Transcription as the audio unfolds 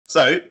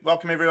So,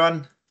 welcome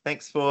everyone.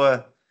 Thanks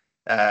for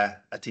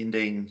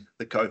attending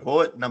the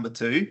cohort number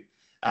 2.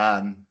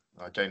 I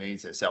don't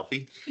need a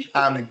selfie.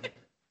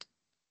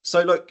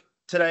 So look,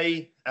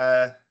 today,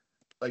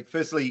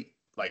 firstly,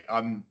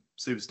 I'm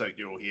super stoked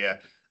you're all here,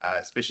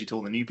 especially to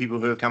all the new people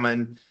who have come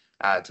in,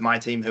 to my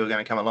team who are going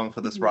to come along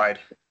for this ride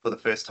for the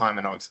first time,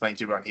 and I'll explain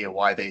to everyone here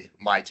why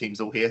my team's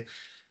all here.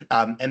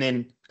 And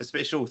then a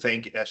special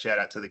shout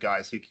out to the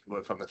guys who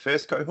were from the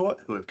first cohort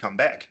who have come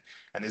back.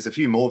 And there's a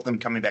few more of them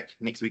coming back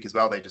next week as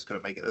well. They just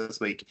couldn't make it this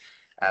week.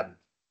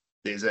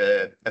 There's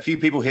a few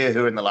people here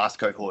who are in the last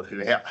cohort who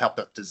helped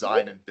us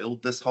design and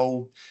build this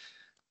whole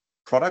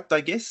product, I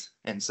guess.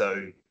 And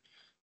so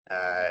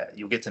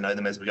you'll get to know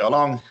them as we go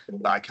along.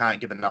 But I can't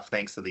give enough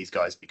thanks to these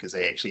guys because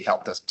they actually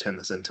helped us turn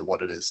this into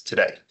what it is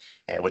today,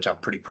 which I'm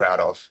pretty proud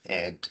of.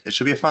 And it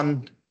should be a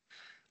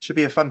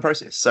fun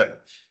process. So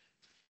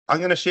I'm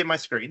going to share my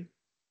screen.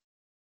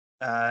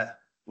 We're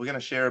going to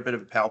share a bit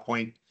of a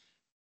PowerPoint,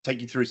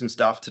 take you through some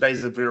stuff.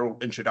 Today's a real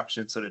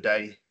introduction sort of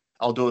day.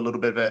 I'll do a little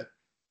bit of it.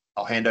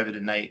 I'll hand over to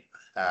Nate,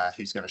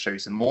 who's going to show you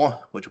some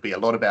more, which will be a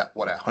lot about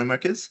what our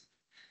homework is.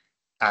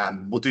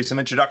 We'll do some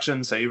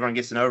introductions so everyone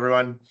gets to know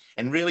everyone.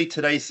 And really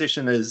today's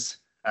session is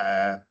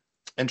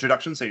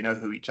introduction, so you know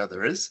who each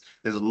other is.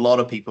 There's a lot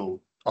of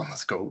people on the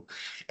school,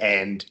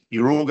 and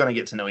you're all going to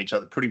get to know each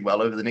other pretty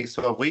well over the next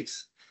 12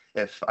 weeks.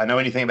 If I know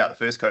anything about the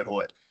first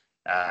cohort,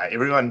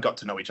 everyone got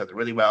to know each other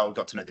really well,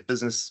 got to know their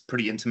business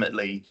pretty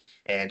intimately,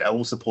 and are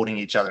all supporting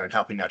each other and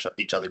helping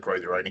each other grow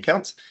their own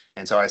accounts.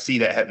 And so I see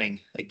that happening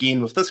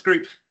again with this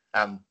group,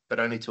 but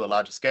only to a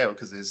larger scale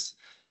because there's,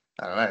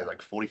 I don't know,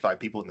 like 45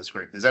 people in this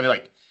group. There's only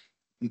like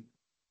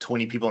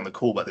 20 people on the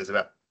call, but there's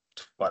about,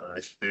 I don't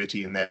know,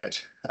 30 in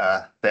that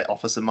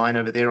office of mine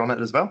over there on it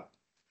as well.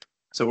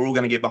 So we're all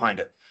going to get behind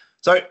it.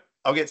 So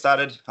I'll get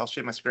started. I'll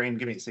share my screen.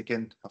 Give me a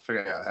second. I'll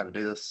figure out how to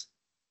do this.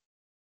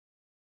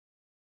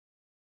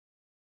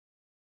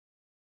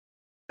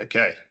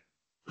 Okay,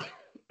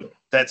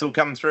 that's all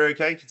coming through.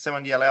 Okay, can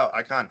someone yell out?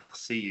 I can't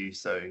see you,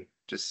 so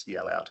just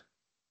yell out.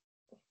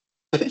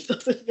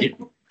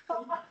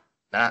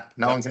 Nah,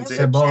 no one can see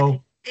it.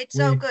 It's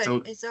all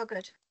good. It's all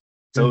good.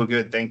 It's all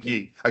good. Thank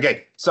you.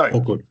 Okay, so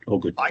all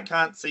good. I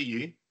can't see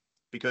you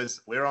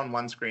because we're on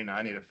one screen.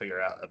 I need to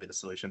figure out a better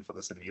solution for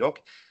this in New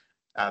York.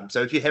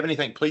 So if you have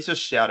anything, please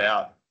just shout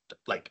out.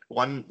 Like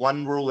one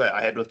rule that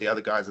I had with the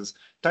other guys is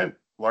don't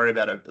worry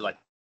about it, like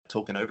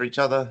talking over each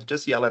other.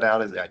 Just yell it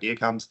out as the idea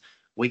comes.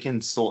 We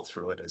can sort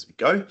through it as we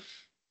go.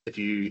 If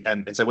you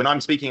and so when I'm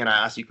speaking and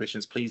I ask you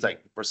questions, please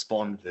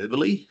respond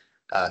verbally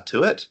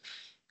to it.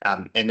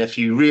 And if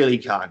you really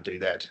can't do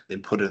that,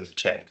 then put it in the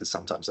chat because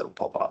sometimes it'll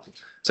pop up.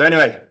 So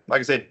anyway, like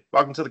I said,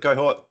 welcome to the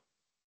cohort.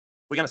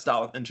 We're going to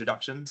start with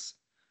introductions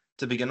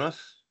to begin with.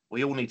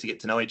 We all need to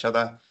get to know each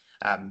other.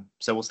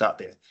 So we'll start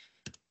there.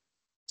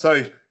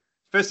 So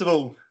first of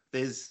all,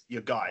 there's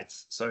your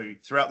guides. So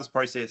throughout this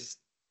process,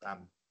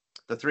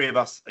 the three of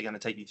us are going to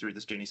take you through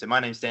this journey. So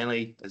my name's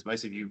Stanley, as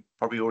most of you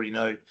probably already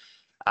know,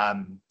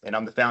 and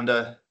I'm the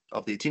founder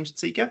of the Attention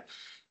Seeker.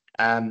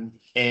 And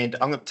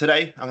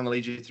today I'm going to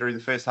lead you through the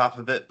first half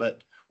of it,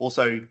 but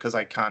also because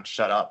I can't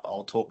shut up,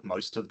 I'll talk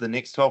most of the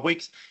next 12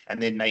 weeks, and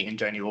then Nate and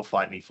Joni will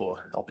find me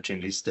for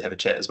opportunities to have a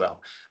chat as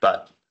well.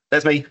 But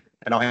that's me,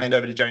 and I'll hand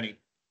over to Joni.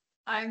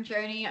 I'm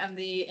Joni. I'm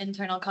the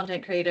internal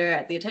content creator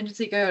at the Attention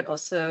Seeker. I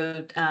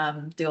also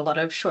do a lot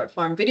of short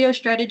form video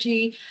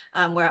strategy.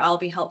 Where I'll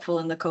be helpful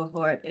in the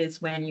cohort is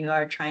when you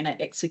are trying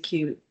to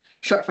execute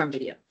short form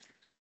video.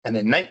 And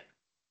then Nate.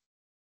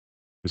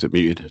 Is it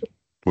muted?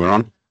 We're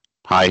on.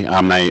 Hi,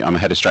 I'm Nate. I'm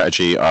head of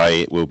strategy.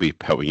 I will be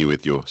helping you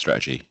with your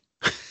strategy.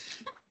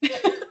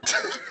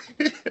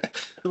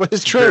 Well,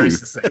 it's true.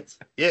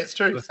 Yeah, it's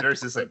true. It's very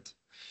succinct.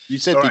 You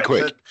said all be right,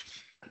 quick.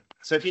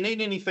 So if you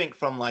need anything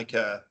from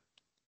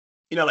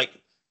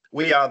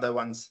we are the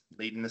ones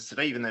leading this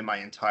today, even though my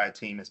entire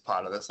team is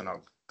part of this, and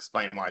I'll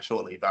explain why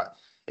shortly. But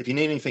if you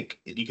need anything,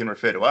 you can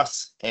refer to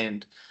us.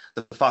 And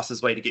the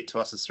fastest way to get to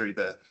us is through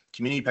the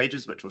community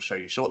pages, which we'll show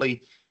you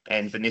shortly.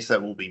 And Vanessa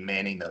will be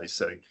manning those.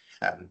 So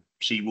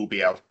she will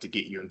be able to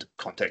get you into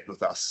contact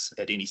with us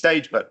at any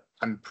stage. But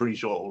I'm pretty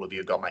sure all of you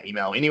have got my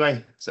email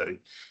anyway. So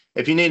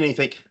if you need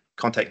anything,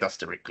 contact us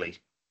directly.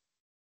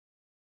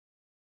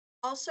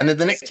 Also, and then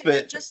the next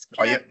bit,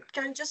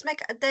 can I just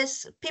make,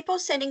 there's people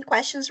sending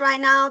questions right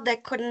now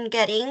that couldn't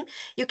get in.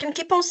 You can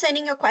keep on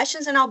sending your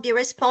questions and I'll be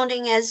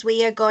responding as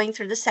we are going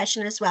through the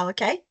session as well,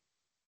 okay?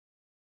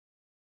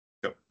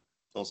 Cool.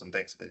 Awesome,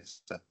 thanks for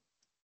this.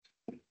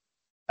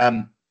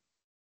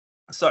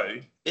 So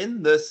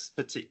in this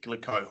particular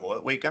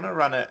cohort, we're going to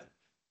run it,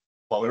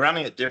 well, we're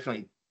running it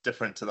definitely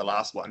different to the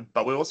last one,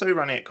 but we're also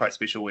running it quite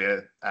special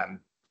where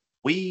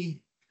when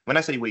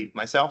I say we,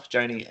 myself,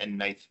 Joni and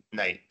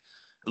Nate,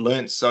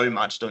 learned so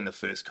much doing the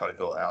first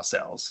cohort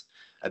ourselves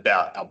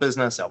about our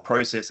business, our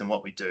process, and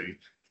what we do.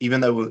 Even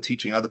though we were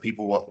teaching other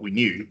people what we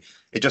knew,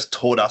 it just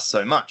taught us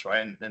so much,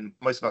 right? And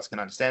most of us can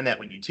understand that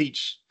when you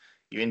teach,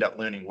 you end up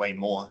learning way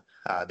more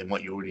than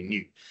what you already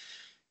knew.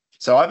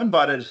 So I've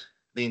invited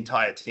the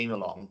entire team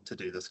along to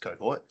do this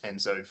cohort.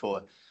 And so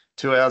for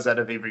 2 hours out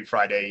of every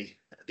Friday,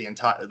 the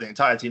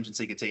entire Attention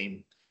Seeker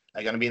team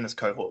are going to be in this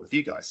cohort with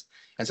you guys.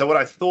 And so what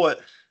I thought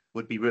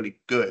would be really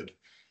good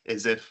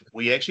is if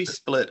we actually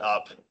split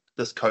up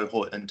this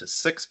cohort into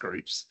 6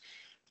 groups,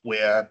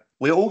 where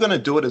we're all going to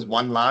do it as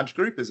one large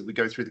group as we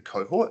go through the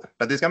cohort,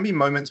 but there's going to be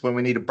moments when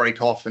we need to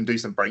break off and do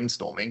some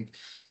brainstorming.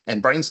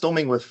 And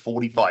brainstorming with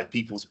 45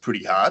 people is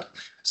pretty hard.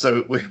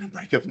 So we're going to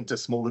break up into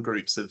smaller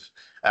groups of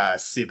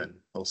 7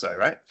 or so,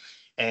 right?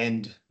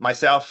 And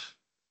myself,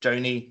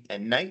 Joni,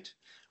 and Nate,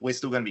 we're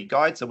still going to be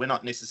guides. So we're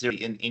not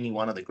necessarily in any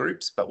one of the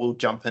groups, but we'll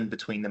jump in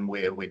between them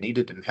where we're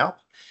needed and help.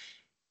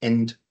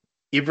 And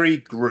every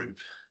group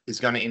is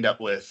going to end up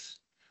with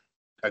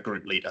a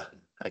group leader,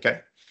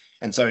 okay?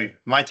 And so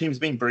my team's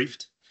been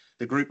briefed.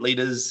 The group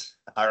leaders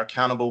are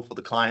accountable for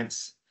the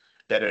clients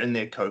that are in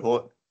their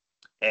cohort,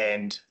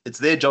 and it's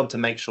their job to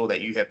make sure that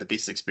you have the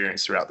best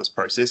experience throughout this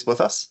process with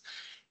us,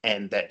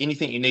 and that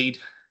anything you need,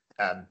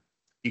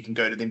 you can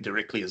go to them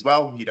directly as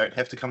well. You don't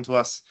have to come to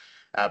us.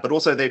 But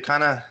also they're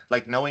kind of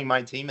like knowing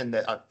my team and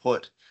that I've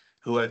put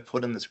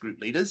in this group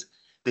leaders,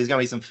 there's going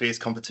to be some fierce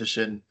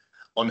competition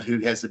on who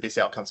has the best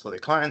outcomes for their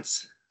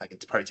clients. I can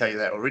probably tell you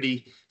that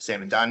already.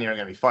 Sam and Dania are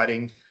going to be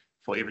fighting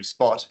for every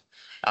spot.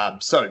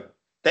 So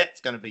that's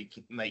going to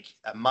make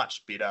a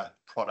much better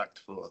product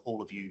for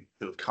all of you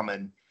who have come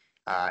in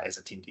as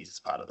attendees as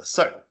part of this.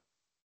 So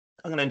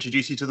I'm going to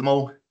introduce you to them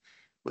all.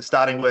 We're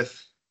starting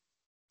with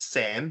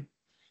Sam.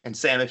 And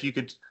Sam, if you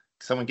could,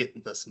 someone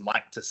get this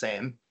mic to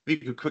Sam,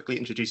 if you could quickly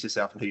introduce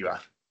yourself and who you are.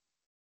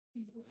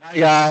 Hi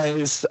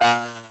guys,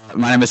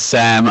 my name is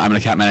Sam. I'm an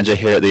account manager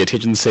here at the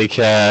Attention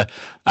Seeker.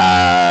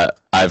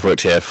 I've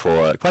worked here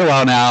for quite a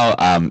while now,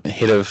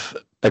 head of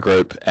a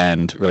group,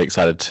 and really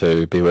excited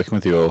to be working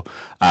with you all.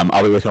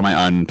 I'll be working on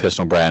my own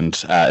personal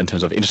brand in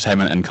terms of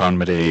entertainment and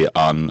comedy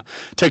on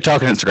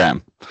TikTok and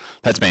Instagram.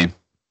 That's me.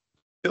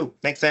 Cool,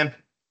 thanks Sam.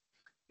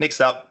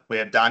 Next up, we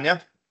have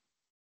Dania.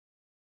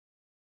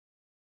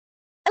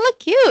 I look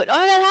cute. Oh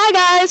my god, hi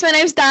guys, my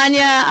name's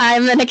Dania.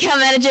 I'm an account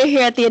manager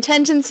here at the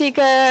Attention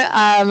Seeker.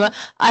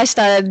 I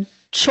started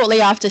shortly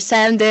after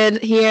Sam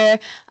did here,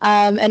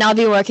 and I'll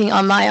be working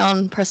on my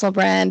own personal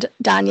brand,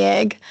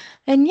 Danyeg.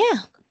 And yeah.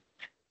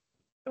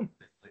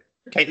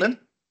 Caitlin.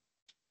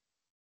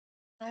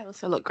 I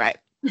also look great.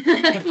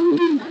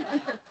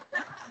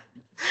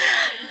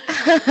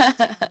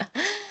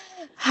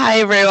 Hi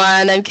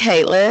everyone, I'm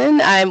Caitlin.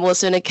 I'm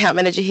also an account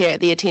manager here at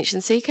the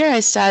Attention Seeker.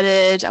 I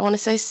started, I want to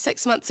say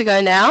 6 months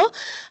ago now.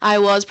 I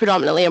was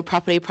predominantly in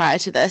property prior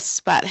to this,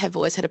 but have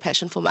always had a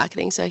passion for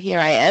marketing, so here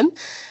I am.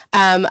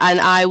 And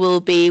I will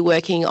be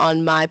working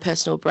on my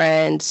personal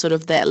brand, sort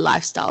of that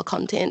lifestyle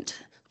content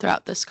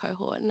throughout this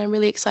cohort, and I'm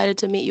really excited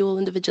to meet you all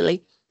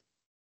individually.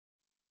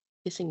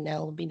 Guessing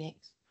Nell will be next.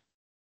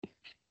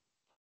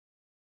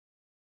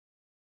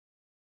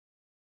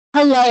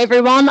 Hello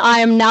everyone, I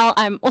am Nell.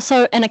 I'm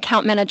also an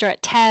account manager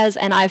at Taz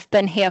and I've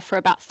been here for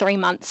about 3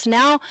 months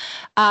now.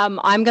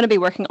 I'm going to be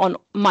working on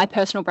my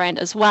personal brand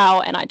as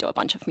well, and I do a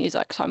bunch of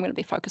music, so I'm going to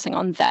be focusing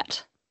on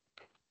that.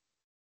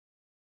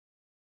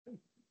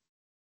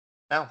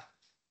 Mel.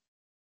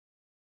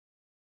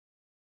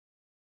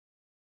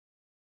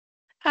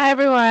 Hi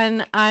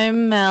everyone,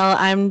 I'm Mel.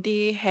 I'm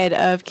the head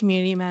of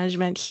community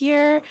management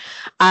here.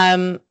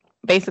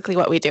 Basically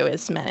what we do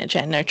is manage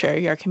and nurture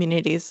your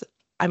communities,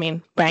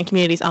 brand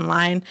communities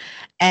online.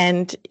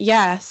 And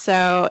yeah,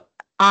 so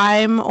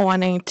I'm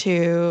wanting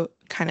to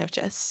kind of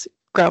just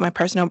grow my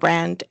personal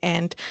brand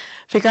and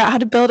figure out how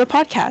to build a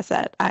podcast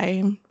that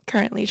I'm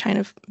currently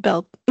trying to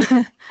build.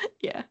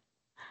 Yeah.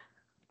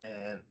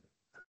 And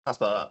last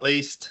but not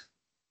least.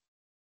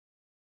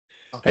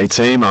 Hey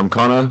team, I'm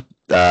Connor.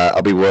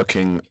 I'll be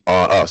working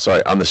on,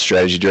 I'm the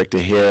strategy director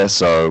here,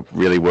 so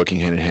really working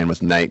hand in hand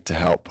with Nate to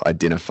help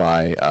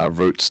identify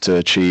routes to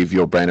achieve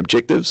your brand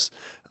objectives.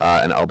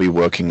 And I'll be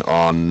working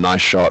on Nice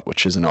Shot,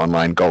 which is an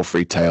online golf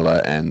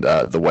retailer, and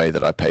the way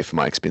that I pay for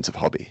my expensive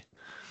hobby.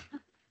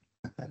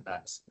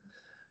 Nice.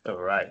 All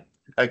right.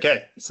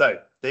 Okay, so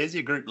there's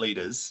your group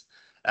leaders,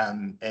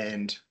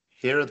 and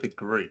here are the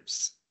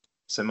groups.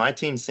 So my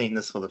team's seen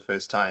this for the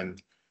first time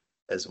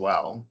as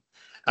well.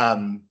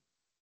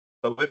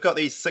 But we've got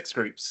these 6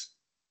 groups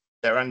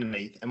that are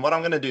underneath. And what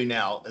I'm going to do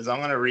now is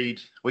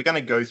we're going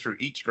to go through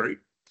each group.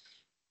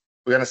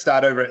 We're going to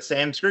start over at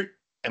Sam's group,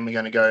 and we're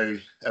going to go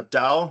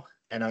Abdal,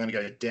 and I'm going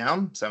to go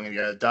down. So I'm going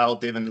to go Abdal,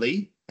 Devon,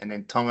 Lee, and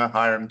then Tonga,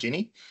 Hiram,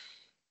 Jenny.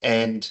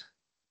 And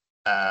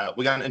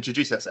we're going to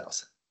introduce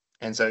ourselves.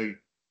 And so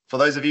for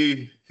those of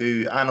you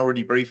who aren't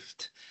already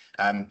briefed,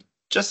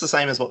 just the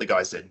same as what the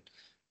guys did.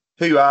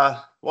 Who you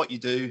are, what you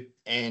do,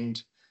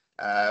 and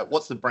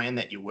what's the brand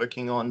that you're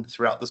working on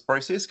throughout this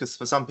process? Because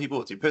for some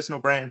people, it's your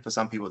personal brand. For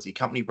some people, it's your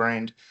company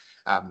brand,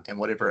 and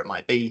whatever it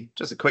might be.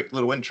 Just a quick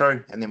little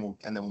intro, and then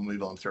we'll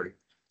move on through.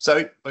 So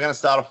we're going to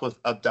start off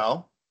with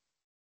Abdal.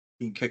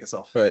 You can kick us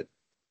off. Right.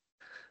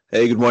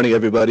 Hey, good morning,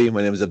 everybody.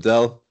 My name is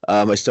Abdal.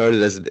 I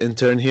started as an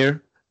intern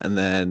here, and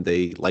then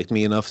they liked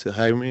me enough to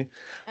hire me.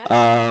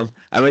 I'm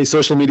a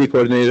social media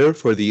coordinator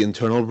for the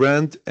internal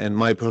brand, and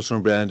my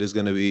personal brand is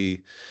going to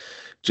be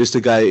just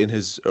a guy in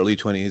his early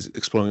 20s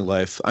exploring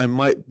life. I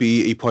might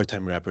be a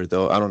part-time rapper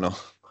though. I don't know.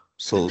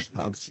 So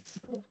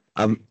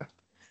I'm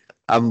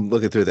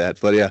looking through that.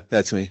 But yeah,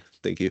 that's me.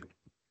 Thank you.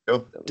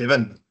 Cool.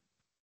 Devin.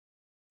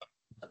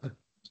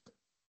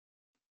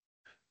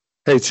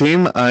 Hey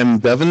team, I'm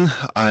Bevan.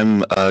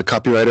 I'm a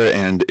copywriter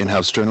and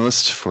in-house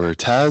journalist for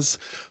Taz.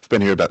 I've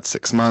been here about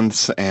 6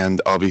 months,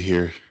 and I'll be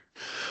here.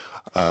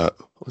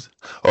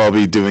 I'll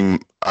be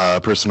doing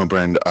personal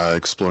brand,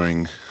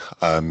 exploring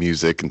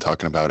music and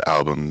talking about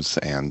albums,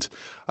 and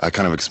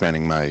kind of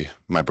expanding my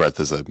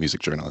breadth as a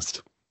music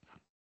journalist.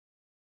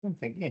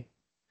 Thank you.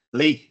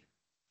 Lee.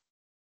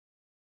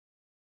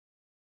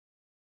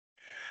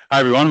 Hi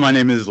everyone, my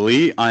name is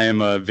Lee. I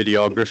am a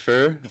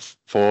videographer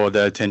for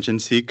the Attention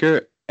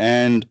Seeker,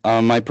 and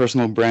my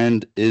personal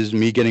brand is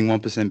me getting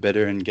 1%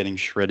 better and getting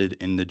shredded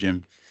in the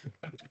gym.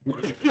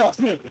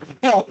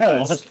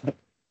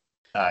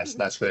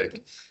 Nice work.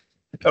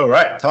 All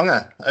right,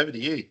 Tonga, over to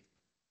you.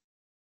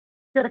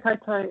 Kia ora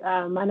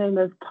koutou. My name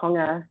is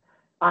Tonga.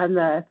 I'm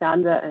the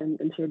founder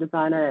and interior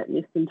designer at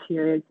Nest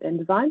Interiors and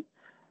Design.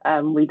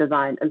 We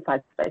design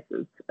inside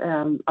spaces.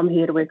 I'm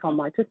here to work on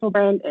my personal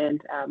brand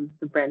and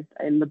the brand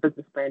and the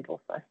business brand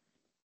also.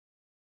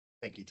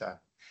 Thank you, Ty.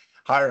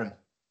 Hiram.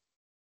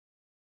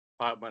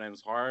 Hi, my name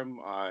is Hiram.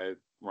 I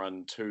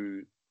run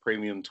 2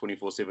 premium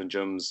 24/7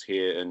 gyms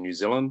here in New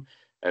Zealand.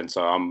 And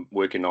so I'm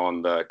working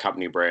on the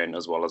company brand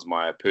as well as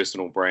my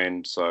personal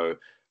brand. So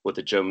with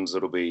the gyms,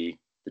 it'll be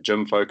the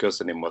gym focus.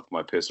 And then with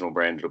my personal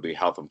brand, it'll be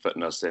health and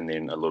fitness, and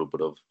then a little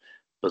bit of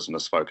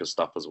business focused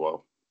stuff as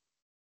well.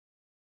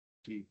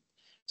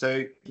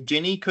 So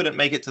Jenny couldn't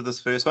make it to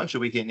this first one.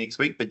 She'll be here next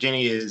week. But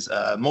Jenny is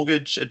a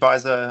mortgage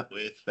advisor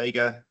with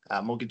Vega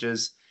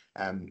Mortgages.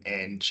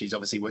 And she's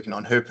obviously working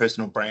on her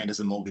personal brand as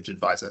a mortgage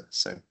advisor.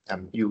 So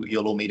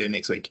you'll all meet her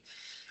next week.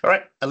 All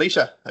right,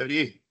 Alicia, over to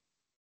you.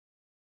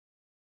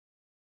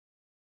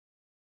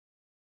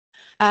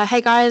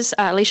 Hey guys,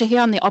 Alicia here.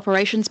 I'm the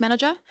operations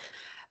manager.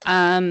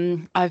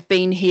 I've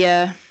been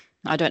here,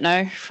 I don't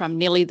know, from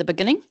nearly the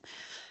beginning.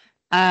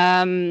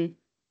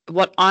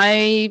 What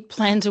I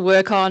plan to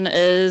work on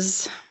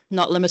is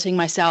not limiting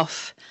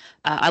myself.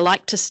 I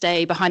like to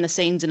stay behind the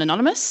scenes and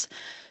anonymous.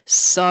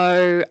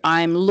 So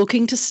I'm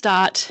looking to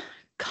start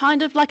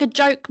kind of like a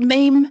joke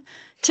meme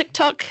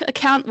TikTok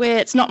account where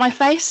it's not my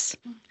face,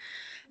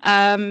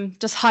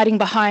 just hiding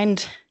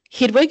behind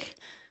Hedwig.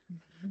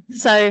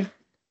 So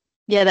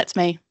yeah, that's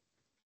me.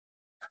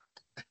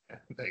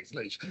 Thanks,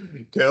 Leach.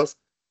 Curls.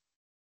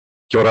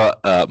 Kia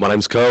ora, my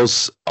name's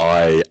Curls.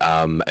 I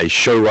am a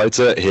show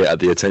writer here at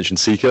The Attention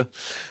Seeker,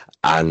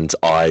 and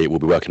I will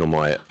be working on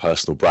my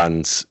personal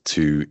brands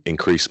to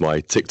increase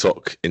my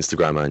TikTok,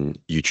 Instagram, and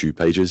YouTube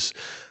pages,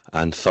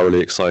 and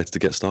thoroughly excited to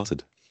get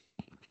started.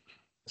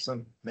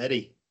 Awesome.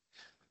 Maddie.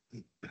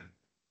 Kia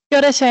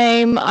ora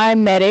team,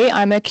 I'm Maddie.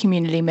 I'm a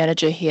community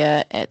manager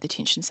here at The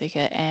Attention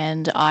Seeker,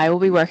 and I will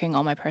be working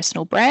on my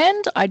personal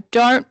brand.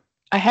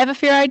 I have a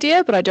fair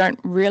idea, but I don't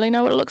really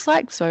know what it looks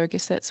like, so I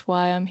guess that's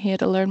why I'm here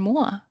to learn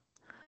more.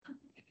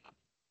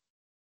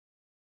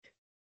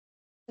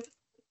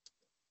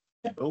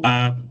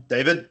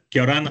 David.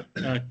 Kia ora.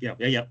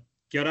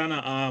 Kia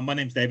ora. My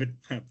name's David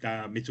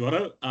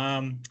Mitsuoro.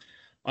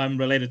 I'm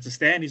related to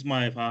Stan. He's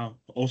my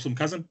awesome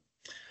cousin.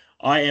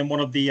 I am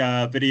one of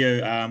the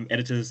video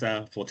editors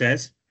for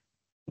Taz,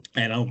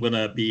 and I'm going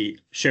to be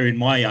sharing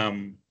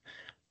my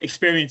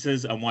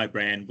experiences on my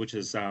brand, which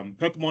is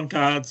Pokemon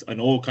cards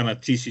and all kind of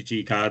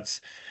TCG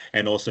cards,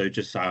 and also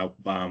just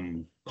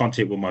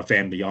content with my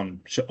family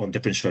on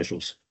different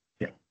socials.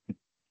 Yeah.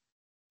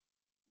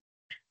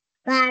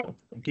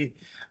 Thank you.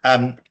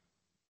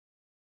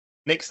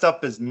 Next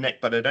up is Nick,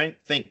 but I don't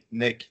think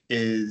Nick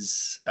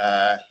is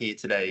here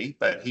today,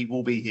 but he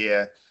will be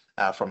here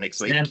from next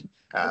week.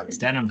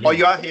 Stan, I'm here. Oh,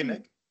 you are here,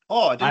 Nick.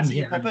 Oh, I didn't see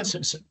you pop in.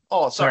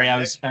 Oh, sorry, I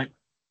was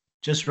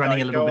just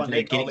running a little bit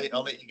late.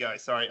 I'll let you go.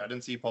 Sorry, I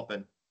didn't see you pop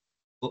in.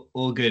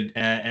 All good.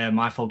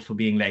 My fault for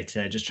being late.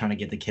 Just trying to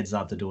get the kids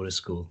out the door to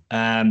school.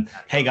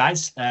 Hey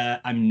guys,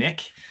 I'm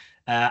Nick.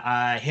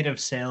 Head of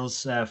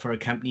sales for a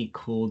company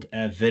called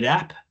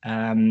VidApp,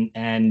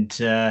 and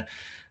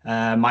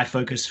my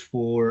focus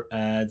for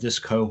this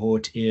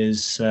cohort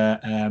is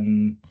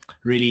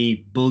really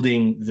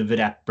building the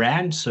VidApp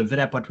brand. So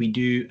VidApp, what we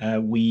do,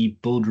 we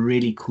build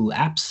really cool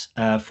apps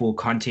for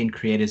content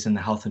creators in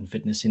the health and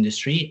fitness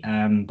industry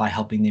by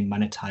helping them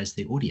monetize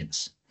their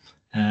audience.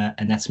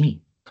 And that's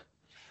me.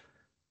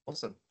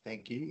 Awesome.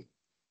 Thank you.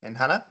 And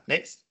Hannah,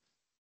 next.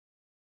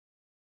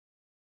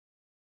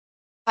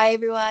 Hi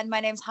everyone, my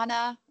name's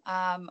Hannah.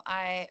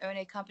 I own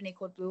a company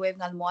called Blue Wave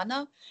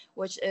Ngāmoana,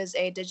 which is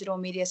a digital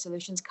media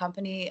solutions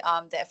company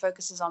that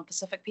focuses on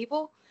Pacific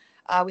people.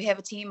 We have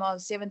a team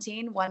of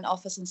 17, one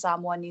office in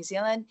Samoa, New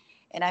Zealand,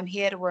 and I'm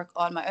here to work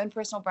on my own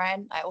personal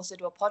brand. I also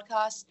do a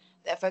podcast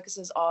that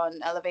focuses on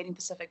elevating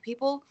Pacific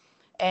people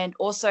and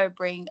also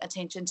bring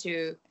attention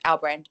to our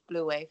brand,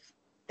 Blue Wave.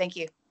 Thank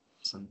you.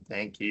 Awesome.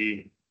 Thank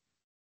you.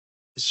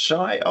 Is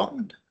Shy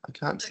on? I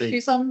can't see.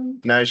 She's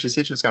on. No, she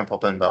said she was going to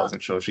pop in, but I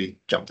wasn't sure if she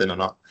jumped in or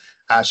not.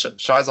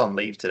 Shy's on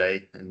leave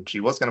today, and she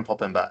was going to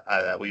pop in, but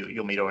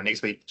you'll meet her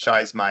next week.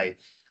 Shy's my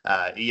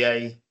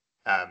EA,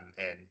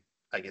 and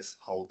I guess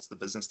holds the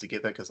business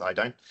together because I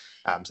don't.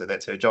 So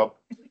that's her job.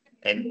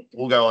 And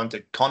we'll go on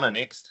to Connor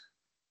next.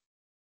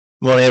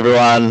 Morning,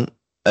 everyone.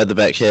 At the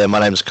back here, my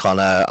name's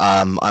Connor.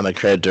 I'm a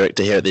creative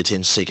director here at the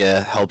Attention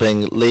Seeker,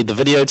 helping lead the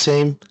video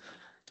team.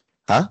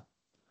 Huh?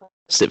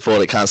 Step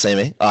forward, it can't see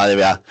me. Oh, there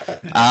we are.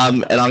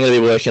 And I'm going to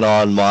be working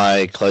on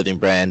my clothing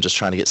brand, just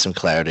trying to get some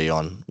clarity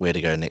on where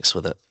to go next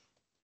with it.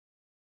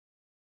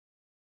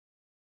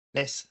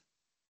 Ness.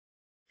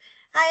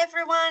 Hi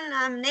everyone,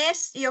 I'm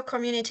Ness, your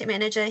community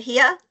manager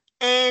here.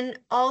 And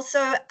also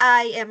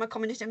I am a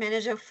community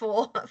manager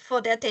for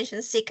the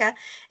Attention Seeker,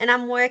 and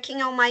I'm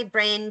working on my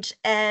brand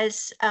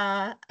as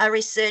a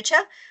researcher.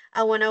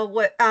 I want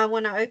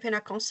to open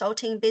a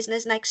consulting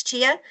business next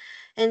year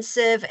and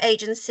serve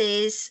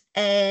agencies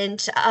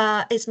and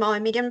small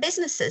and medium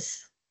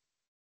businesses.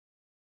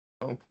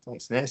 Oh,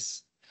 thanks,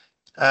 Ness.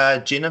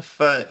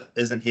 Jennifer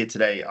isn't here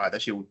today either.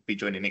 She'll be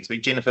joining next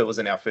week. Jennifer was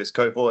in our first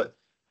cohort.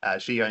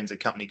 She owns a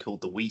company called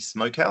the Wee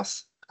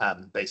Smokehouse.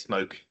 They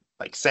smoke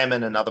like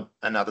salmon and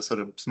other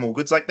sort of small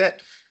goods like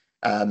that.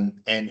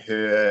 And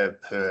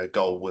her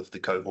goal with the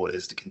cohort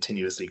is to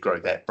continuously grow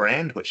that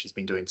brand, which she's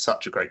been doing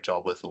such a great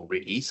job with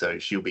already. So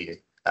she'll be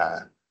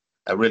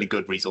a really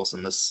good resource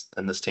in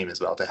this team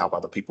as well to help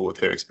other people with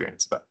her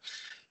experience. But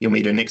you'll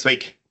meet her next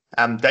week.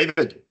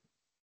 David.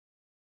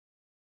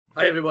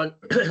 Hi everyone.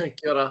 Kia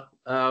ora.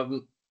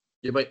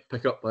 You might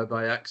pick up by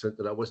my accent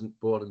that I wasn't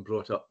born and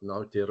brought up in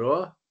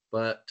Aotearoa,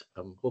 but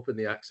I'm hoping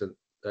the accent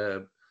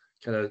kind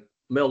of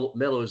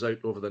mellows out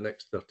over the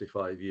next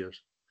 35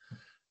 years.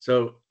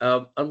 So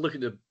I'm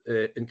looking to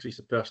increase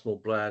a personal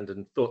brand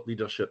and thought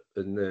leadership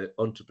in the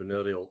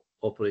entrepreneurial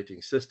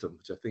operating system,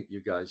 which I think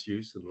you guys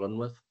use and run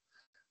with,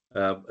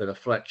 in a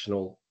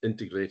fractional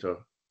integrator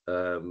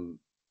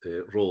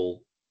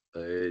role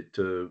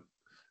to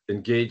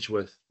engage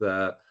with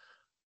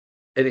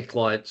any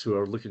clients who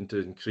are looking to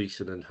increase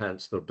and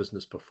enhance their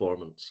business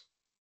performance.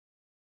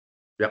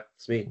 Yeah,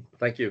 it's me.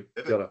 Thank you.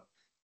 Kia ora.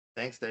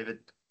 Thanks, David.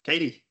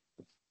 Katie.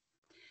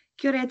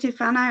 Kia ora te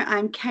whānau.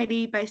 I'm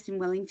Katie, based in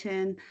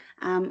Wellington.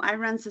 I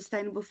run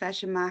sustainable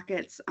fashion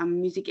markets. I'm a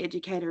music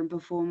educator and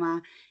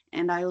performer,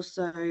 and I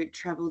also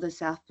travel the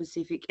South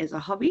Pacific as a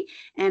hobby.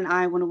 And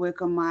I want to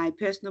work on my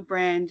personal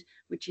brand,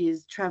 which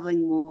is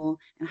traveling more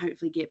and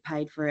hopefully get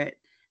paid for it.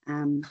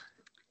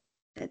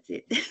 That's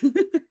it.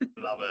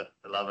 Love it.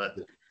 I love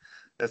it.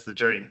 That's the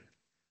dream.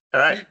 All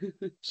right,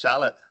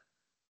 Charlotte.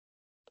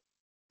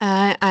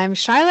 I'm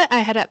Charlotte. I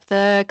head up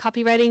the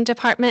copywriting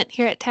department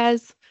here at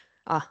TAS.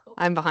 Oh,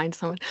 I'm behind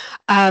someone.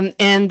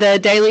 And the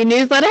daily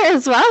newsletter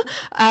as well.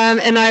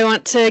 And I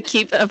want to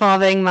keep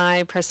evolving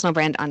my personal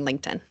brand on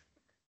LinkedIn.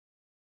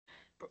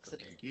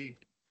 Thank you.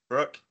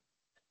 Brooke.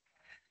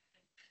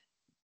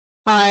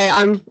 Hi,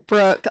 I'm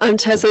Brooke. I'm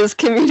TAS's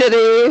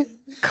community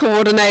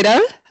coordinator.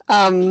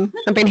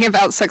 I've been here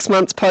about 6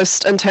 months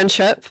post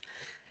internship,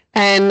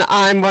 and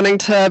I'm wanting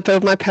to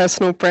build my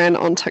personal brand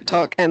on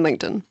TikTok and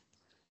LinkedIn.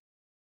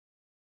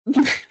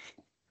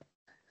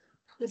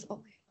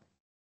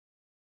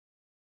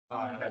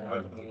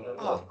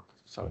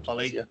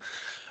 Ollie.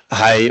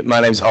 Hi,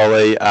 my name's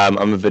Ollie. I'm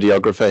a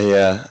videographer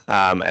here,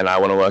 and I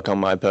want to work on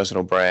my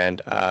personal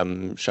brand,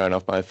 showing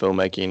off my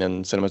filmmaking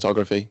and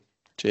cinematography.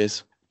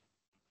 Cheers.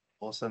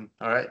 Awesome.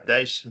 All right,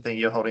 Dave, I think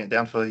you're holding it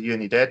down for you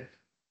and your dad.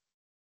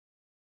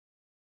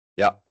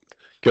 Yeah.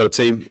 Kia ora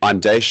team. I'm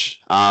Dash.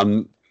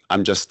 I'm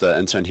just the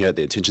intern here at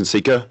the Attention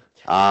Seeker.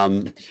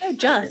 No,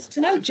 just.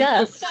 No, it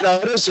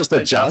is just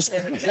a just.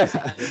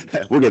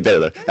 We'll get better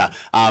though.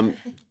 Yeah.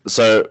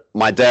 So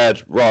my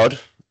dad, Rod,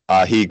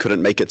 he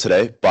couldn't make it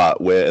today,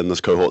 but we're in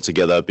this cohort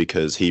together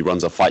because he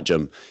runs a fight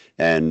gym,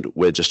 and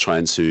we're just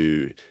trying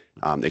to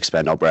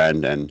expand our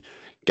brand and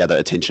gather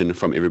attention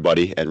from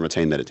everybody and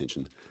retain that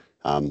attention.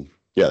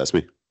 Yeah, that's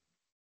me.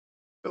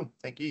 Cool.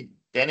 Thank you.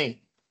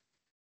 Danny.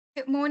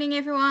 Good morning,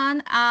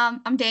 everyone.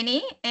 I'm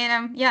Danny,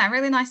 and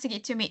really nice to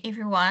get to meet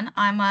everyone.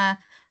 I'm a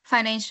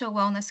financial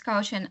wellness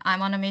coach, and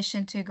I'm on a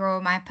mission to grow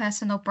my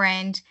personal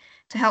brand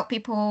to help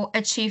people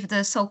achieve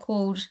the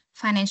so-called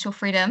financial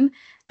freedom,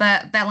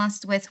 but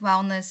balanced with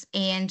wellness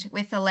and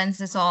with the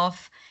lenses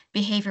of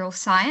behavioral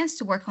science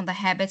to work on the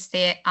habits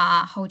that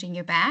are holding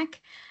you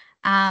back.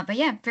 But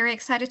yeah, very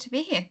excited to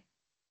be here.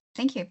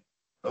 Thank you.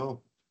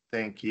 Oh,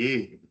 thank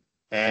you.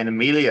 And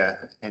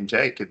Amelia and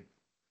Jacob.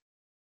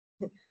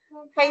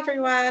 Hey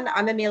everyone,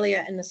 I'm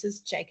Amelia and this is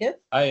Jacob.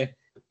 Hi.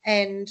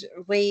 And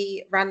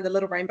we run the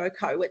Little Rainbow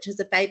Co, which is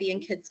a baby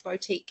and kids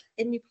boutique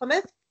in New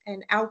Plymouth.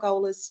 And our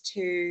goal is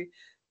to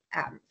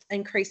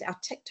increase our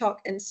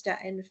TikTok, Insta,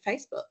 and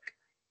Facebook.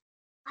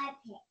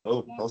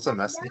 Oh, awesome.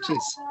 That's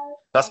niches.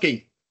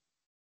 Dusky.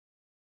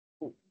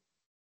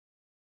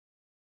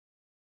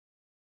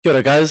 Kia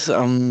ora guys,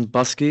 I'm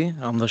Busky.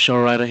 I'm the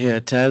show writer here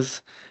at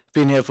TAS.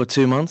 Been here for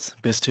 2 months,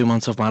 best 2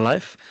 months of my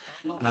life.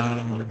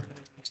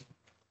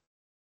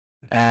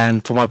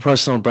 And for my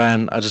personal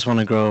brand, I just want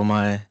to grow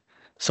my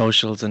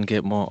socials and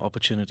get more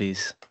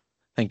opportunities.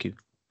 Thank you.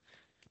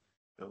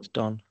 It's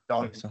Don.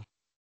 Don.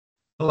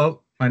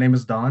 Hello, my name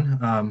is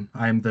Don.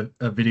 I'm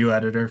a video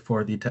editor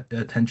for the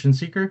Attention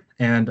Seeker,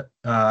 and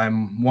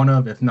I'm one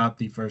of, if not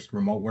the first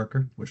remote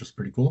worker, which is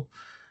pretty cool.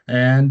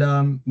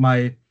 And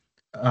my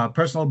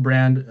personal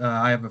brand,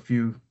 I have a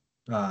few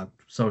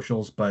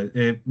socials, but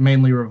it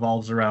mainly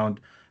revolves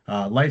around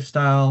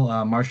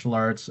lifestyle, martial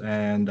arts,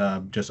 and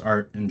just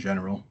art in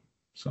general.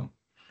 So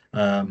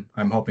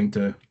I'm hoping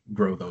to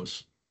grow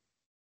those.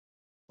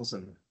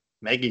 Awesome.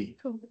 Maggie.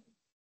 Cool.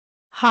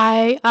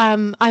 Hi,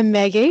 I'm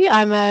Maggie.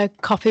 I'm a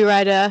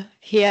copywriter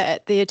here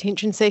at the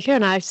Attention Seeker,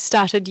 and I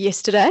started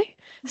yesterday.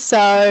 So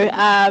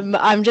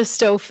I'm just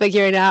still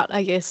figuring out,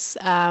 I guess,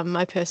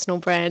 my personal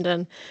brand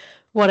and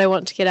what I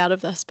want to get out of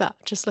this, but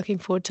just looking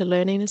forward to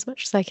learning as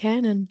much as I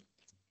can and,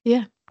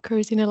 yeah,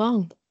 cruising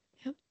along.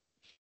 Yep.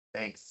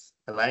 Thanks.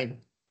 Elaine.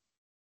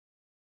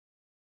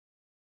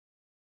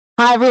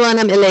 Hi everyone,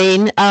 I'm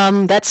Elaine.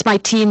 That's my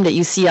team that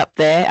you see up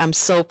there. I'm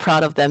so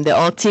proud of them. They're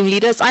all team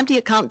leaders. I'm the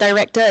account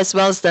director as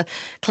well as the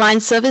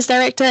client service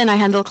director, and I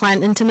handle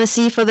client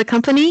intimacy for the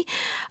company.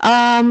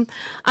 I'm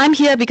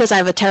here because I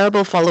have a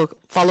terrible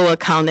follower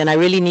count, and I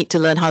really need to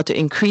learn how to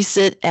increase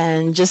it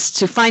and just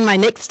to find my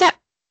next step.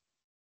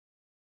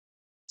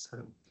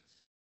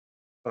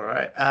 All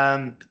right.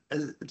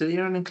 Did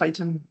Erin and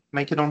Clayton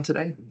make it on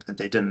today?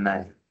 They didn't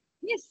know.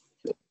 Yes.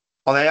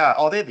 Oh, they are.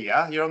 Oh, there they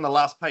are. You're on the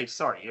last page.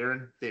 Sorry,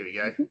 Erin. There we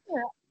go.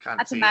 Can't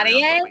That's a see matter, Erin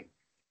yeah.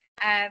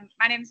 properly.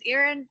 My name's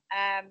Erin.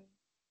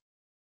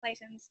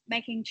 Clayton's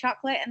making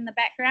chocolate in the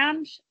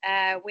background.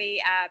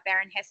 We are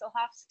Baron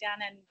Hasselhoff's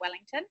down in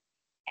Wellington,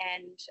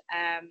 and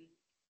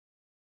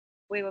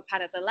we were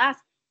part of the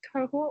last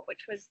cohort,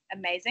 which was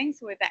amazing.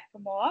 So we're back for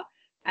more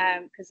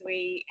because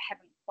we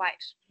haven't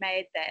quite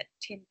made that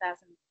 10,000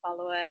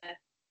 follower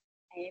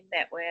aim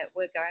that we're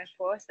going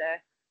for. So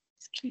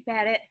just keep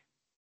at it.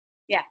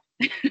 Yeah.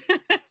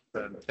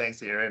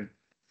 Thanks, Erin.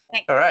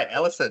 Thanks. All right,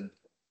 Alison.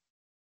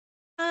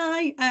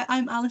 Hi,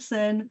 I'm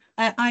Alison.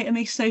 I am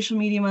a social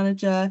media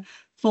manager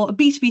for a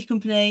B2B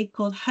company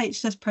called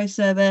HSS Pro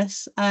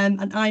Service,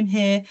 and I'm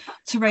here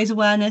to raise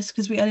awareness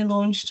because we only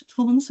launched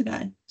 4 months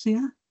ago. So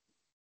yeah.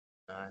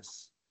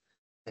 Nice.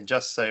 And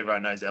just so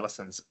everyone knows,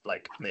 Alison's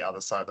like on the other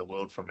side of the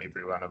world from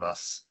every one of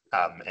us.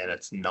 And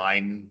it's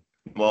 9,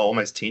 well,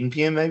 almost 10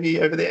 p.m.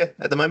 maybe over there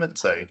at the moment.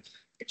 So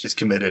she's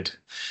committed.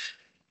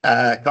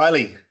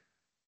 Kylie.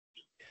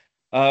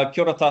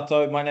 Kia ora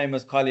tātou. My name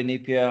is Kylie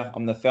Napier.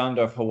 I'm the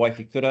founder of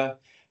Hawaii Kura.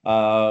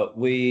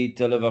 We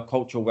deliver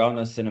cultural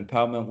wellness and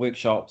empowerment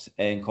workshops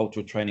and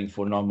cultural training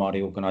for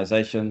non-Māori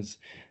organisations.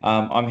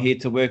 I'm here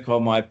to work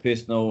on my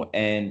personal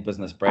and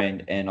business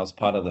brand, and I was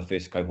part of the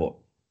first cohort.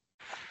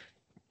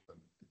 Good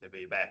to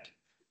be back.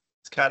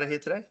 Is Carter here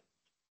today?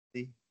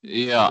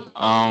 Yeah.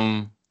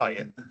 Oh,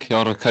 yeah. Kia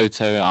ora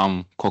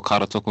koutou. Ko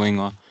Kara toko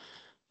ingoa.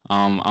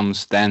 I'm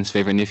Stan's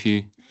favourite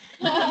nephew.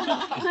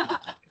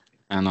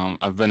 And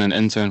I've been an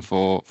intern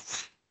for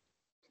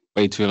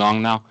way too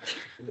long now.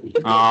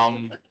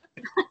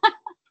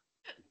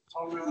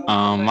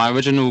 My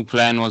original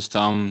plan was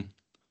to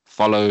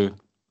follow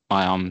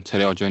my te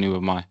reo journey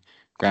with my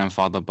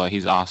grandfather, but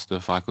he's asked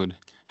if I could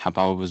help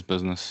out with his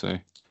business, so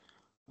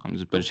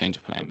just a bit of change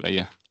of plan, but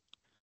yeah.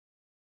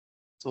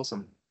 It's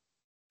awesome.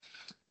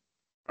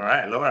 All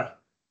right, Laura.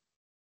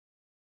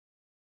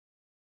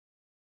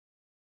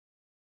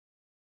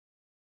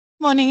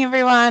 Morning,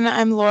 everyone.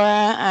 I'm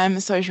Laura. I'm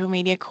a social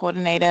media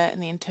coordinator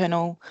in the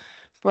internal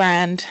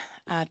brand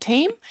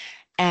team.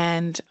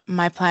 And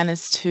my plan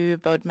is to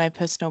build my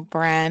personal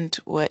brand,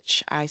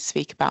 which I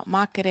speak about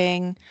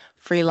marketing,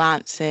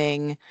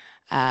 freelancing,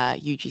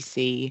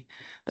 UGC,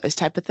 those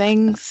type of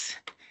things.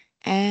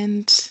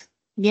 And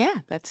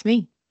yeah, that's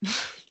me.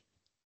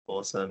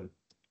 Awesome.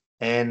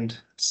 And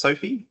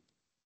Sophie?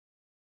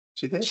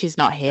 She there? She's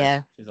not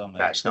here. She's on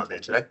No, she's not there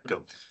today.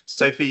 Cool.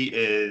 Sophie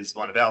is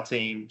one of our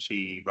team.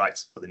 She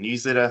writes for the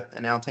newsletter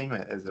in our team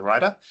as a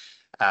writer.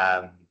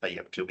 But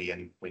yeah, she'll be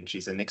in when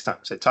she's in next time.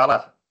 So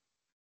Tyler.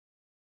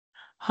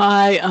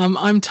 Hi,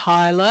 I'm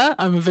Tyler.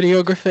 I'm a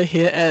videographer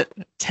here at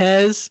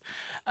Tez.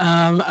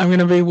 I'm going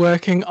to be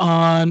working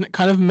on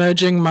kind of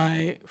merging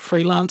my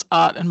freelance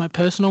art and my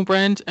personal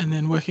brand and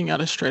then working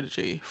out a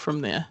strategy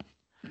from there.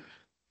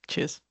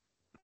 Cheers.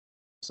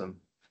 Awesome.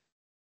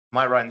 Am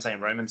I right in saying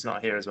Roman's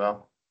not here as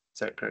well? Is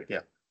that correct?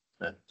 Yeah.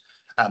 No.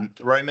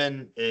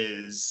 Roman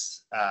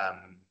is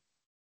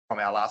from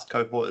our last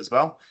cohort as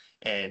well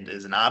and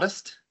is an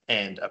artist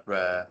and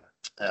a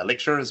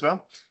lecturer as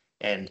well.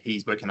 And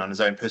he's working on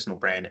his own personal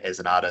brand as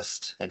an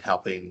artist and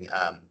helping.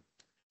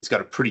 He's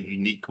got a pretty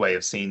unique way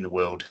of seeing the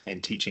world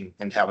and teaching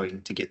and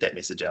helping to get that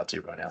message out to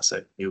everyone else.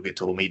 So you'll get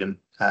to all meet him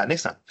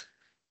next time.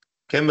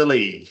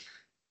 Kimberly.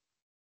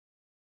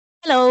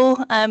 Hello.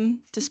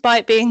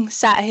 Despite being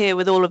sat here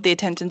with all of the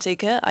Attention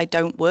Seeker, I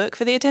don't work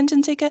for the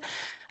Attention Seeker.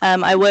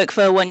 I work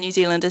for One New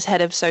Zealand as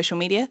head of social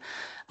media.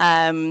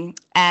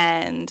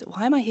 And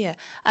why am I here?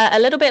 A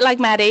little bit like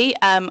Maddie,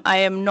 I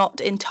am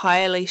not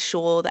entirely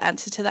sure the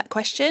answer to that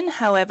question.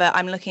 However,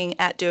 I'm looking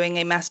at doing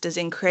a master's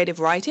in creative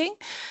writing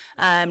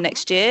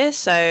next year.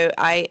 So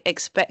I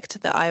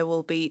expect that I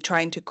will be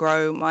trying to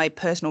grow my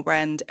personal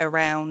brand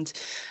around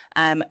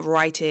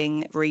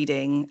writing,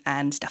 reading,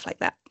 and stuff like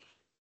that.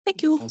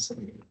 Thank you.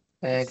 Awesome.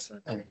 Thanks.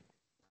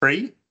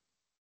 Bree?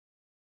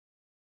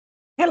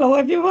 Hello,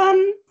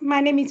 everyone. My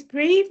name is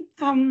Bree.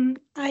 I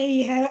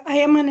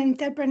am an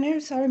entrepreneur.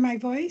 Sorry, my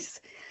voice.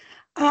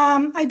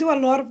 I do a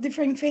lot of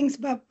different things,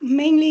 but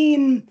mainly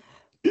in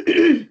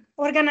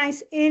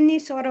organize any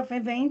sort of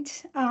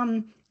event,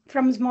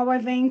 from small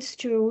events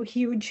to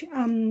huge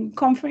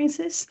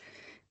conferences,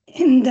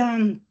 and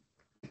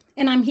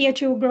I'm here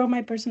to grow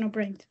my personal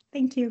brand.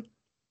 Thank you.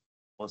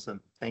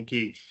 Awesome. Thank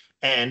you.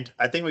 And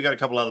I think we got a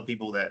couple other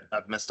people that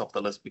I've missed off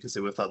the list because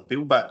they're with other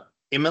people. But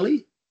Emily,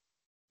 do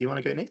you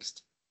want to go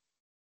next?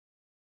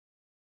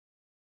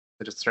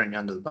 They're just throwing you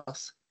under the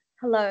bus.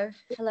 Hello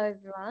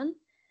everyone.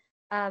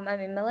 I'm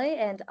Emily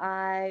and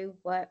I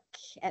work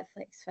at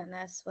Flex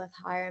Fitness with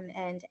Hiram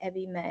and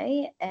Abby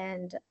May,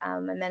 and I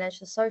manage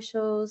the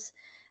socials.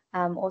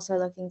 I'm also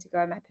looking to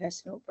grow my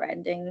personal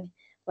branding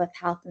with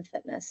health and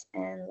fitness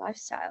and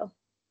lifestyle.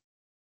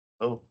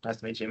 Oh, nice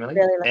to meet you, Emily.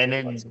 Really and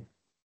then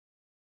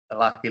the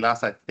lucky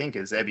last, I think,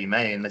 is Abby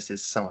May, unless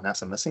there's someone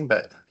else I'm missing.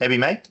 But Abby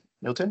May,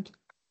 your turn.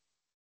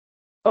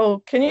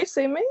 Oh, can you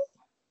see me?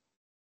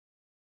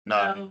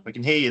 No, we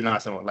can hear you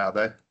nice and loud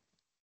though.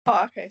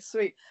 Oh, okay,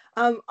 sweet.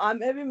 I'm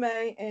Abby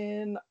May,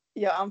 and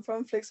yeah, I'm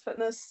from Flex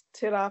Fitness,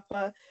 Te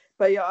Rapa,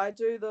 but yeah, I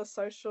do the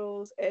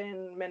socials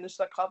and manage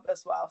the club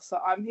as well. So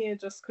I'm here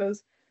just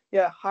because,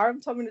 yeah, Hiram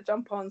told me to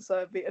jump on, so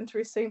it'd be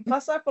interesting.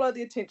 Plus, I follow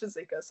the attention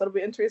seeker, so it'll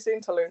be interesting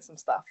to learn some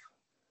stuff.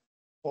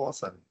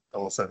 Awesome,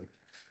 awesome.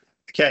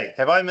 Okay,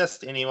 have I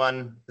missed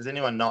anyone? Has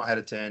anyone not had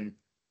a turn?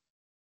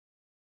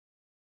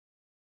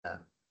 No.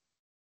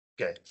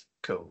 Okay,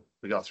 cool.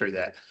 We got through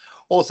that.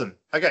 Awesome.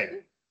 Okay,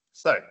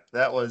 so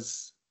that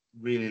was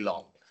really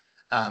long,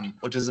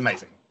 which is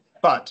amazing.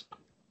 But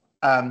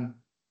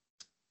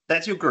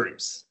that's your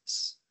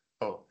groups.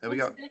 Oh, have we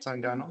got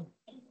something going on?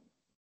 Is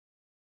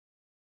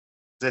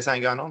there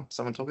something going on?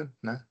 Someone talking?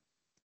 No?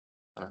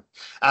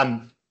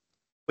 No.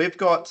 We've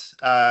got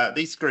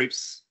these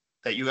groups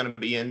that you're going to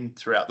be in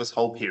throughout this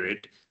whole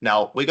period.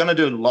 Now, we're going to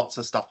do lots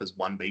of stuff as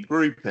one big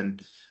group,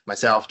 and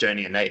myself,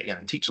 Joni, and Nate are going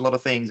to teach a lot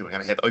of things, and we're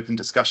going to have open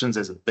discussions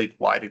as a big,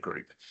 wider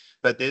group.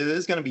 But there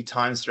is going to be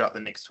times throughout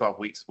the next 12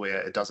 weeks where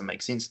it doesn't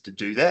make sense to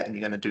do that, and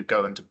you're going to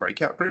go into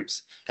breakout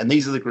groups, and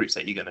these are the groups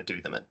that you're going to do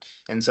them in.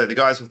 And so the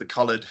guys with the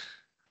coloured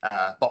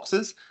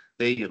boxes,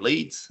 they're your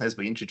leads, as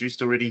we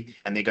introduced already,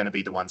 and they're going to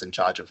be the ones in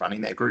charge of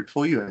running that group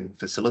for you and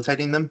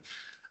facilitating them.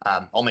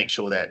 I'll make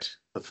sure that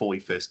before we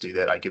first do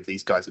that, I give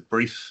these guys a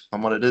brief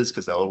on what it is,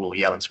 because they'll all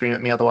yell and scream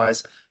at me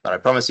otherwise. But I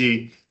promise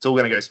you, it's all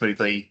going to go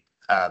smoothly,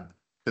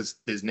 because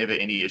there's never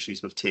any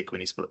issues with tech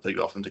when you split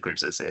people off into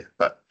groups, is there?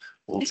 But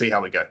we'll see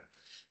how we go.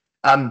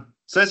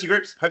 So that's your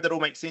groups. Hope that all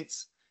makes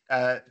sense.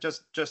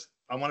 Just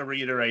I want to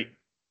reiterate,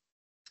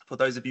 for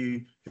those of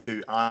you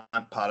who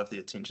aren't part of the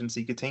attention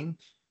seeker team,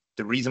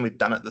 the reason we've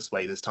done it this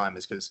way this time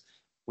is because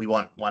we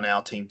want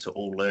our team to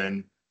all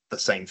learn the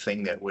same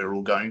thing that we're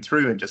all going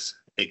through, and just,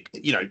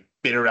 you know,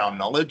 better our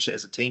knowledge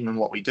as a team and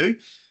what we do,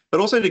 but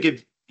also to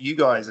give you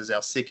guys as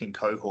our second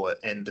cohort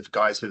and the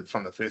guys who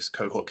from the first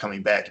cohort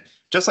coming back,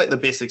 just like the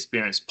best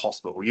experience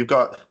possible. You've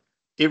got,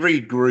 every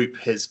group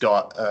has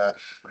got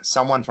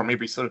someone from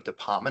every sort of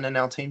department in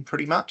our team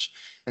pretty much.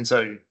 And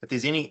so if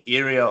there's any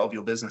area of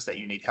your business that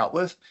you need help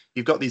with,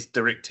 you've got this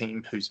direct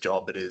team whose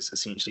job it is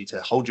essentially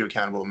to hold you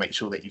accountable and make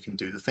sure that you can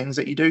do the things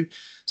that you do.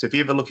 So if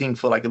you're ever looking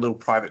for like a little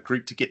private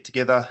group to get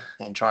together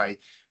and try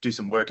do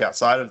some work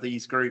outside of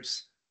these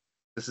groups,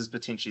 this is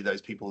potentially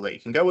those people that you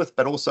can go with,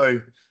 but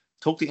also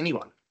talk to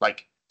anyone.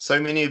 Like,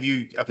 so many of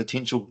you are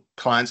potential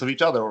clients of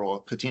each other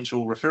or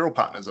potential referral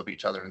partners of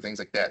each other and things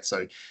like that.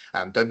 So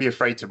don't be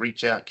afraid to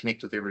reach out,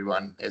 connect with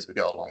everyone as we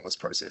go along this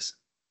process.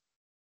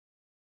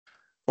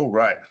 All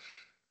right.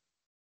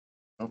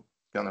 Oh,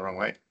 going the wrong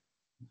way.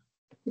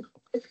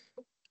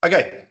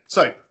 Okay,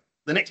 so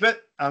the next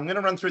bit, I'm going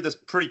to run through this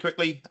pretty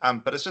quickly,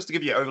 but it's just to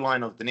give you an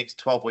overline of the next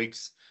 12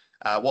 weeks,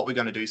 what we're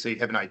going to do, so you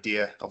have an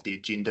idea of the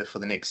agenda for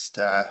the next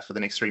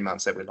 3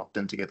 months that we're locked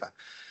in together.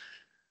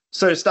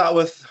 So to start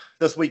with,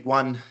 this week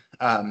one,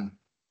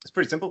 it's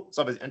pretty simple. It's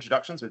obviously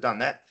introductions. We've done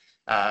that.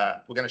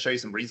 We're going to show you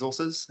some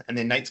resources, and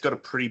then Nate's got a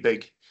pretty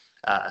big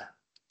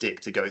deck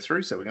to go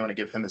through, so we're going to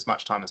give him as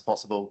much time as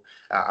possible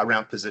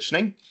around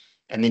positioning.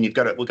 And then we've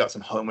got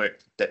some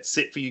homework that's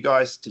set for you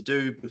guys to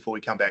do before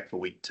we come back for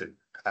week two.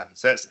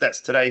 So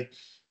that's today.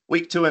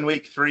 Week 2 and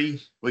week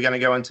 3, we're going to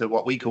go into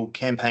what we call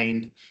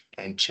campaign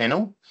and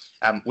channel.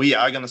 We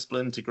are going to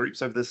split into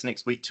groups over this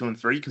next week 2 and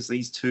 3, because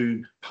these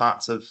two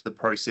parts of the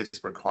process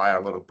require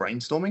a lot of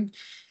brainstorming.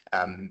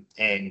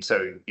 And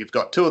so you've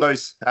got 2 of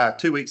those,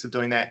 2 weeks of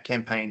doing that,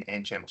 campaign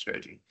and channel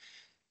strategy.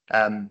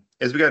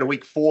 As we go to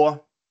week 4,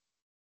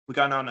 we're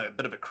going on a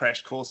bit of a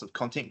crash course of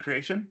content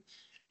creation.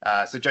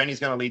 So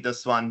Joni's going to lead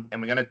this one,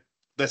 and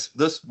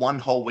this one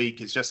whole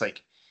week is just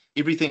like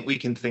everything we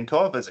can think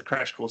of as a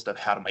crash course of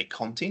how to make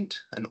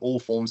content in all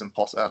forms and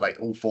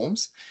all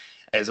forms,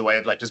 as a way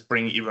of like just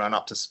bringing everyone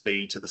up to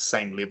speed to the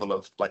same level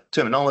of like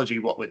terminology,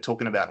 what we're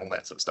talking about, and all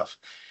that sort of stuff.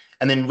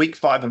 And then week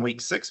 5 and week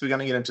 6, we're going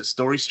to get into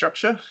story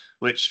structure,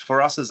 which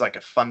for us is like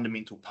a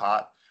fundamental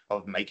part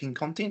of making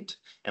content.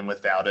 And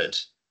without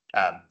it,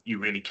 you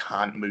really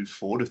can't move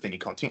forward with any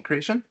content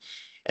creation.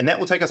 And that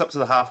will take us up to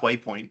the halfway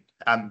point.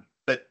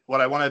 But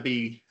what I want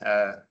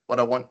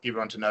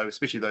everyone to know,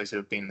 especially those who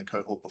have been in the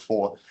cohort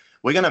before,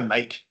 we're going to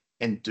make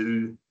and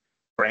do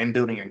brand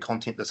building and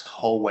content this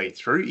whole way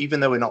through. Even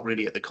though we're not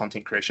really at the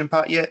content creation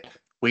part yet,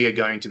 we are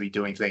going to be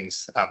doing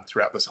things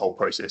throughout this whole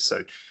process.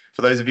 So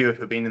for those of you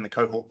who have been in the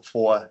cohort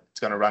before, it's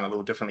going to run a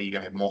little differently. You're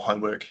going to have more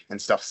homework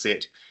and stuff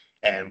set,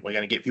 and we're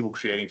going to get people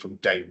creating from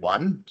day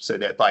 1 so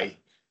that by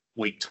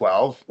week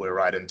 12, we're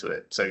right into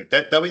it. So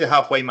that'll be the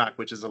halfway mark,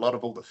 which is a lot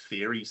of all the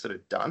theory sort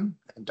of done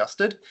and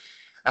dusted.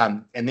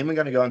 And then we're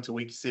going to go into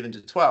week 7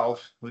 to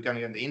 12. We're going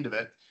to go to the end of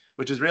it,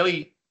 which is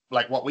really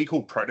like what we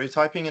call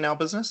prototyping in our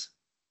business.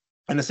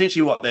 And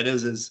essentially what that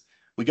is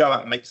we go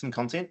out and make some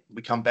content,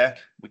 we come back,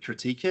 we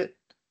critique it,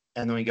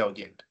 and then we go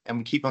again. And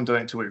we keep on doing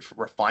it until we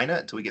refine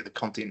it, until we get the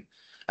content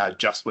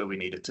just where we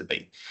need it to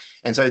be.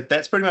 And so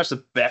that's pretty much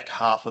the back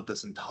half of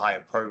this entire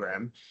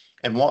program.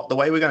 And the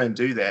way we're going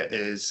to do that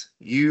is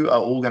you are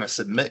all going to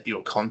submit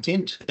your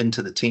content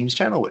into the Teams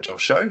channel, which I'll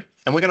show.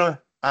 And we're going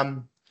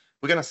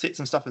to set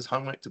some stuff as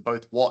homework to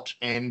both watch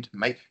and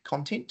make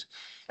content.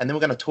 And then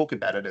we're going to talk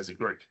about it as a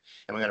group.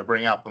 And we're going to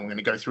bring up and we're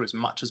going to go through as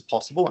much as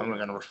possible, and we're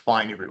going to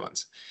refine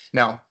everyone's.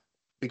 Now,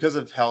 because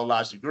of how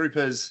large the group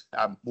is,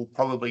 we'll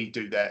probably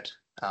do that.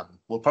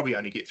 We'll probably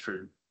only get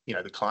through,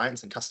 the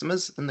clients and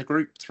customers in the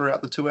group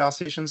throughout the 2-hour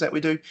sessions that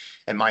we do.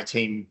 And my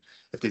team,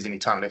 if there's any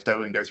time left over,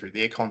 we can go through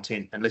their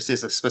content unless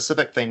there's a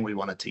specific thing we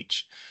want to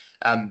teach.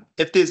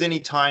 If there's any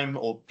time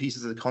or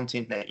pieces of the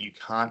content that you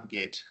can't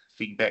get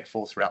feedback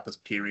for throughout this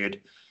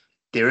period,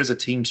 there is a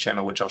Teams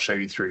channel, which I'll show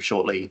you through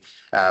shortly,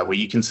 where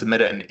you can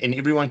submit it and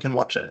everyone can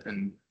watch it.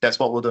 And that's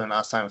what we're doing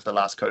last time with the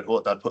last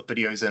cohort. They'd put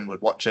videos in,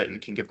 would watch it,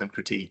 and can give them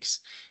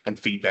critiques and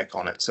feedback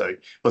on it. So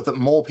with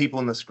more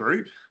people in this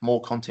group, more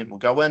content will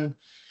go in,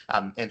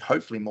 and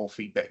hopefully more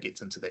feedback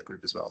gets into that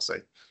group as well. So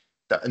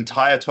the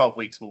entire 12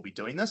 weeks we'll be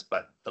doing this,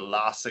 but the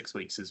last 6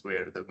 weeks is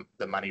where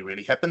the money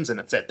really happens. And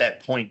it's at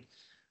that point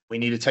we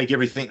need to take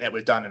everything that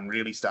we've done and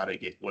really start to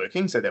get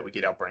working so that we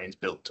get our brands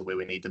built to where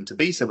we need them to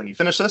be. So when you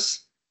finish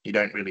this, you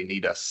don't really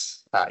need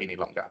us any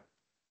longer.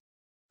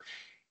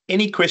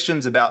 Any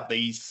questions about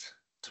these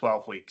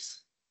 12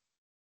 weeks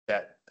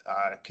that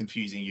are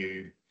confusing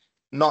you?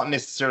 Not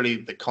necessarily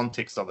the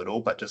context of it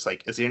all, but just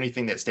like, is there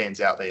anything that stands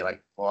out there?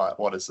 Like,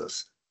 what is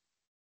this?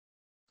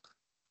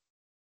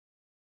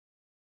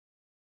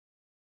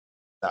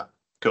 No,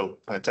 cool.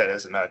 I'm going to take that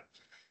as a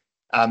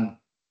no.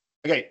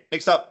 Okay,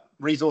 next up,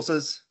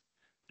 resources.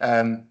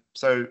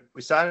 So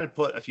we started to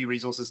put a few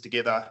resources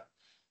together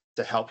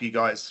to help you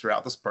guys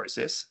throughout this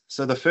process.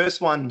 So the first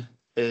one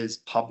is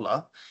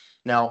Publer.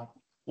 Now,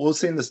 we'll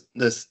send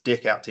this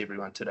deck out to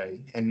everyone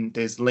today, and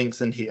there's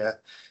links in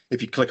here.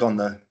 If you click on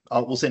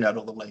we'll send out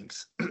all the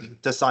links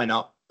to sign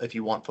up if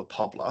you want for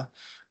Publer.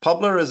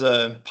 Publer is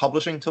a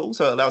publishing tool,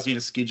 so it allows you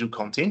to schedule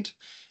content,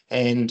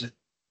 and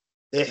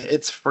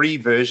its free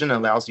version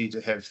allows you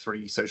to have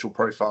 3 social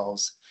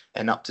profiles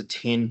and up to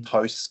 10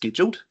 posts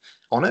scheduled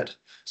on it.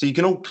 So you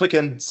can all click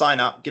in, sign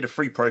up, get a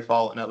free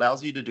profile, and it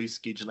allows you to do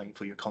scheduling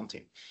for your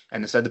content.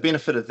 And so the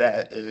benefit of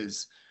that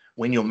is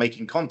when you're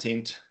making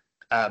content,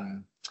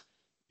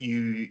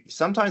 you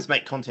sometimes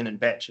make content in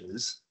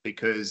batches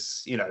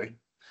because,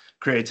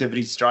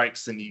 creativity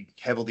strikes and you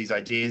have all these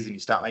ideas and you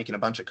start making a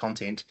bunch of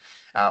content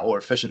or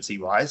efficiency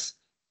wise,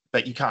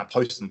 but you can't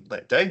post them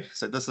that day.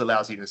 So this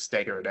allows you to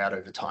stagger it out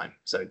over time.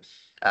 So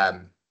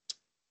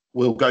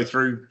we'll go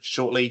through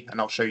shortly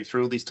and I'll show you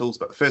through all these tools,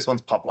 but the first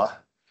one's Publer.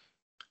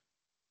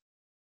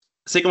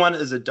 Second one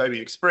is Adobe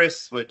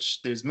Express,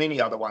 which there's many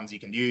other ones you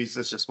can use.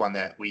 It's just one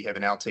that we have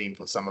in our team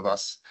for some of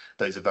us,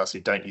 those of us who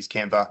don't use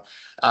Canva.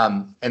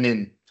 And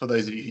then for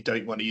those of you who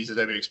don't want to use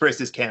Adobe Express,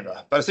 there's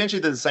Canva. But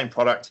essentially they're the same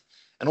product,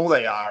 and all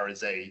they are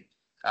is a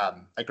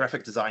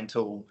graphic design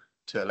tool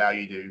to allow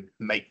you to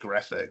make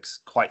graphics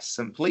quite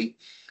simply.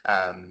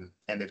 And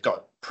they've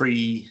got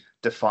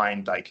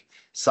pre-defined like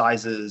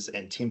sizes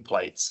and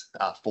templates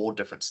for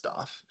different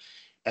stuff.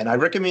 And I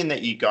recommend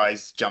that you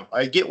guys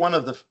get one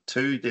of the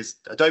 2. There's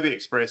Adobe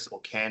Express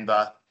or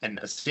Canva, and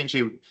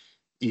essentially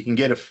you can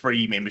get a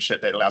free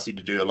membership that allows you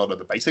to do a lot of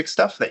the basic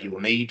stuff that you will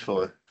need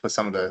for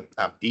some of the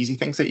easy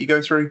things that you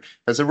go through.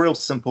 There's a real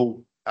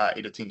simple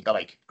editing,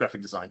 like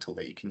graphic design tool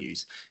that you can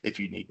use if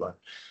you need one.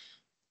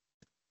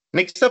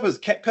 Next up is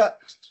CapCut.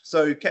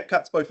 So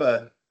CapCut's both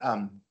a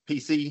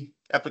PC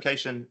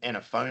application and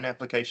a phone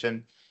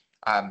application.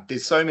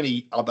 There's so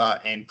many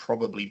other and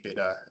probably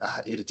better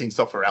editing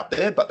software out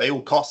there, but they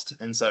all cost.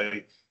 And so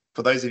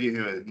for those of you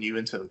who are new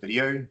into the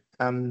video,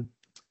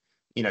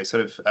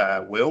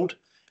 world,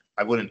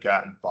 I wouldn't go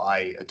out and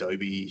buy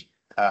Adobe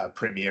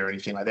Premiere or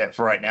anything like that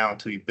for right now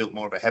until you've built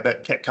more of a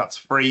habit. CapCut's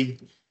free.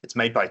 It's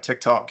made by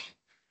TikTok.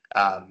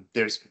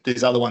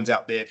 There's other ones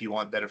out there if you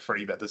want that are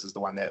free, but this is the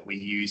one that we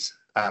use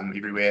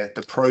everywhere.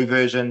 The pro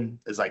version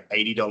is like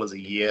 $80 a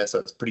year, so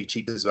it's pretty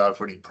cheap as well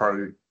for any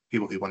pro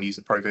people who want to use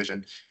the pro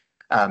version.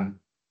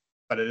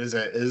 But it is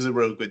a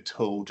real good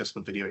tool just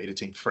for video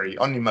editing, free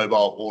on your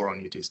mobile or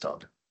on your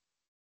desktop.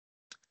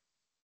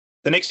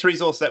 The next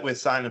resource that we're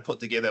starting to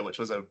put together, which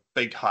was a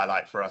big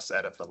highlight for us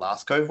out of the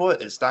last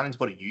cohort, is starting to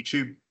put a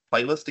YouTube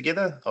playlist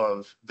together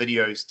of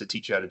videos to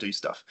teach you how to do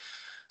stuff.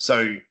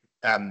 So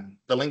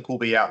the link will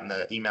be out in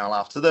the email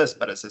after this,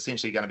 but it's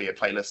essentially going to be a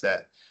playlist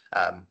that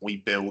we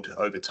build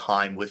over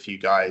time with you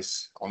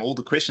guys on all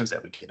the questions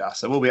that we get asked.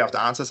 So we'll be able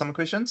to answer some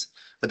questions,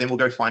 but then we'll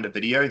go find a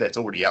video that's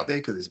already out there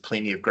because there's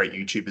plenty of great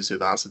YouTubers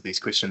who've answered these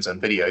questions on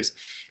videos,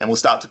 and we'll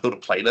start to build a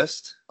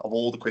playlist of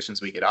all the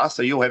questions we get asked.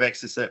 So you'll have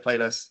access to that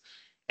playlist,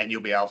 and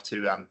you'll be able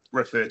to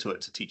refer to it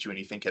to teach you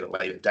anything at a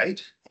later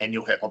date, and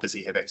you'll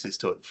obviously have access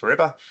to it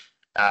forever.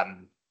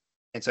 And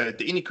so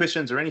any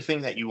questions or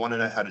anything that you want to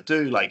know how to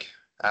do, like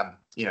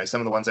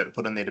some of the ones that we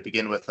put in there to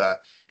begin with are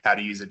how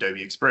to use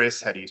Adobe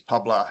Express, how to use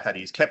Publa, how to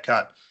use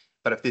CapCut.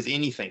 But if there's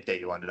anything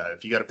that you want to know,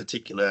 if you got a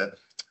particular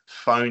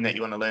phone that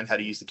you want to learn how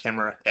to use the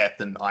camera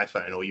app in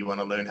iPhone, or you want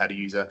to learn how to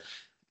use a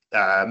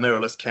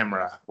mirrorless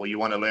camera, or you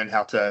want to learn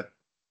how to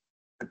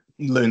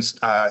learn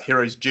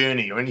Hero's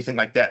Journey or anything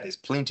like that, there's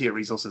plenty of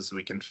resources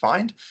we can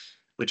find,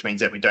 which means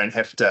that we don't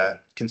have to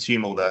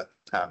consume all the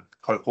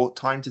cohort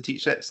time to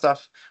teach that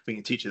stuff. We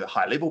can teach you the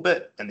high level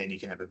bit, and then you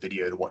can have a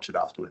video to watch it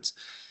afterwards.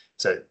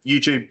 So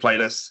YouTube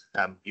playlist,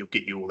 you'll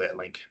get you all that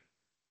link.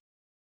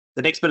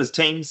 The next bit is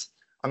Teams.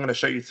 I'm going to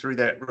show you through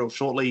that real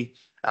shortly,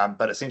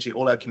 but essentially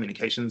all our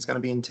communication is going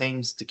to be in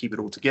Teams to keep it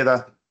all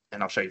together,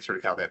 and I'll show you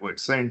through how that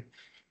works soon.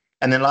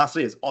 And then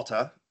lastly is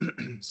Otter.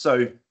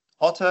 So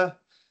Otter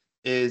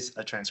is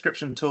a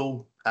transcription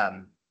tool.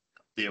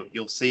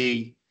 You'll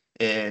see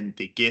in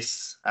the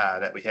guests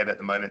that we have at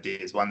the moment,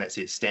 there's one that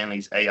says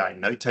Stanley's AI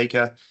Note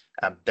Taker.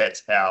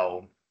 That's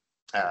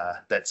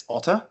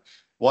Otter.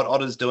 What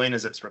Otter's doing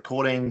is it's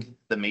recording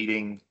the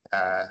meeting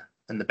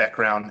in the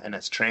background, and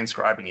it's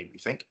transcribing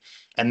everything.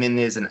 And then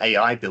there's an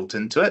AI built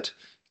into it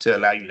to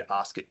allow you to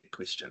ask it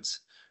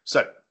questions.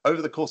 So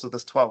over the course of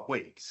this 12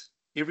 weeks,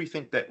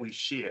 everything that we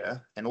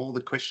share and all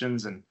the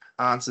questions and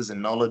answers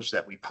and knowledge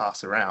that we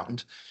pass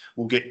around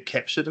will get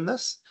captured in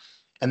this.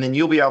 And then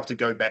you'll be able to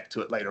go back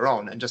to it later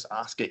on and just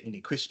ask it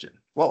any question.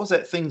 What was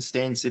that thing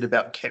Stan said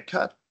about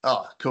CapCut?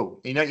 Oh, cool.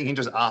 You can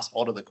just ask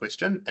Otter the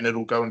question, and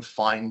it'll go and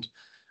find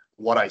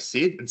what I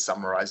said and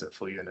summarize it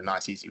for you in a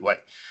nice, easy way.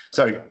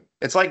 So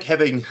it's like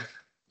having,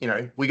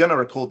 we're going to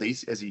record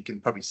these, as you can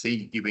probably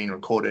see, you've been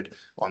recorded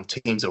on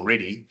Teams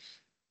already.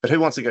 But who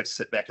wants to go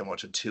sit back and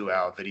watch a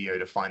 2-hour video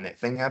to find that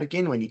thing out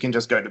again when you can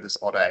just go to this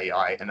Otter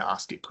AI and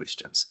ask it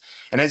questions?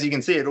 And as you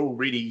can see, it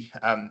already,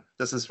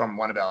 this is from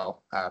one of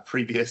our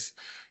previous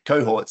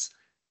cohorts.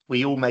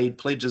 We all made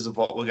pledges of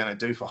what we're going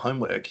to do for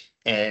homework,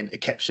 and it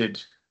captured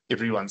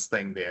everyone's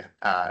thing there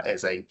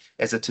as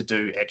a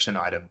to-do action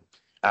item.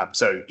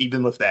 So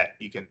even with that,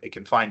 it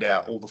can find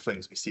out all the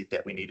things we said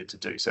that we needed to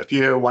do. So if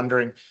you're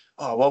wondering,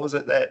 oh, what was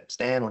it that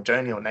Stan or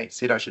Joni or Nate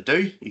said I should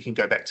do? You can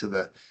go back to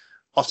the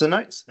Otter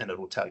notes and it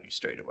will tell you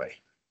straight away.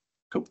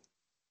 Cool.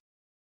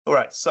 All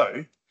right,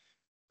 so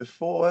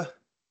before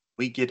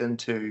we get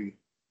into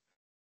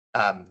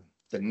the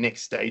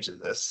next stage of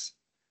this,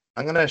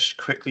 I'm going to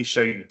quickly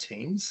show you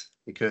Teams,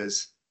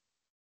 because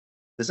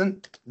it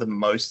isn't the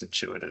most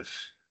intuitive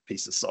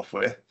piece of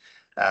software.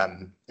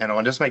 And I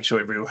want to just make sure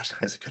everyone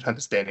has a good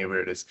understanding of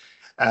where it is.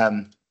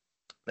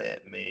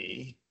 Let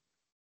me,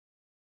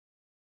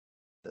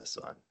 this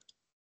one.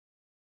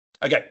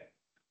 Okay.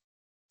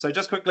 So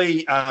just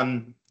quickly,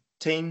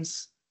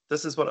 Teams,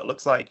 this is what it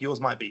looks like. Yours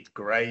might be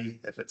gray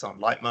if it's on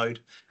light mode.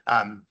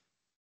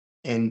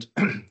 And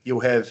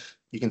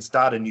you can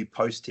start a new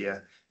post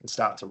here and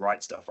start to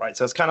write stuff, right?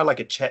 So it's kind of like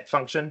a chat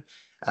function.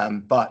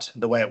 But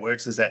the way it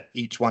works is that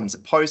each one's a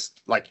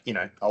post, like,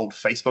 old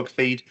Facebook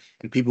feed,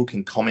 and people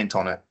can comment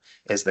on it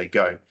as they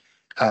go.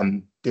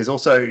 There's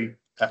also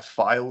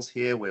files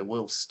here where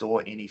we'll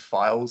store any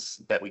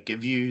files that we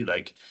give you,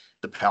 like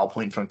the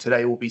PowerPoint from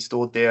today will be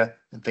stored there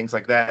and things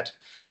like that.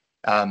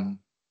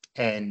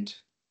 And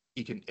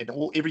you can,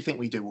 everything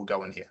we do will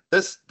go in here.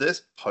 This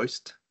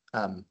post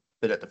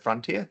bit at the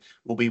front here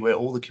will be where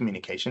all the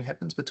communication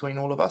happens between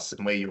all of us,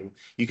 and where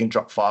you can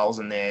drop files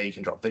in there, you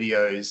can drop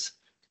videos,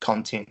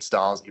 content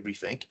styles,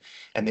 everything,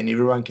 and then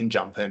everyone can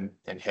jump in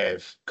and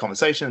have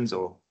conversations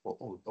or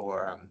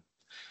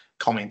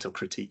comment or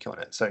critique on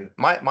it. So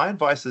my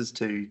advice is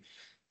to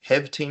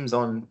have Teams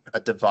on a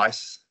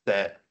device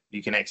that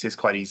you can access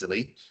quite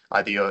easily,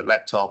 either your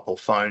laptop or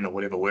phone or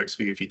whatever works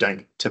for you if you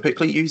don't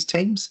typically use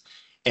Teams,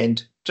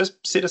 and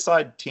just set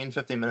aside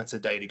 10-15 minutes a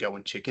day to go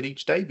and check it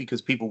each day,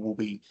 because people will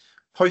be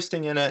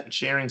posting in it and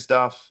sharing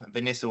stuff.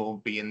 Vanessa will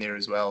be in there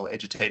as well,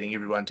 agitating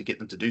everyone to get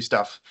them to do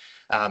stuff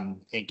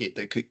and get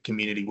the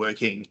community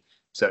working.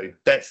 So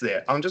that's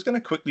there. I'm just going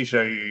to quickly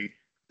show you,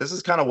 this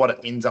is kind of what it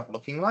ends up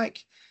looking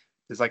like.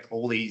 there's like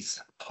all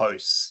these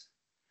posts.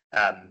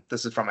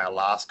 This is from our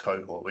last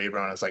cohort where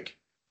everyone is like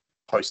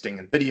posting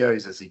and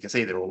videos. As you can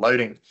see, they're all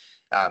loading,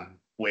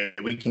 where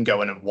we can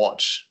go in and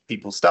watch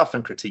people's stuff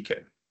and critique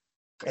it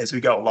as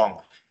we go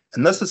along.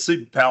 And this is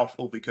super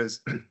powerful because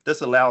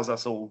this allows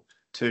us all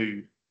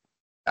to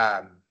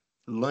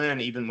learn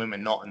even when we're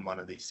not in one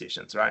of these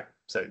sessions, right?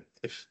 So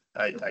if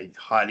I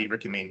highly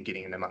recommend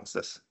getting in amongst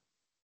this.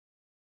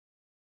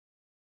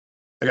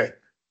 Okay,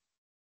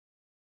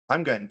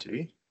 I'm going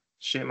to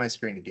share my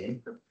screen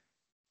again.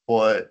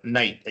 Or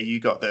Nate, have you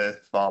got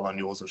the file on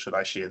yours, or should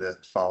I share the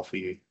file for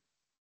you?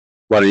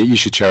 Well, you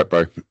should share it,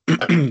 bro.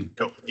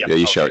 Cool. Yeah,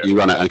 you share it. You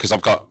run it, because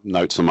I've got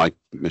notes on my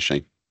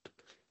machine.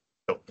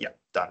 Cool. Yeah,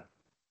 done.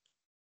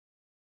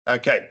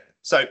 Okay,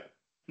 so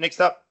next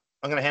up,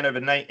 I'm going to hand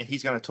over to Nate, and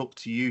he's going to talk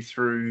to you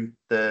through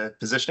the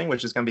positioning,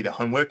 which is going to be the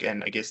homework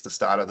and I guess the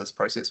start of this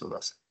process with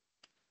us.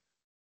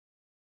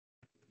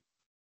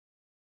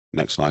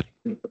 Next slide.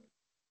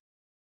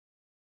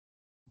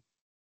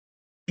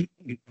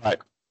 Right.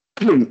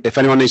 If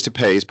anyone needs to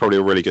pay, it's probably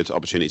a really good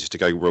opportunity just to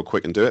go real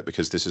quick and do it,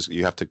 because this is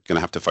going to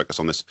have to focus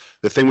on this.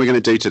 The thing we're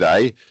going to do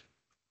today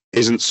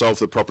isn't solve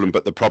the problem,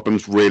 but the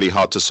problem's really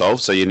hard to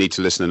solve, so you need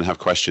to listen and have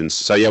questions.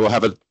 So yeah, we'll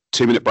have a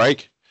 2-minute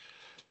break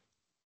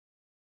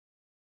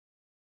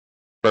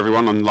for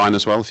everyone online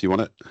as well if you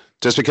want it.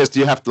 Just because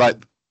you have to, like,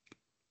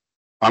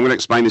 I'm going to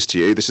explain this to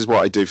you. This is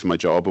what I do for my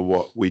job, or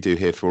what we do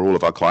here for all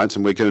of our clients,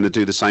 and we're going to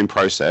do the same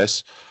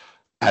process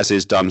as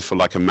is done for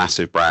like a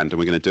massive brand, and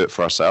we're going to do it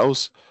for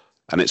ourselves.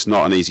 And it's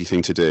not an easy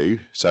thing to do.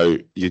 So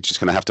you're just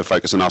going to have to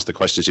focus and ask the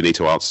questions you need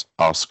to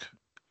ask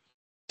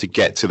to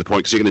get to the point,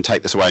 because you're going to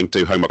take this away and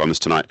do homework on this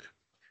tonight.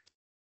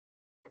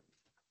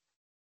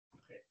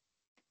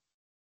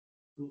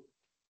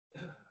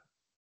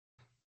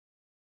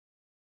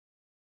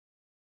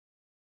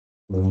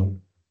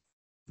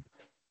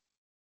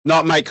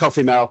 Not make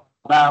coffee, Mel.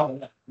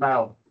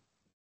 Mel.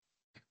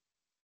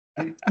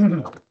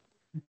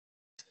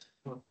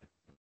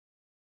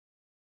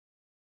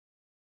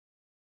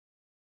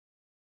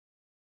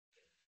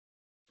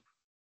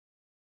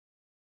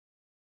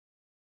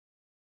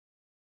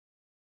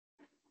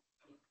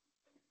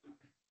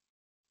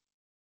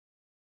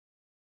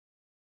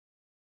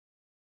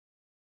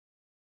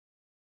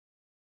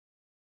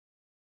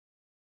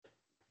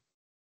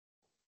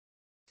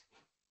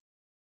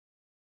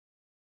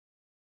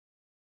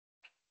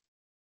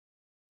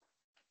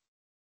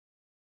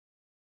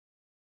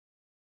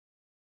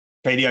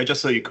 Katie, I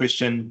just saw your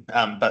question,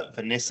 but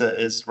Vanessa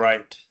is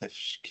right. If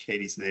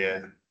Katie's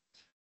there,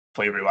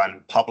 for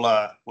everyone,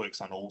 Publer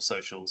works on all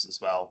socials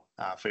as well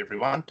for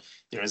everyone.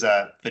 There is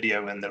a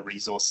video in the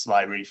resource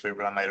library for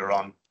everyone later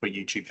on for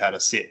YouTube how to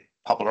set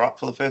Publer up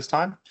for the first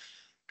time.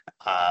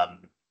 Yeah,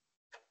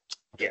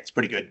 it's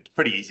pretty good,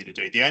 pretty easy to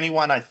do. The only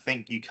one I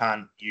think you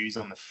can't use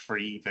on the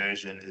free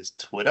version is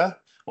Twitter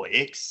or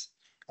X,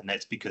 and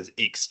that's because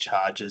X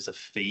charges a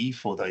fee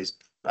for those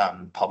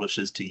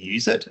publishers to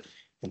use it.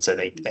 And so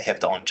they have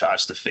to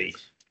on-charge the fee.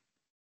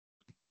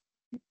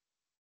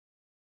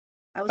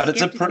 But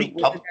it's a pretty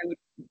whether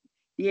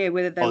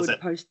they would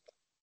post.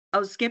 I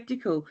was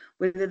skeptical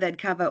whether they'd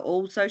cover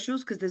all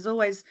socials, because there's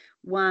always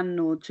one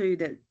or two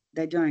that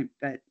they don't.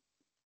 But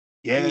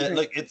yeah,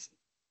 look, it's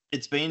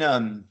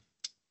been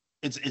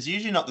it's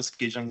usually not the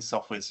scheduling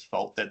software's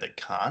fault that they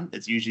can't.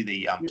 It's usually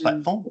the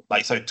platform.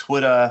 Like, so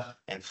Twitter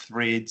and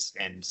Threads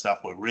and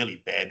stuff were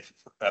really bad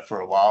for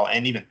a while,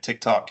 and even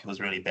TikTok was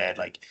really bad.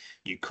 Like,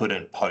 you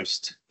couldn't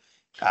post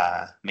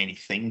many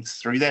things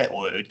through that,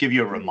 or it would give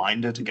you a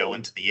reminder to go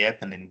into the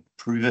app and then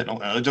prove it.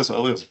 It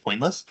was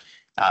pointless.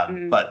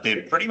 But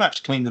they've pretty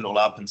much cleaned it all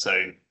up, and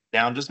so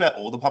now just about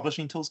all the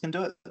publishing tools can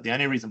do it. The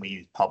only reason we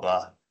use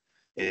Publer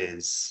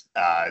is,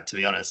 to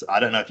be honest,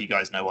 I don't know if you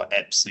guys know what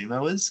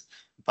AppSumo is,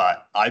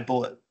 but I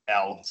bought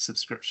our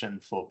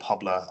subscription for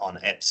Publer on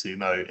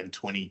AppSumo in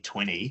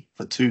 2020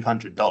 for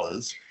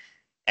 $200,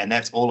 and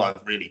that's all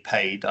I've really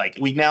paid. Like,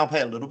 we now pay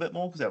a little bit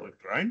more because we've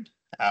grown.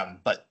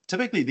 But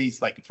typically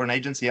these, like, for an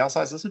agency our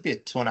size, this would be a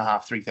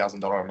 $2,500,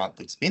 $3,000 a month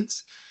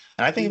expense.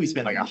 And I think we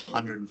spend like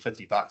 $150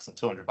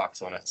 or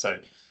 $200 on it. So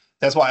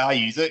that's why I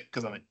use it,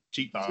 because I'm a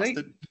cheap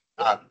bastard.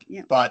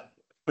 But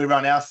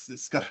everyone else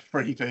has got a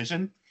free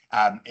version.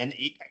 And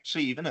it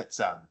actually, even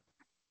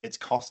its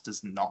cost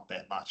is not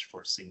that much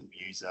for a single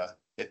user.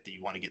 If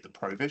you want to get the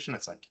pro version,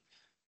 it's like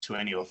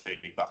 $20 or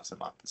 $30 a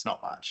month. It's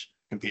not much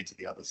compared to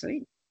the others.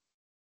 Sweet.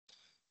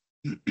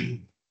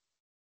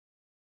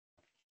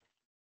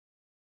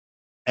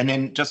 And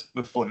then just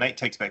before Nate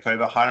takes back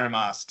over, Hiram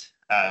asked,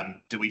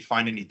 do we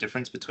find any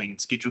difference between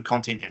scheduled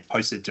content and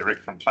posted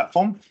direct from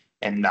platform?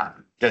 And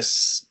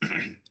there's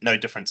no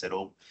difference at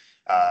all.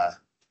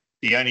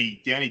 The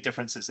only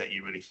differences that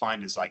you really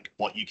find is like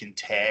what you can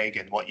tag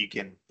and what you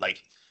can,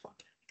 like,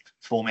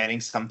 formatting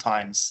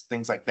sometimes,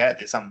 things like that.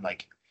 There's some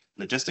like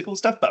logistical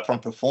stuff, but from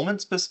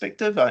performance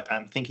perspective,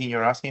 I'm thinking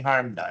you're asking,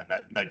 Hiram,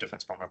 no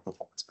difference from a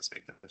performance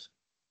perspective.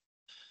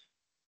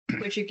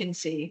 Which you can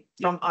see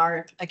from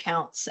our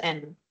accounts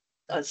and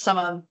some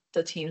of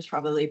the team's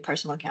probably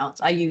personal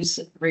accounts. I use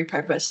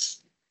repurpose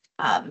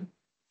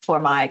for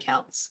my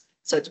accounts.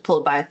 So it's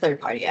pulled by a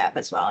third-party app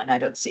as well, and I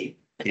don't see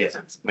a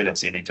difference. We don't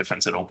see any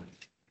difference at all.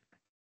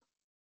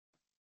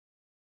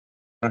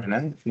 I don't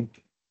know.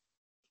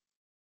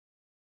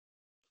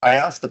 I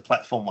asked the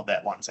platform what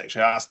that was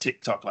actually. I asked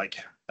TikTok, no,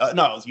 it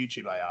was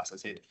YouTube. I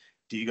said,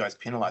 do you guys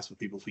penalize for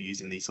people for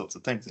using these sorts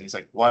of things? And he's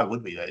like, why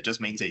would we? It just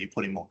means that you're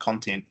putting more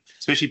content,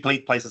 especially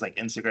places like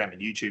Instagram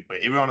and YouTube, where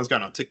everyone is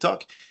going on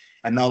TikTok,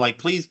 and they're like,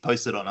 please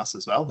post it on us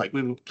as well.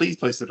 Please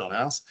post it on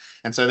us.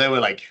 And so they were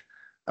like,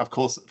 of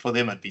course, for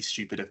them, it'd be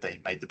stupid if they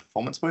made the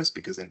performance post,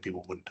 because then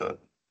people wouldn't do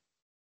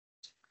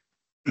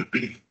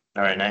it.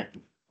 All right, Nate,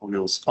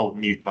 I'll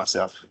mute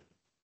myself.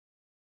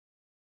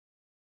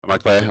 Am I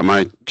clear?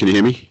 Can you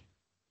hear me?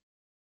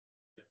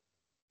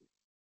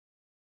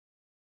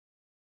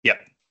 Yep.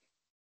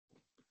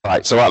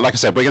 Right. So like I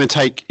said, we're going to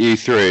take you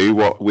through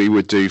what we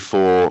would do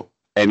for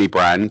any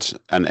brand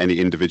and any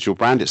individual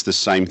brand. It's the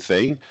same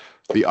thing.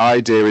 The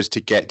idea is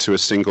to get to a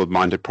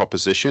single-minded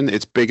proposition.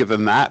 It's bigger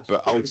than that,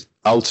 but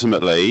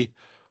ultimately,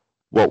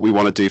 what we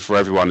want to do for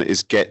everyone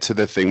is get to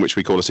the thing which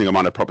we call a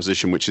single-minded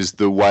proposition, which is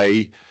the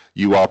way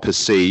you are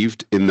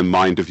perceived in the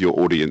mind of your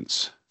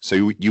audience.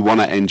 So you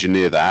want to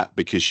engineer that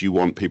because you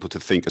want people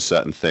to think a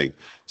certain thing.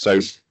 So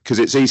because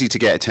it's easy to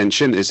get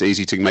attention, it's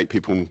easy to make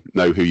people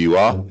know who you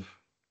are.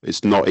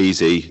 It's not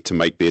easy to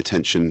make the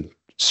attention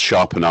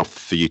sharp enough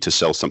for you to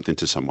sell something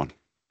to someone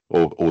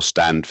or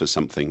stand for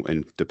something.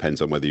 It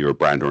depends on whether you're a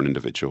brand or an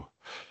individual.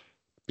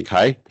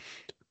 Okay.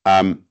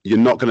 You're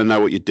not going to know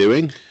what you're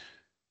doing.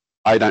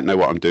 I don't know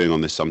what I'm doing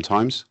on this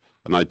sometimes,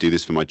 and I do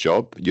this for my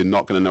job. You're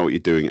not going to know what you're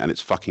doing, and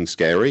it's fucking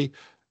scary.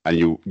 And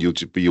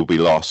you'll be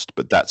lost,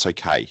 but that's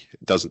okay.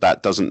 That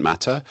doesn't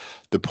matter.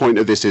 The point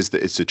of this is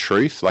that it's the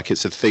truth. Like,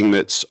 it's a thing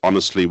that's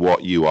honestly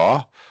what you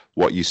are,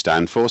 what you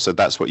stand for. So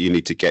that's what you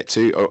need to get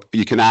to. Or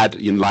you can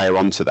layer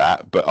onto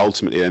that, but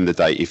ultimately, at the end of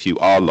the day, if you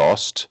are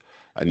lost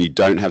and you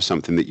don't have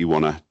something that you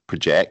want to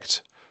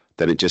project,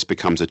 then it just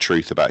becomes a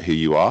truth about who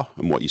you are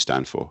and what you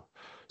stand for.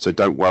 So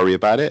don't worry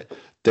about it.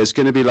 There's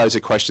going to be loads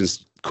of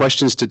questions.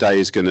 Questions today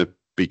is going to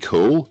be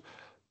cool.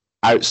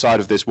 Outside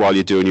of this, while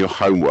you're doing your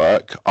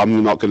homework,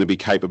 I'm not going to be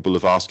capable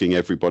of asking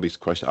everybody's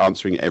question,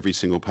 answering every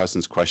single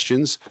person's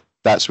questions.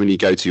 That's when you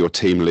go to your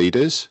team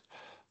leaders.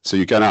 So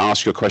you're going to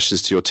ask your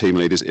questions to your team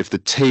leaders. If the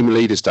team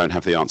leaders don't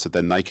have the answer,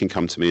 then they can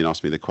come to me and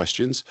ask me the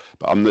questions.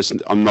 But I'm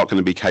not going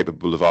to be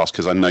capable of asking,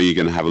 because I know you're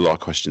going to have a lot of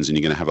questions and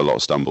you're going to have a lot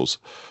of stumbles.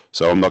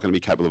 So I'm not going to be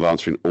capable of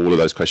answering all of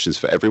those questions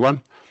for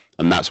everyone.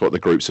 And that's what the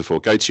groups are for.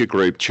 Go to your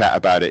group, chat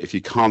about it. If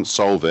you can't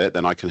solve it,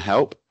 then I can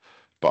help.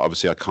 But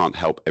obviously I can't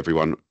help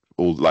everyone.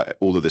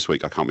 All of this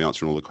week, I can't be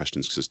answering all the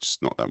questions because it's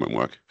just not, that won't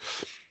work.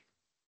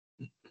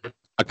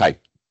 Okay,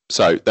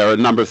 so there are a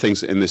number of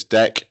things in this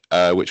deck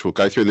which we'll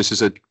go through. And this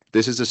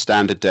is a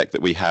standard deck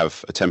that we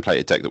have, a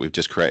templated deck that we've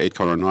just created,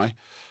 Connor and I.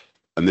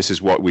 And this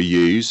is what we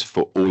use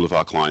for all of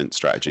our client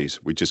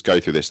strategies. We just go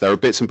through this. There are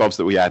bits and bobs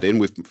that we add in.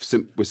 We've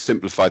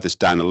simplified this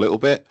down a little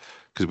bit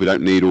because we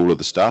don't need all of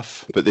the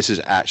stuff. But this is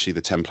actually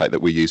the template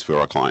that we use for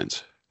our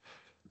clients.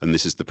 And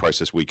this is the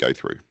process we go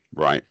through,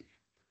 right?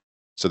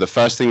 So the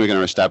first thing we're going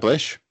to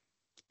establish,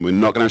 we're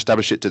not going to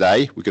establish it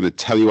today. We're going to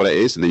tell you what it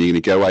is, and then you're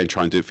going to go away and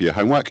try and do it for your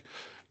homework.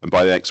 And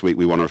by the next week,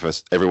 we want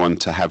everyone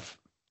to have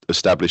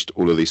established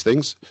all of these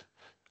things.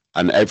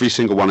 And every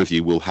single one of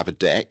you will have a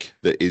deck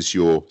that is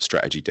your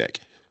strategy deck.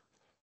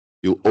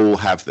 You'll all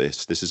have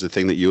this. This is the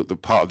thing that the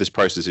part of this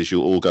process is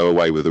you'll all go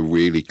away with a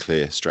really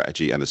clear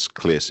strategy and a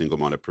clear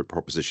single-minded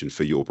proposition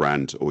for your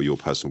brand or your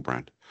personal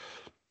brand.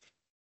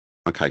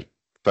 Okay,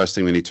 first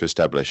thing we need to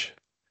establish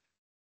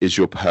is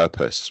your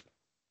purpose.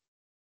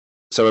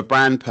 So a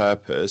brand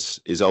purpose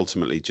is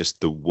ultimately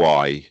just the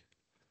why.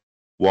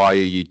 Why are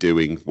you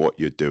doing what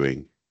you're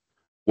doing?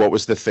 What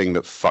was the thing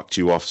that fucked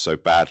you off so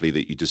badly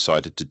that you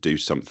decided to do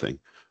something?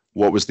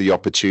 What was the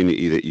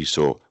opportunity that you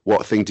saw?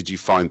 What thing did you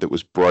find that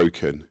was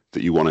broken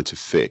that you wanted to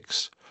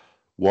fix?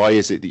 Why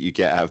is it that you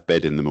get out of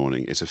bed in the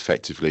morning? It's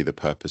effectively the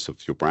purpose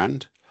of your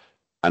brand.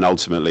 And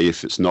ultimately,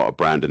 if it's not a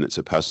brand and it's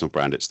a personal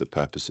brand, it's the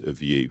purpose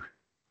of you.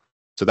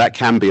 So that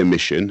can be a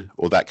mission,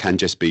 or that can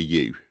just be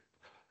you.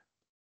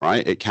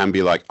 Right? It can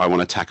be like, I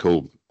want to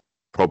tackle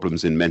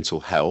problems in mental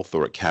health,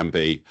 or it can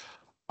be,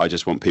 I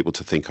just want people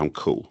to think I'm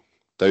cool.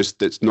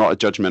 It's not a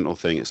judgmental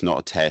thing. It's not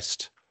a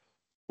test.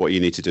 What you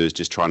need to do is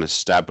just try and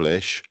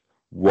establish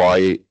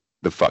why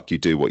the fuck you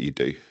do what you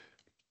do.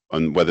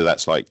 And whether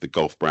that's like the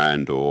golf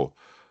brand or,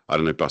 I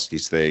don't know,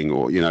 Busky's thing,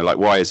 or, like,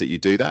 why is it you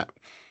do that?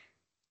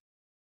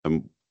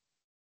 And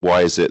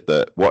why is it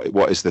that,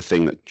 what is the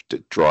thing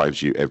that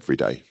drives you every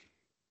day?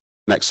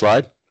 Next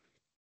slide.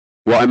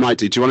 What I might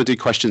do you want to do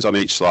questions on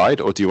each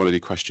slide, or do you want to do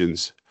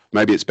questions?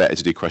 Maybe it's better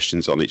to do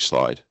questions on each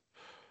slide.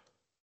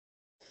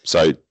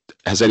 So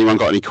has anyone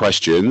got any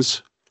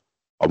questions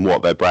on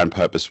what a brand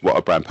purpose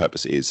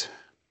is?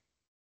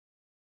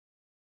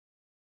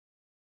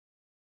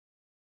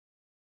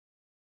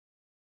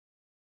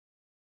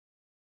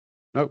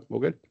 No, all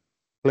good?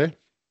 Clear?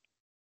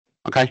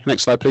 Okay,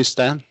 next slide, please,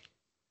 Stan.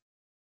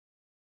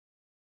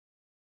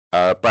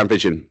 Brand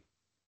vision.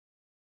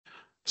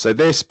 So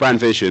this brand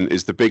vision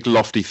is the big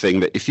lofty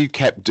thing that if you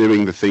kept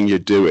doing the thing you're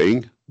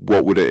doing,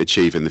 what would it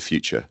achieve in the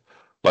future?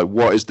 Like,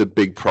 what is the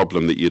big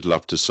problem that you'd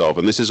love to solve?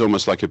 And this is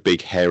almost like a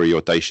big, hairy,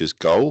 audacious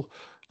goal.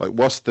 Like,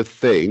 what's the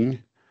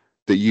thing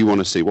that you want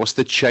to see? What's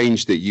the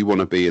change that you want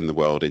to be in the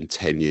world in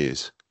 10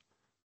 years?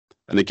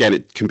 And again,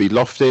 it can be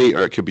lofty,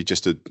 or it could be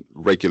just a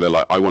regular,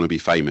 like, I want to be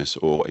famous,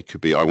 or it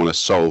could be, I want to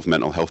solve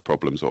mental health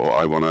problems, or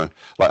I want to,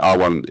 like,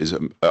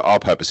 our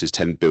purpose is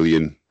 10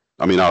 billion.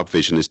 I mean, our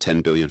vision is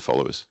 10 billion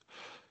followers,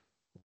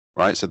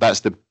 right? So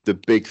that's the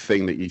big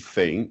thing that you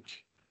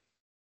think,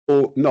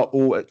 or not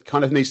all, it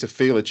kind of needs to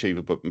feel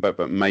achievable,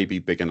 but maybe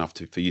big enough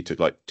for you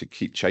to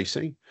keep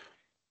chasing.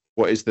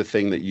 What is the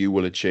thing that you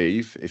will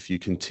achieve if you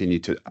continue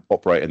to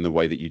operate in the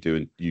way that you do,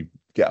 and you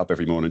get up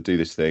every morning and do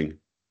this thing?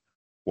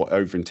 What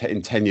over in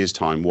 10 years'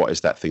 time, what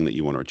is that thing that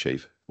you want to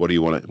achieve? What do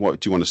you want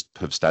to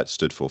have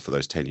stood for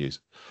those 10 years?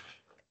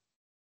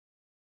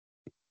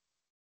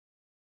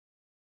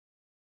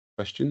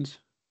 Questions?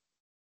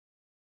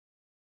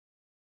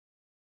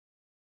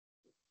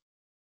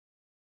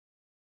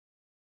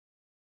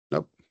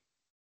 Nope.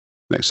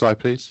 Next slide,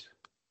 please.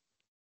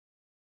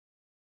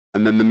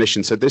 And then the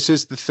mission. So this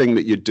is the thing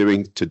that you're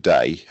doing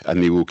today,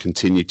 and you will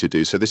continue to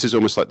do. So this is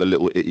almost like the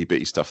little itty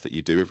bitty stuff that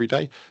you do every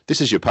day.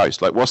 This is your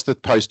post. Like, what's the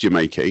post you're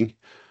making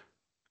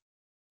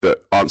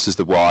that answers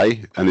the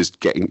why and is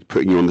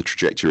putting you on the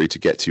trajectory to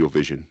get to your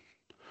vision?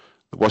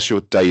 What's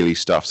your daily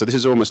stuff? So this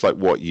is almost like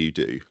what you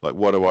do. Like,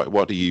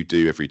 what do you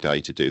do every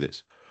day to do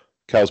this?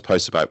 Cal's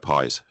post about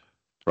pies,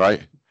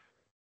 right?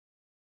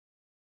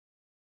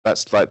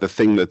 That's like the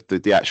thing that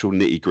the actual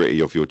nitty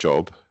gritty of your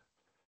job.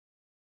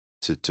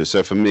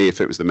 So for me, if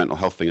it was the mental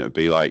health thing, it would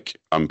be like,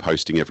 I'm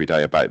posting every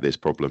day about this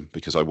problem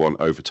because I want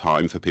over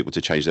time for people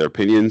to change their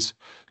opinions,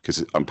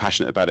 because I'm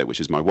passionate about it, which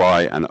is my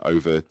why. And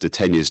over the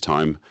 10 years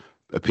time,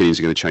 opinions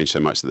are going to change so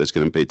much that there's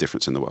going to be a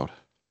difference in the world.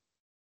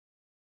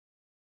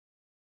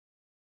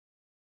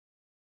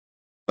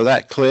 Are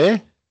that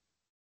clear?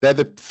 They're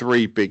the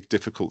three big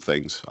difficult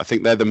things. I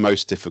think they're the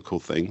most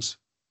difficult things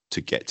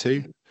to get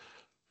to,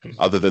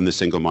 other than the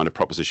single-minded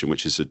proposition,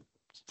 which is a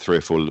 3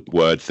 or 4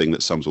 word thing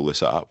that sums all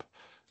this up.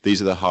 These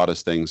are the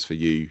hardest things for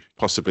you,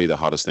 possibly the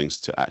hardest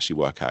things to actually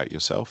work out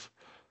yourself.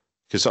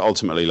 Because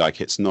ultimately, like,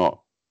 it's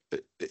not,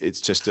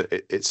 it's just,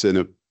 it's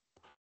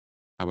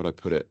how would I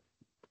put it?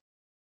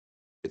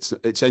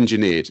 It's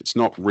engineered. It's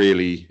not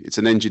really, it's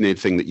an engineered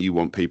thing that you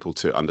want people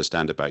to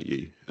understand about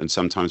you. And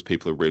sometimes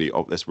people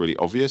are that's really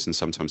obvious, and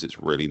sometimes it's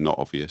really not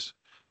obvious.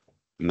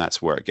 And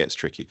that's where it gets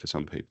tricky for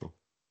some people.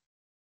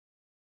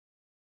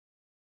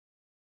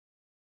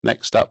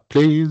 Next up,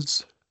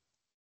 please.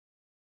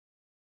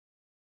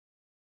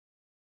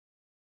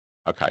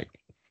 Okay.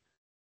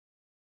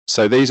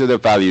 So these are the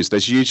values.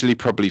 There's usually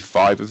probably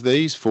 4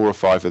 or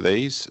 5 of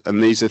these.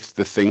 And these are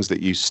the things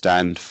that you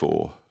stand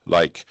for.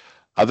 Like,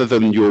 other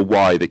than your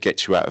why that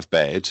gets you out of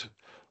bed,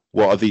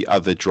 what are the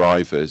other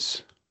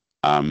drivers?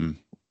 Almost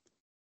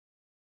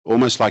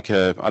like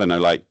I don't know,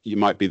 like, you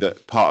might be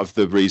that part of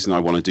the reason I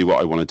want to do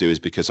what I want to do is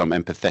because I'm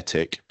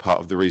empathetic.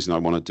 Part of the reason I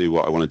want to do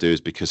what I want to do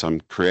is because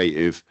I'm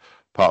creative.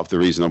 Part of the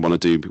reason I want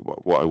to do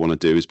what I want to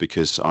do is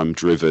because I'm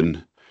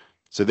driven.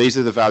 So these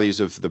are the values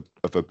of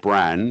a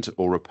brand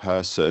or a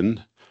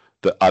person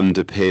that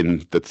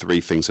underpin the 3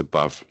 things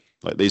above.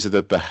 Like, these are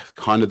the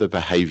kind of the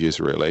behaviors,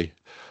 really.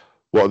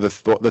 What are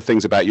the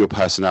things about your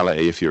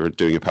personality? If you're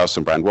doing a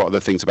personal brand, what are the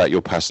things about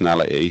your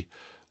personality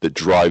that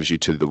drives you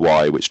to the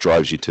why, which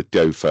drives you to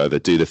go further,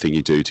 do the thing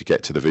you do to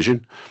get to the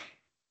vision?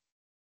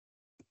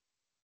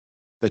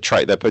 They're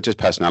just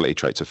personality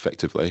traits,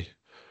 effectively,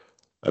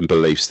 and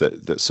beliefs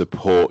that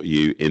support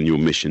you in your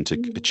mission to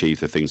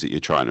achieve the things that you're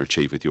trying to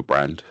achieve with your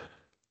brand.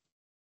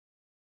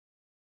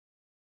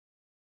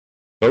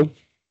 Cool.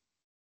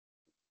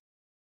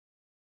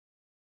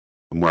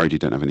 I'm worried you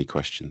don't have any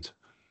questions.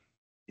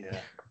 Yeah.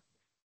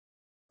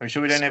 Are you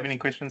sure we don't have any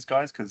questions,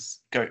 guys? Because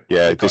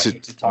yeah, this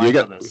is you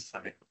got.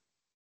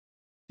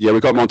 Yeah,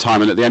 we've got more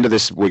time, and at the end of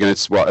this, at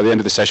the end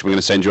of the session, we're going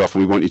to send you off,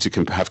 and we want you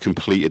to have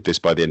completed this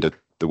by the end of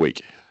the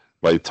week.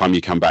 By the time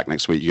you come back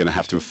next week, you're going to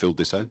have to have filled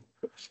this out.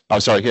 Oh,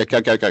 sorry. Yeah,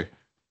 go.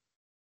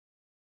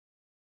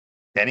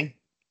 Danny?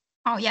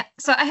 Oh, yeah.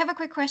 So I have a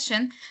quick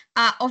question.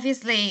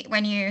 Obviously,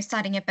 when you're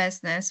starting a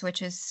business,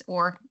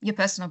 or your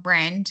personal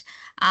brand,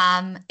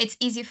 it's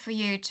easy for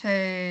you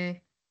to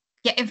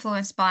get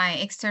influenced by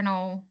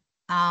external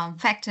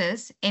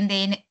factors, and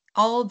then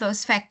all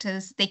those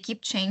factors, they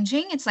keep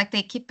changing. It's like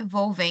they keep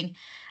evolving.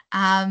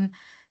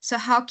 So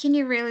how can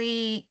you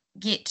really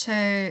get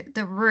to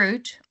the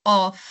root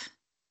of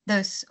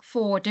those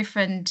 4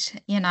 different,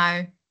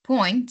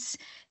 points,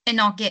 and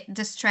not get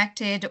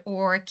distracted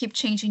or keep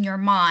changing your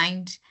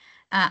mind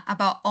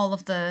about all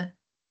of the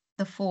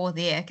 4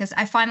 there? Because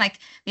I find, like,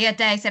 there are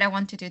days that I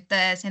want to do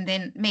this, and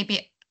then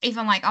maybe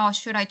even like, oh,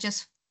 should I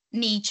just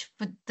niche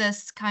for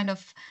this kind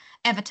of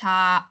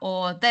avatar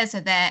or this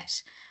or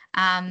that?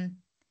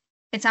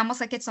 It's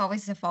almost like it's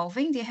always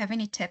evolving. Do you have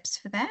any tips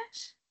for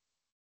that?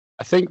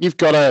 I think you've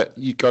got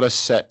to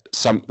set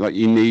some, like,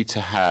 you need to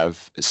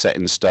have set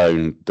in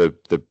stone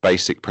the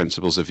basic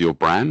principles of your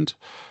brand,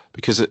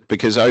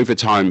 because over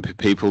time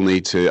people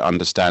need to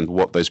understand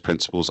what those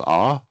principles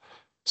are.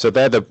 So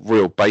they're the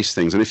real base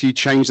things. And if you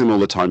change them all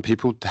the time,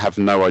 people have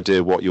no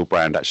idea what your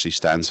brand actually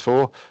stands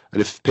for.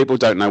 And if people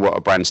don't know what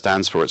a brand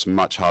stands for, it's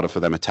much harder for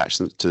them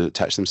to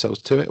attach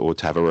themselves to it, or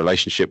to have a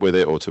relationship with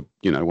it, or to,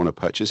 want to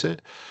purchase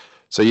it.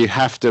 So you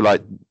have to,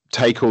 like,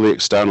 take all the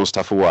external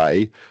stuff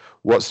away.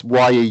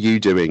 Why are you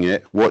doing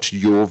it? What's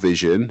your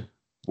vision?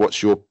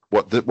 What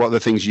are the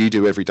things you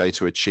do every day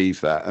to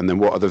achieve that? And then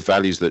what are the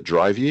values that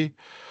drive you?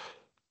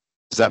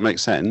 Does that make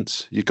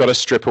sense? You've got to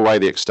strip away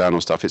the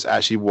external stuff. It's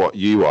actually what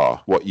you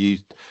are,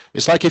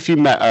 it's like if you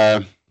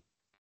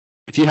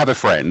if you have a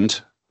friend,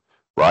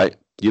 right?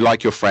 You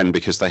like your friend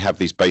because they have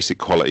these basic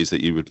qualities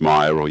that you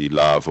admire or you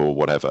love or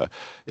whatever.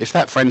 If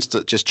that friend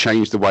just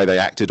changed the way they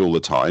acted all the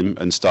time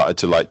and started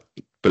to, like,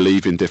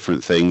 believe in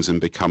different things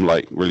and become,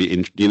 like,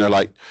 really,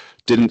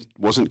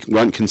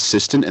 weren't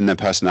consistent in their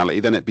personality,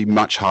 then it'd be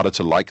much harder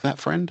to like that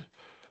friend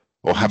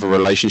or have a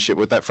relationship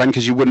with that friend,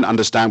 because you wouldn't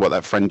understand what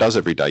that friend does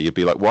every day. You'd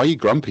be like, why are you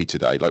grumpy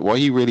today? Like, why are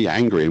you really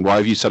angry? And why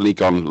have you suddenly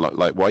gone,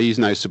 like why are you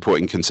now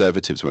supporting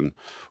Conservatives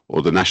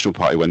or the National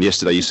Party when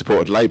yesterday you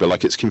supported Labour?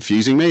 Like, it's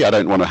confusing me. I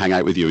don't want to hang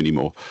out with you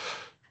anymore.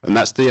 And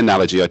that's the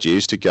analogy I'd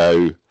use to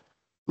go,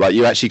 like,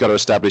 you actually got to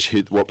establish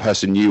what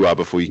person you are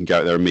before you can go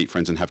out there and meet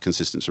friends and have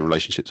consistent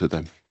relationships with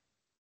them.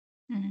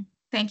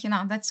 Thank you.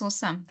 No, that's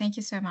awesome. Thank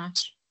you so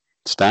much.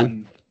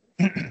 Stan?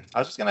 I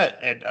was just going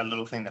to add a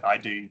little thing that I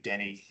do,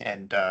 Danny,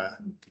 and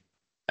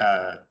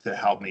to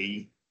help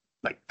me,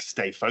 like,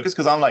 stay focused,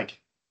 because I'm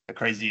like a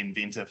crazy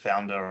inventor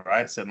founder,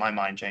 right? So my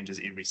mind changes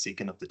every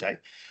second of the day.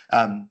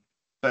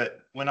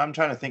 But when I'm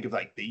trying to think of,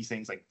 like, these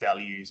things like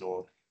values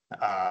or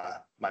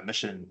my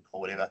mission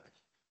or whatever,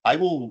 I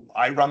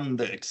run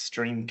the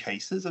extreme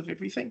cases of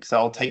everything. So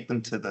I'll take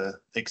them to the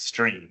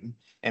extreme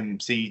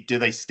and see, do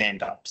they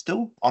stand up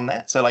still on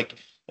that? So, like,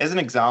 as an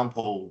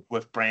example,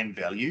 with brand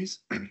values,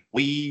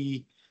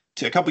 a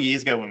couple of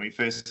years ago when we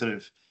first sort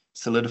of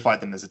solidified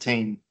them as a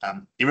team,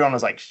 everyone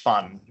was like,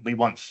 fun. We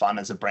want fun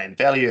as a brand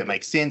value. It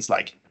makes sense.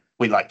 Like,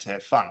 we like to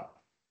have fun.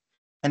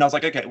 And I was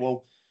like, okay,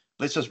 well,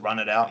 let's just run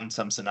it out in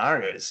some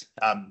scenarios.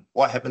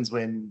 What happens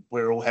when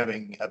we're all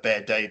having a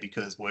bad day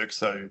because work's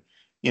so,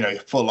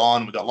 full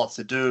on, we've got lots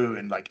to do,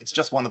 and, like, it's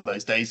just one of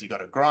those days you got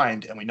to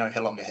grind, and we no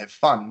longer have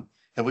fun.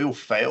 Have we all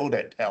failed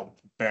at our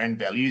brand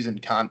values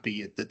and can't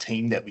be the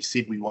team that we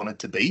said we wanted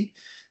to be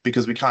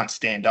because we can't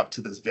stand up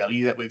to this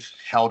value that we've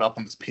held up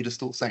on this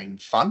pedestal saying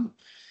fun?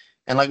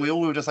 And, like, we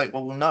all were just like,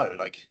 well, no,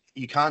 like,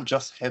 you can't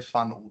just have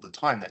fun all the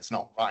time. That's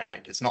not right.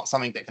 It's not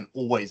something that can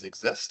always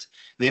exist.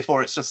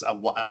 Therefore, it's just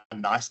a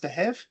nice to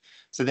have.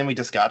 So then we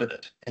discarded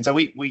it. And so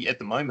we at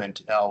the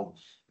moment, our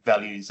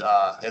values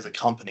are, as a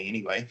company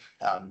anyway,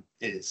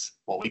 is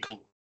what we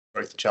call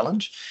growth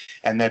challenge.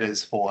 And that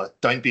is for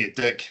don't be a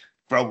dick,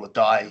 grow or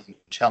die, and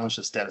challenge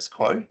the status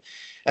quo.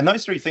 And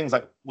those three things,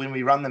 like, when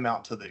we run them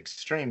out to the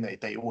extreme,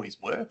 they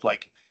always work.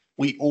 Like,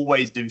 we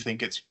always do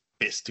think it's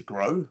best to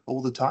grow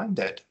all the time,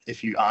 that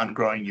if you aren't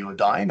growing, you are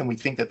dying. And we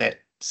think that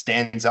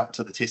stands up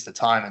to the test of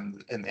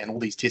time and all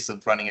these tests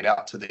of running it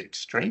out to the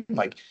extreme.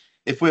 Like,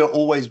 if we're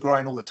always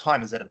growing all the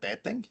time, is that a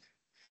bad thing?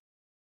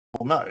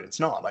 Well, no, it's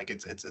not. Like,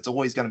 it's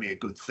always going to be a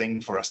good thing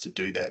for us to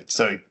do that.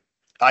 So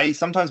I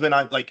sometimes when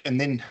I'm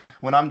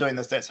doing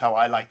this, that's how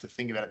I like to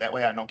think about it. That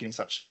way I'm not getting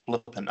such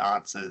flippant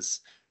answers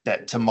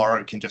that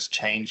tomorrow can just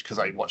change because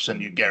I watched a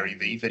new Gary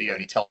Vee video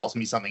and he tells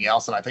me something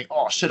else and I think,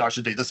 oh shit, I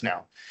should do this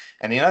now.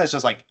 And it's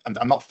just like,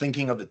 I'm not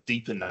thinking of it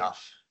deep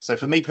enough. So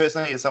for me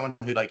personally, as someone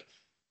who, like,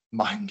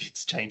 mine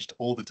gets changed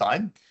all the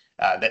time,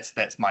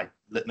 that's my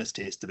litmus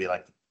test to be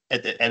like,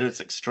 at its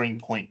extreme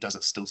point, does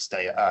it still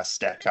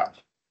stack up?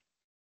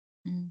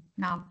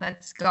 No,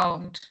 that's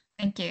gold.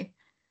 Thank you.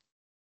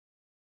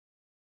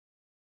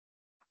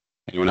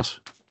 Anyone else?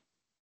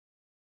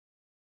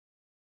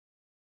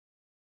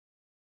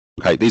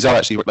 Okay, these are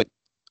actually, like,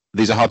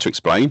 these are hard to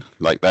explain.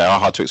 Like, they are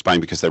hard to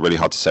explain because they're really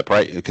hard to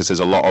separate because there's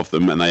a lot of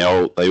them and they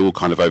all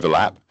kind of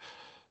overlap.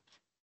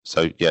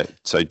 So yeah,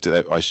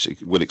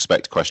 would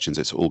expect questions.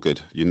 It's all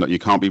good. You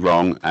can't be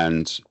wrong,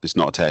 and it's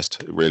not a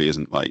test. It really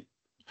isn't. Like,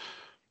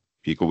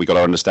 we got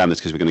to understand this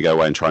because we're going to go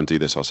away and try and do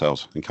this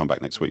ourselves and come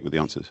back next week with the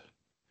answers.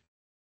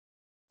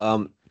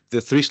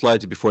 The 3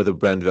 slides before the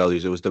brand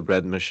values, it was the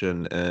brand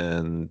mission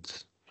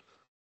and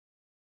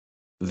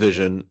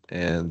vision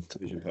and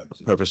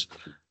purpose.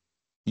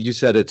 You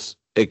said it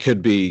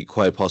could be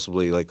quite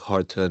possibly, like,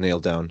 hard to nail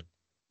down.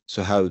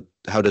 So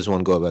how does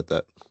one go about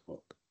that?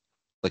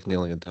 Like,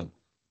 nailing it down?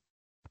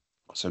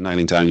 So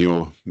nailing down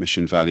your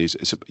mission values,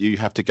 you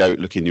have to go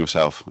look in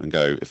yourself and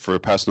go, for a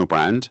personal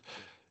brand,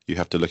 you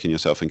have to look in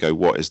yourself and go,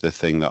 what is the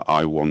thing that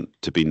I want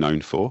to be known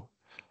for?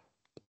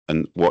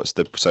 And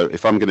so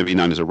if I'm going to be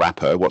known as a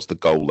rapper, what's the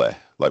goal there?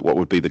 Like, what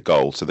would be the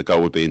goal? So the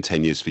goal would be in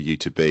 10 years for you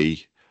to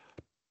be,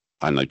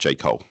 I don't know, J.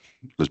 Cole,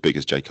 as big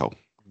as J. Cole,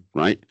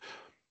 right?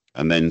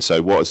 And then,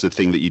 so what is the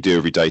thing that you do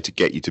every day to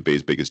get you to be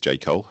as big as J.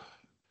 Cole?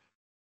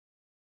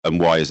 And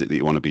why is it that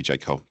you want to be J.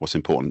 Cole? What's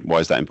important? Why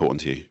is that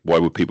important to you? Why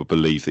would people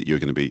believe that you're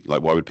going to be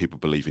like? Why would people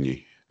believe in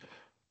you?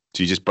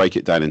 Do you just break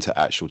it down into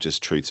actual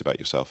just truths about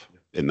yourself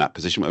in that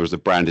position? Whereas the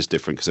brand is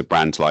different because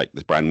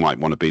the brand might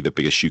want to be the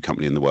biggest shoe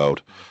company in the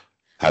world.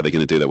 How are they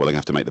going to do that? Well, they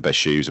have to make the best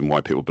shoes, and why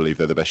people believe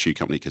they're the best shoe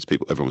company because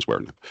everyone's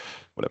wearing them.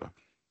 Whatever.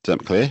 Is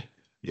that clear?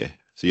 Yeah.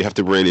 So you have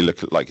to really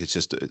look at it's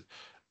just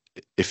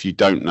if you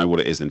don't know what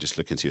it is, then just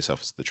look into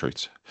yourself as the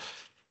truths.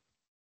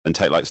 And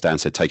take, like Stan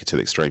said, take it to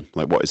the extreme.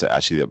 Like, what is it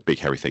actually the big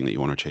hairy thing that you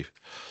want to achieve?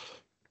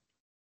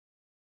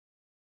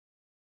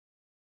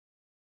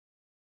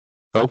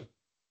 Cool.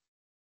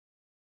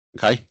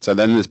 Okay. So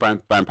then there's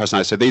brand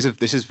personality. So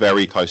this is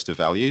very close to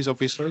values,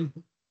 obviously.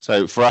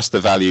 So for us,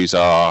 the values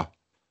are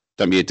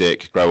don't be a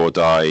dick, grow or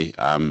die,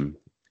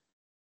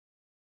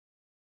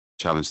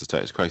 challenge the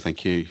status quo.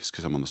 Thank you. It's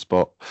because I'm on the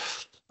spot.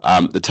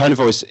 The tone of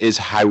voice is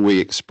how we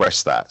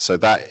express that. So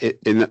that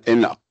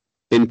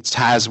in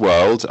Taz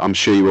world, I'm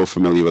sure you're all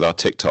familiar with our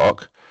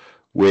TikTok.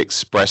 We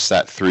express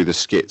that through the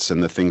skits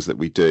and the things that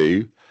we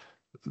do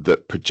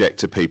that project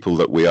to people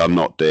that we are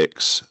not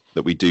dicks,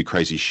 that we do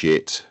crazy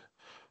shit,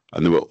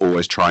 and that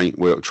we're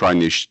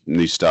trying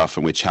new stuff,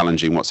 and we're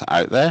challenging what's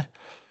out there.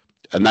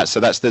 And that's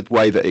the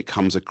way that it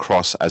comes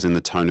across as in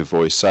the tone of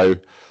voice. So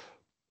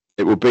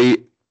it will be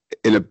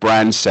in a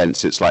brand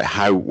sense. It's like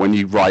how when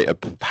you write a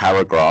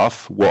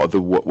paragraph, what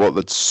are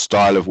the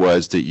style of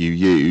words that you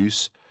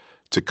use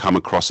to come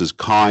across as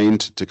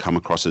kind, to come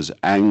across as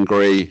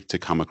angry, to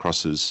come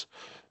across as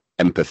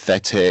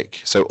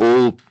empathetic. So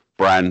all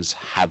brands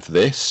have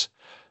this,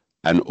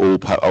 and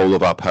all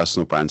of our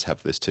personal brands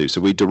have this too. So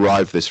we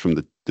derive this from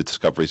the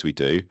discoveries we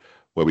do,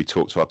 where we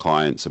talk to our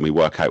clients and we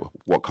work out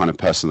what kind of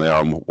person they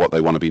are and what they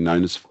want to be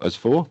known as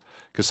for.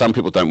 Because some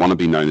people don't want to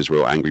be known as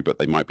real angry, but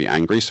they might be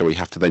angry. So we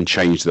have to then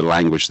change the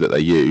language that they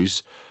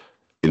use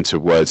into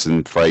words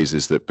and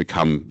phrases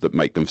that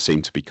make them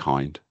seem to be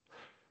kind.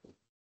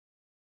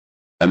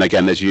 And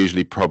again, there's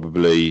usually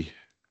probably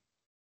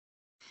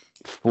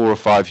 4 or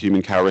 5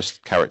 human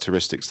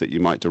characteristics that you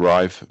might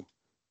derive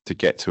to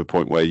get to a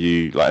point where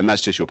you and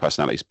that's just your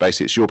personality.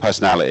 Basically, it's your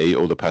personality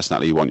or the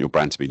personality you want your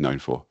brand to be known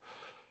for.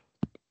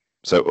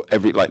 So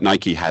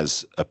Nike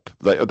has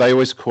they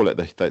always call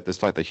it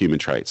there's like the human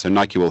traits. So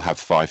Nike will have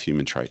 5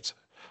 human traits.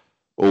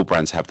 All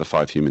brands have the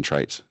 5 human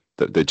traits.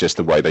 They're just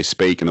the way they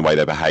speak and the way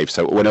they behave.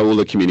 So when all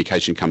the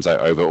communication comes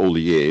out over all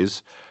the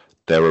years,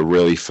 there are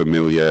really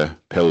familiar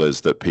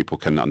pillars that people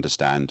can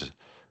understand,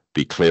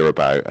 be clear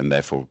about, and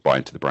therefore buy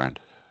into the brand.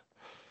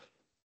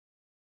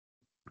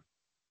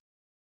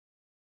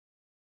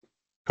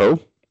 Cool.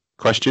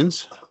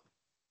 Questions?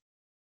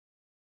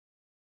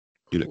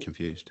 You look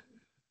confused.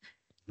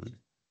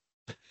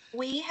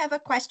 We have a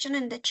question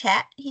in the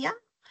chat here.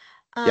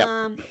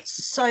 Yep.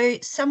 So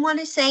someone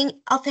is saying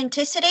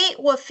authenticity,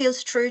 what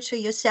feels true to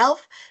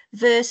yourself,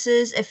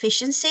 versus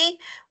efficiency,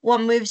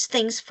 what moves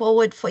things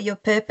forward for your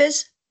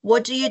purpose.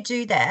 What do you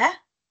do there?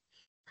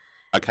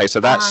 Okay,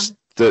 so that's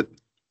so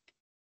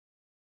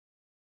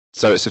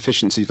it's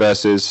efficiency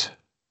versus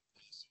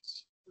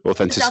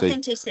authenticity.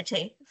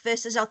 Authenticity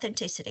versus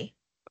authenticity.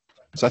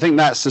 So I think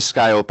that's the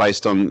scale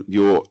based on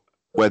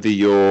whether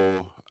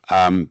your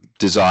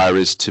desire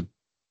is to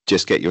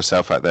just get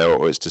yourself out there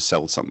or it's to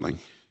sell something.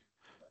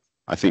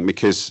 I think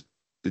because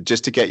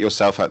just to get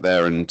yourself out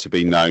there and to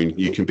be known,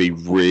 you can be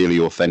really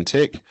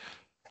authentic.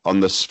 On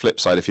the flip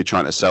side, if you're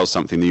trying to sell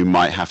something, you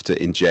might have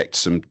to inject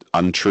some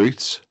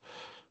untruths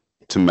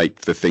to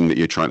make the thing that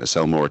you're trying to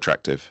sell more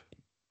attractive,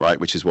 right?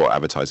 Which is what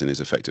advertising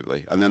is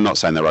effectively. And I'm not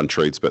saying they're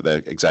untruths, but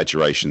they're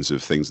exaggerations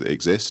of things that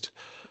exist.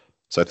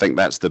 So I think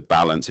that's the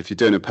balance. If you're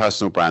doing a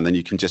personal brand, then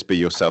you can just be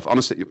yourself.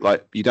 Honestly,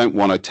 you don't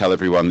want to tell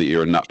everyone that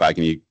you're a nutbag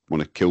and you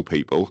want to kill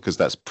people, because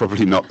that's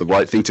probably not the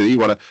right thing to do. You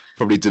want to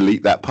probably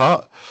delete that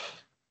part.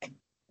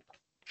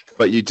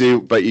 But you do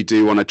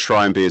want to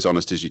try and be as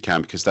honest as you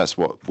can, because that's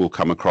what will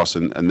come across.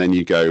 And then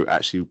you go,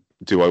 actually,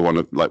 do I want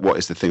to, what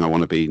is the thing I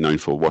want to be known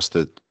for? What's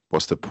the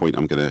point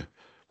I'm going to,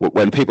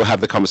 when people have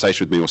the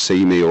conversation with me or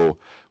see me, or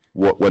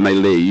when they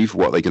leave,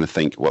 what are they going to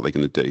think, what are they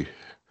going to do?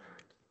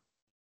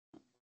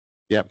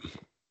 Yep.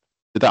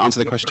 Did that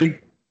answer the question?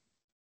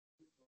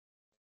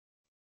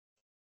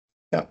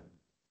 Yeah.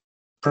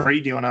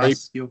 Bree, do you want to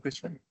ask your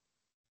question?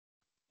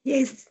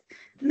 Yes.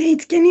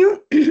 Nate, can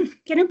you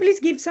please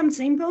give some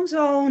samples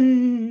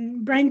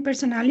on brand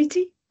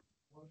personality?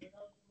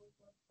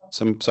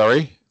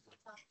 Sorry?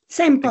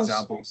 Samples.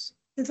 Examples.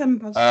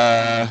 Examples.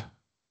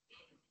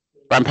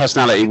 Brand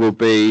personality will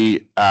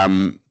be,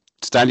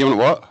 Stan, you want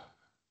what?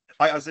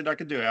 I said I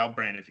could do our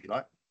brand if you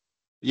like.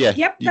 Yeah.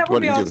 Yep, that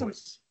would be awesome.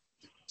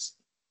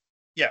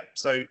 Yeah,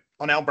 so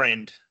on our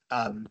brand,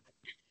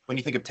 when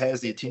you think of Taz,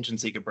 the attention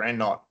seeker brand,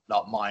 not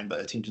mine,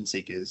 but attention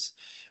seekers,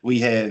 we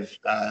have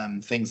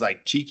things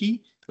like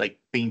cheeky. Like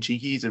being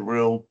cheeky is a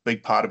real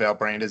big part of our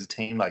brand as a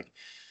team. Like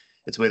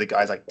it's where the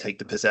guys like take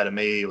the piss out of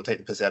me or take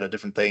the piss out of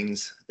different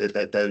things.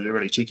 They're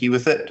really cheeky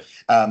with it.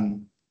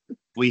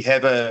 We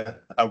have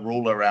a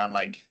rule around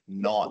like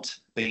not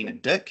being a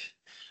dick.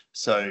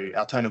 So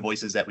our tone of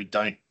voice is that we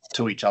don't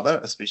to each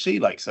other, especially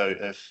like, so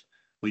if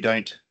we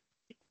don't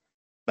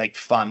make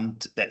fun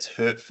that's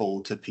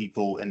hurtful to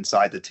people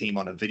inside the team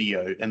on a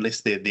video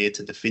unless they're there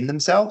to defend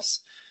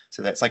themselves.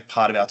 So that's like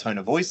part of our tone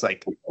of voice.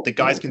 Like the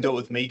guys can do it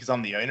with me because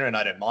I'm the owner and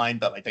I don't mind,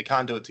 but like they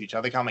can't do it to each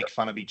other. They can't make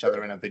fun of each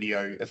other in a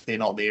video if they're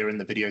not there in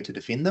the video to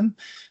defend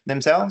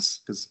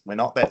themselves, because we're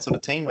not that sort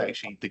of team. We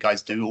actually, the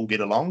guys do all get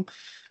along.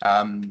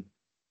 And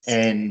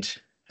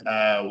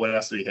what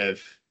else do we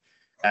have?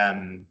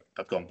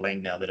 I've gone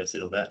blank now that I've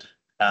said all that.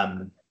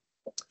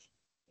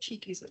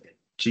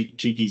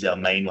 Cheeky's our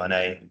main one,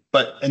 eh?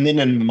 But and then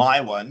in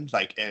my one,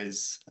 like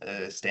as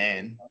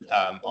Stan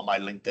on my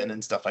LinkedIn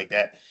and stuff like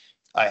that,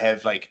 I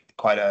have like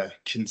quite a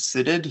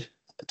considered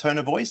tone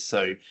of voice.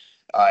 So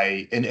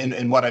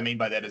and what I mean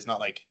by that is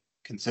not like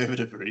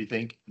conservative or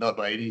anything, not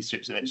by any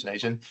stretch of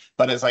imagination,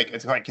 but it's like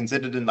it's quite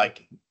considered in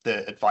like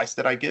the advice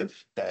that I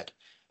give, that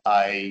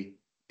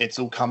it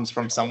all comes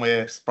from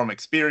somewhere, from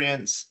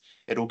experience.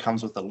 It all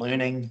comes with the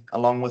learning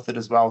along with it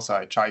as well. So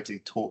I try to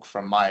talk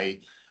from my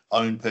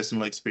own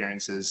personal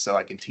experiences so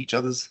I can teach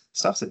others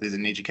stuff. So there's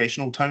an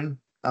educational tone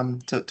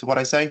to what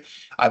I say.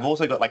 I've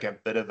also got like a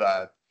bit of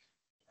a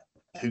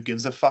who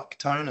gives a fuck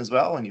tone as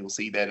well, and you'll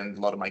see that in a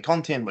lot of my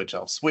content, which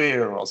I'll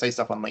swear or I'll say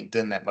stuff on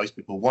LinkedIn that most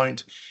people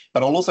won't.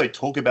 But I'll also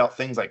talk about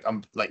things like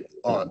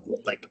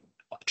like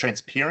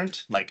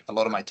transparent. Like a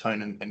lot of my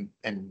tone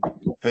and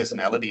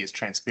personality is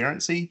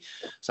transparency,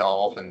 so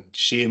I'll often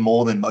share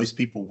more than most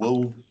people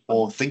will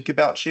or think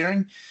about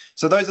sharing.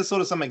 So those are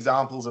sort of some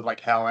examples of like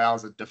how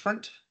ours are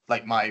different.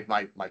 Like my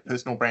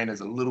personal brand is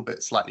a little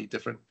bit slightly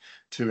different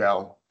to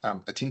our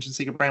attention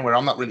seeker brand, where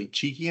I'm not really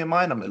cheeky in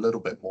mine. I'm a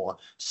little bit more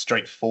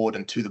straightforward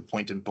and to the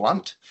point and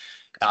blunt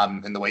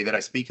in the way that I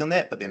speak on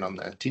that. But then on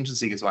the attention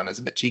seekers one, it's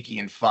a bit cheeky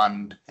and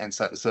fun and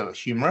sort of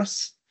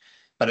humorous,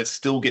 but it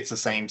still gets the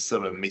same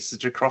sort of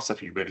message across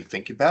if you really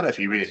think about it, if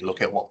you really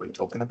look at what we're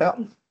talking about.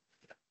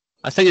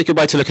 I think a good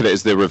way to look at it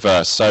is the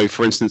reverse. So,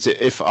 for instance,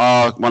 if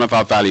one of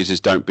our values is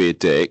 "don't be a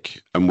dick"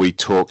 and we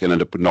talk in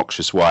an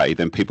obnoxious way,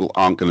 then people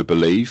aren't going to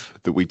believe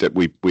that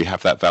we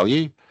have that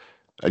value.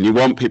 And you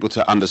want people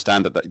to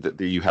understand that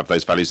you have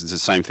those values. It's the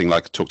same thing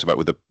like I talked about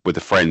with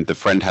a friend. The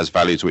friend has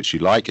values which you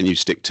like and you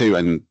stick to,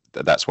 and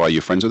that's why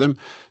you're friends with them.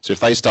 So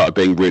if they start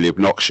being really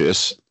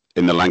obnoxious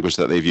in the language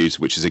that they've used,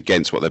 which is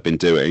against what they've been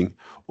doing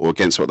or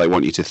against what they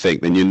want you to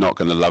think, then you're not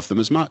going to love them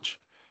as much.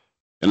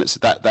 And it's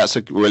that's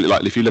a really,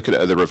 like, if you look at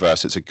it at the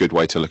reverse, it's a good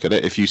way to look at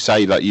it. If you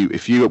say that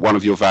if one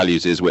of your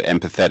values is we're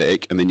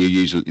empathetic, and then you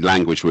use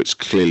language which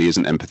clearly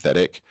isn't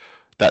empathetic,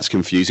 that's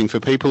confusing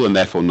for people and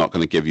therefore not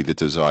going to give you the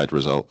desired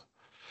result.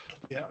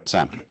 Yeah.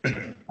 Sam.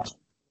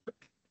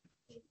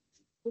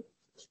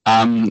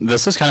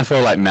 This is kind of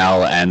for like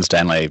Mel and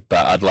Stanley,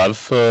 but I'd love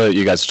for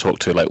you guys to talk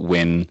to like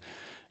when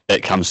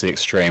it comes to the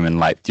extreme and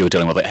like you're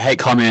dealing with like hate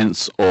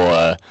comments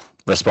or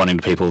responding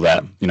to people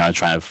that, you know,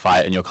 trying to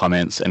fight in your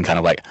comments, and kind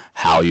of like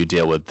how you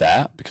deal with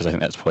that, because I think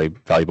that's probably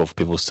valuable for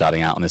people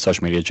starting out on their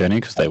social media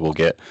journey, because they will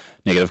get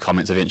negative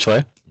comments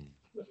eventually.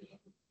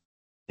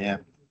 Yeah,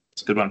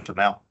 it's a good one for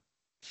Mel.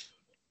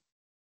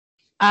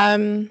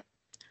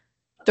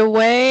 The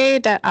way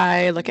that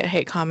I look at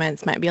hate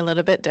comments might be a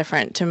little bit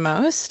different to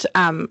most.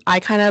 I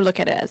kind of look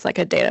at it as like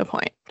a data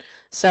point.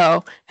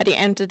 So at the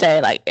end of the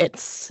day, like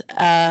it's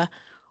a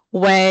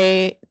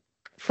way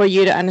for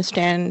you to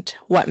understand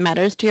what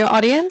matters to your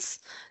audience.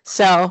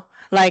 So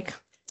like,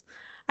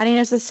 I think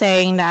there's a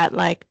saying that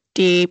like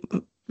the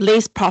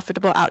least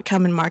profitable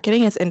outcome in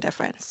marketing is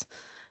indifference.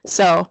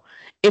 So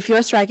if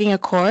you're striking a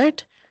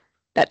chord,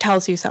 that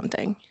tells you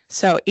something.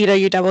 So either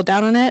you double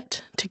down on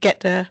it to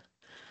get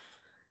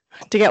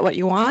what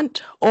you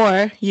want,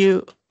 or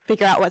you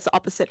figure out what's the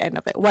opposite end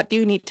of it. What do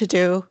you need to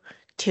do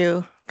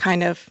to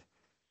kind of,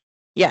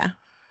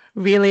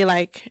 really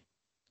like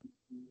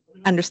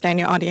understand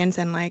your audience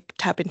and like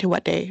tap into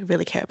what they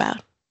really care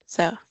about.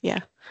 So yeah,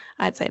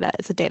 I'd say that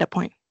is a data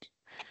point.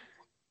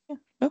 Yeah.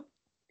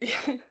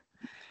 Oh.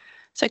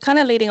 So kind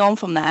of leading on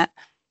from that,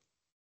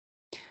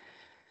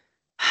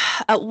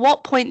 at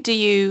what point do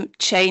you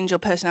change your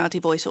personality,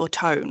 voice or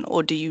tone,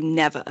 or do you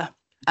never?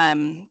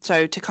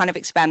 So to kind of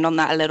expand on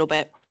that a little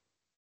bit,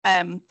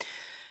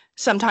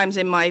 sometimes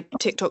in my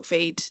TikTok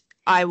feed,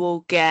 I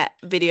will get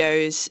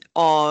videos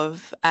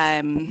of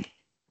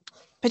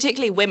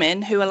particularly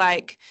women who are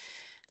like,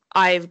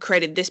 I've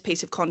created this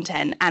piece of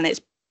content and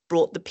it's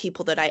brought the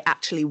people that I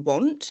actually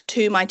want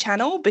to my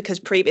channel, because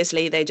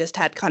previously they just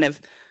had kind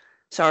of,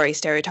 sorry,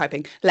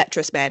 stereotyping,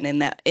 lecherous men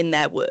in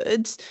their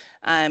words,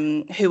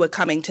 who are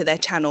coming to their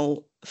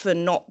channel for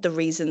not the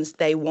reasons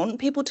they want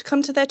people to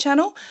come to their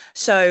channel.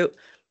 So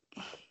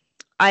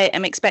I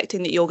am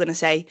expecting that you're going to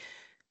say,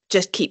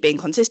 just keep being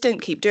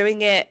consistent, keep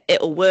doing it,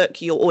 it'll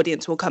work, your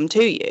audience will come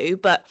to you.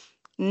 But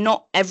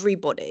not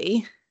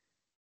everybody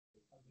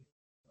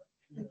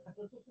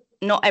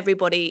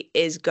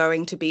is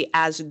going to be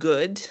as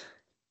good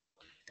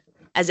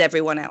as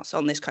everyone else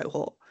on this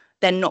cohort.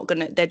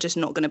 They're just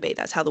not gonna be.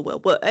 That's how the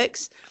world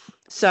works.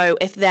 So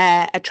if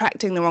they're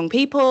attracting the wrong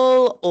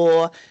people,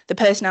 or the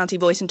personality,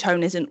 voice and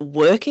tone isn't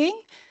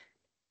working,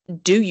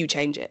 do you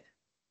change it?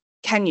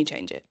 Can you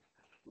change it?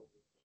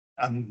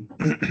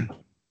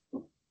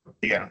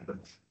 Yeah,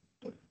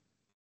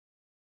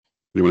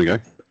 You want to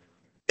go?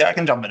 Yeah, I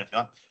can jump in if you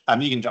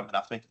want. You can jump in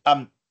after me.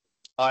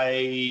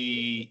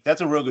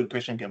 That's a real good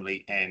question,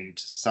 Kimberly, and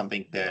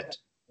something that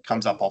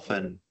comes up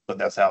often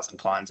with our sales and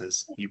clients,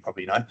 as you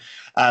probably know.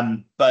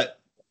 But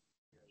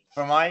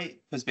from my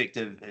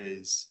perspective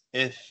is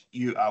if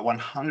you are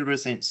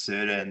 100%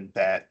 certain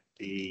that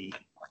the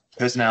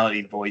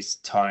personality, voice,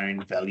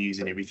 tone, values,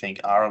 and everything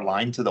are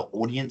aligned to the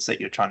audience that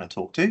you're trying to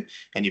talk to,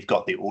 and you've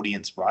got the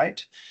audience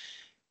right,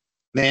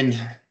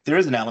 then there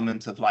is an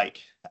element of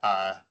like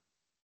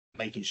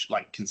making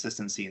like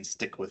consistency and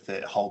stick with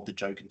it, hold the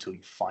joke until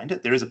you find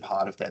it. There is a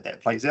part of that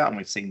that plays out, and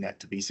we've seen that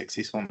to be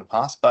successful in the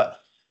past, but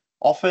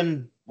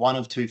often one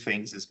of two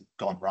things has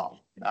gone wrong.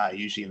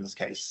 Usually in this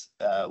case,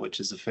 which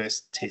is the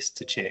first test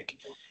to check,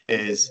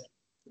 is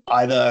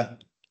either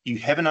you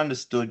haven't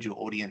understood your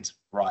audience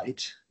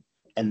right,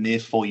 and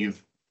therefore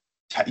you've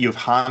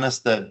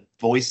harnessed the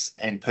voice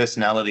and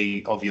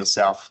personality of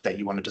yourself that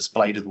you want to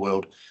display to the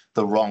world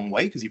the wrong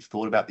way because you've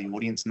thought about the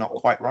audience not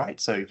quite right.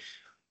 So,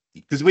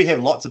 because we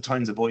have lots of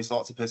tones of voice,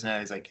 lots of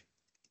personalities, like,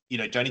 you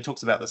know, Joni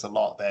talks about this a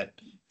lot, that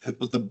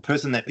the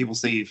person that people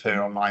see of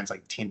her online is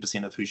like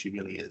 10% of who she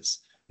really is.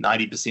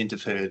 90%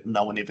 of her,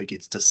 no one ever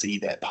gets to see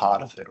that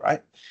part of her,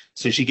 right?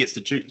 So she gets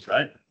to choose,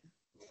 right?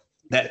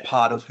 That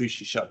part of who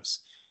she shows.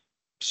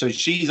 So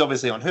she's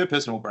obviously on her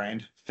personal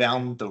brand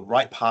found the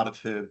right part of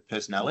her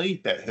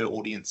personality that her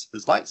audience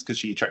is likes because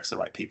she attracts the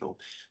right people.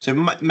 So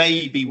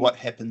maybe what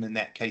happened in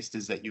that case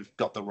is that you've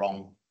got the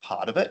wrong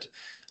part of it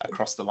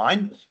across the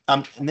line.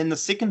 And then the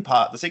second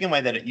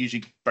way that it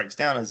usually breaks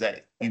down is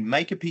that you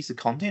make a piece of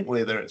content,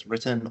 whether it's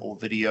written or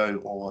video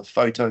or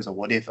photos or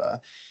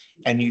whatever,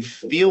 and you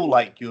feel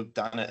like you've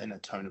done it in a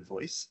tone of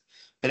voice.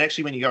 But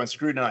actually, when you go and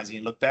scrutinize and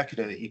you look back at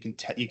it,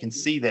 you can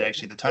see that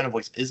actually the tone of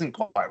voice isn't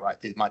quite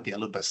right. There might be a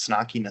little bit of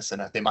snarkiness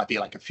in it. There might be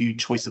like a few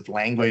choice of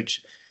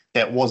language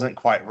that wasn't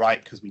quite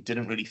right because we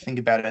didn't really think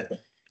about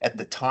it at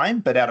the time,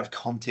 but out of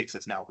context,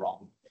 it's now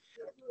wrong.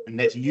 And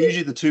that's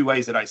usually the two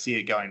ways that I see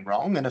it going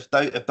wrong. And if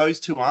those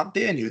two aren't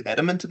there and you're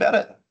adamant about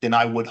it, then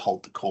I would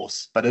hold the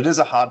course. But it is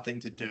a hard thing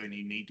to do, and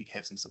you need to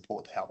have some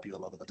support to help you a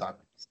lot of the time.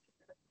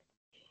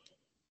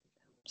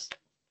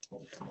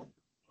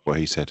 What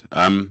he said.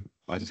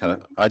 I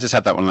just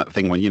had that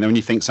thing when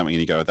you think something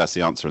and you go, that's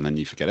the answer, and then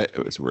you forget it.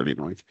 It was really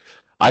annoying.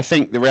 I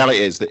think the reality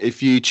is that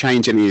if you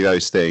change any of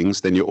those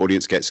things, then your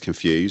audience gets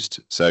confused.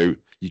 So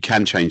you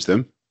can change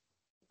them,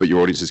 but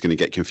your audience is going to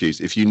get confused.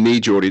 If you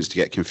need your audience to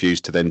get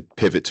confused to then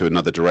pivot to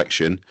another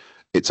direction,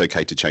 it's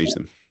okay to change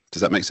them.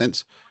 Does that make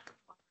sense?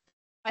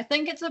 I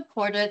think it's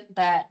important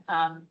that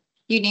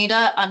you need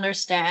to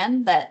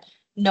understand that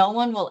no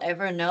one will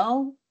ever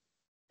know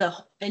the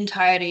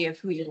entirety of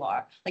who you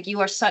are. Like, you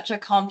are such a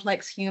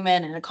complex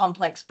human and a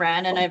complex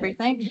brand and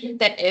everything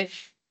that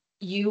if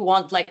you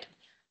want, like,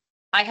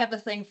 I have a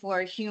thing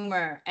for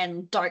humor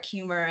and dark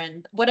humor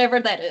and whatever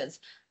that is,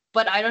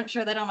 but I don't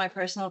share that on my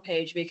personal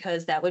page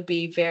because that would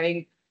be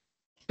very,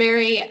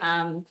 very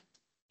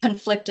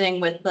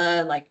conflicting with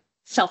the like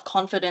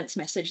self-confidence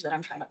message that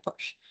I'm trying to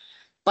push.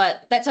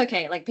 But that's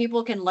okay. Like,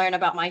 people can learn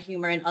about my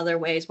humor in other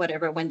ways,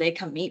 whatever, when they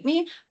come meet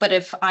me. But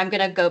if I'm going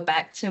to go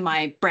back to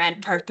my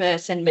brand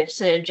purpose and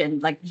message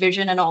and like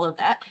vision and all of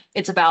that,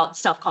 it's about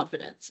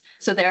self-confidence.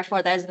 So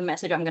therefore, that's the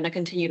message I'm going to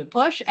continue to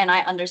push. And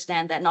I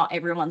understand that not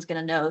everyone's going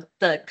to know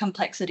the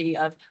complexity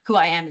of who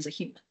I am as a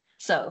human.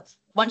 So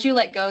once you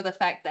let go of the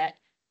fact that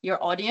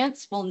your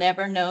audience will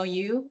never know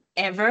you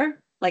ever,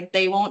 like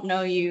they won't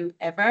know you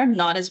ever,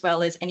 not as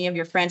well as any of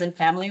your friends and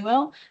family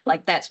will,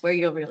 like that's where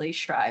you'll really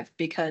strive,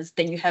 because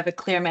then you have a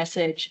clear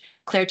message,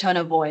 clear tone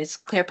of voice,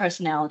 clear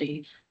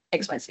personality,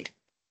 XYZ.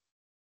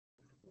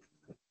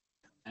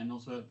 And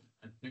also,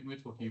 I think we're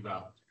talking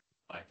about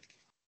like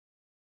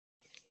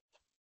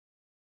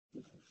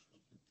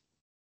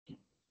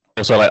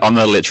also like on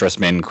the lecherous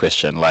men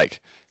question,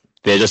 like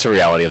they're just a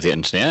reality of the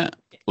internet.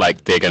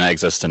 Like, they're going to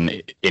exist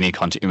in any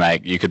content you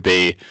make. You could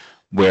be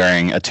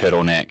wearing a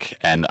turtleneck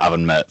and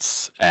oven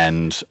mitts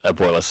and a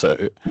boiler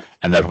suit,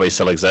 and they probably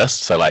still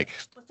exist. So like,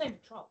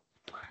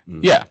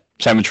 yeah,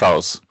 same with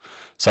trolls.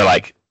 So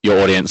like, your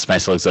audience may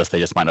still exist. They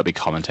just might not be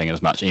commenting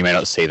as much, and you may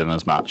not see them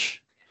as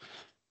much.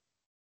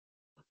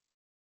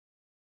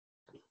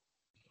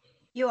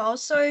 You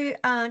also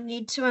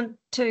need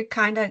to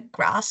kind of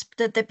grasp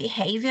that the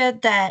behavior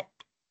that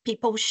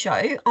people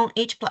show on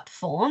each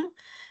platform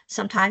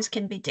sometimes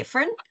can be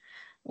different.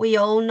 We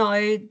all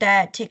know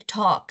that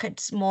TikTok,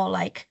 it's more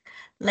like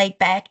laid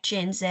back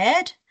Gen Z.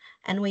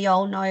 And we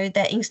all know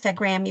that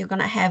Instagram, you're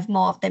going to have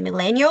more of the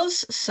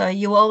millennials. So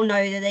you all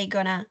know that they're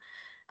going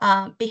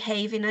to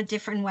behave in a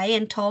different way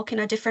and talk in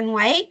a different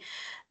way.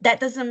 That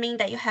doesn't mean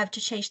that you have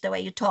to change the way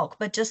you talk,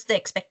 but just the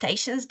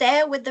expectations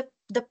there with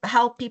the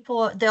how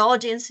people, the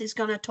audience is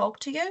going to talk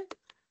to you.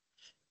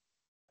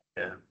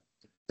 Yeah.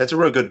 That's a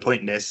real good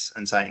point, Ness,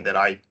 in saying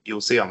that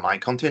you'll see on my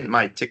content,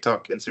 my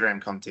TikTok, Instagram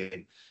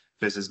content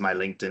versus my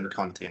LinkedIn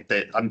content,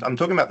 that I'm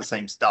talking about the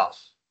same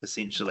stuff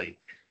essentially,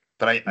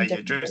 but I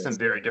address them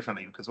very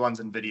differently because one's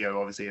in video,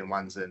 obviously, and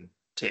one's in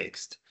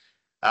text.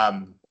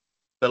 But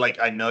like,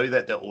 I know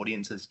that the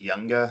audience is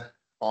younger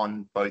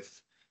on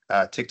both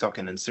TikTok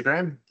and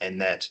Instagram,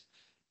 and that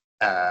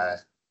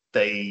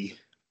they,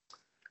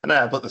 I don't know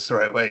how to put this the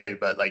right way,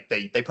 but like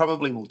they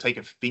probably will take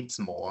offense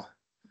more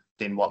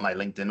than what my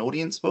LinkedIn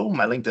audience will.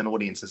 My LinkedIn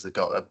audience has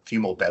got a few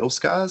more battle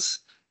scars,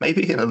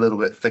 maybe, and a little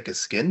bit thicker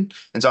skin.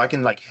 And so I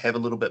can like have a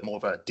little bit more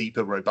of a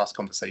deeper, robust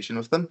conversation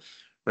with them.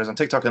 Whereas on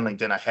TikTok and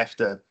LinkedIn, I have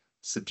to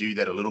subdue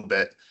that a little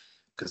bit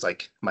because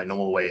like my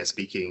normal way of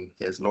speaking,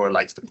 as Laura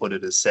likes to put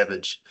it, is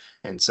savage.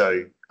 And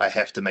so I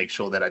have to make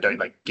sure that I don't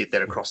like get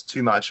that across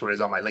too much. Whereas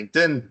on my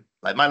LinkedIn,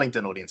 like my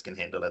LinkedIn audience can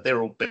handle it.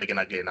 They're all big and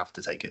ugly enough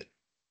to take it.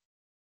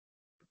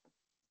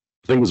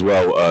 I think as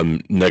well,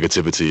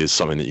 negativity is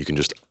something that you can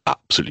just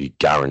absolutely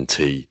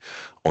guarantee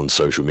on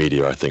social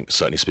media. I think,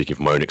 certainly speaking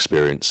from my own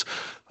experience,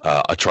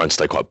 I try and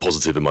stay quite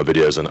positive in my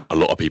videos, and a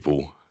lot of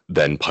people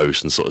then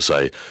post and sort of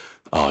say,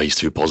 oh, he's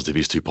too positive,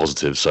 he's too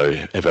positive. So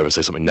if I ever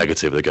say something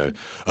negative, they go,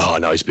 oh,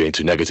 no, he's being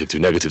too negative, too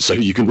negative. So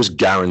you can just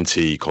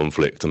guarantee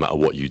conflict no matter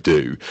what you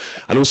do.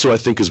 And also I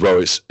think as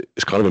well, it's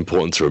kind of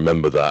important to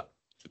remember that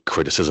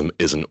criticism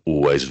isn't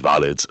always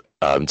valid.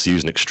 To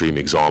use an extreme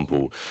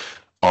example,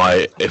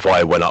 if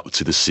I went up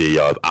to the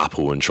CEO of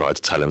Apple and tried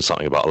to tell him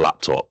something about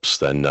laptops,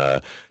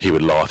 then he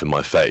would laugh in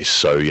my face.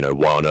 So,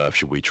 why on earth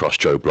should we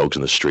trust Joe Bloggs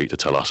in the street to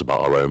tell us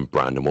about our own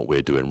brand and what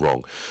we're doing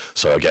wrong?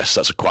 So I guess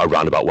that's quite a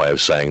roundabout way of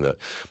saying that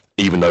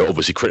even though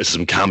obviously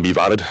criticism can be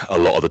valid, a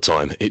lot of the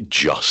time it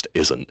just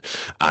isn't.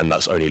 And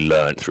that's only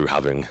learned through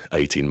having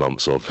 18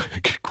 months of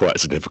quite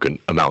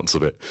significant amounts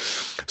of it.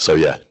 So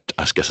yeah,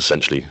 I guess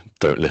essentially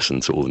don't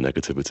listen to all the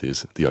negativity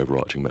is the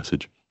overarching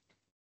message.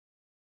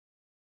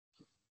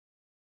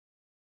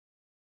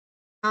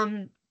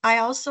 I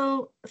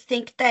also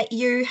think that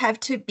you have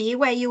to be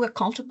where you are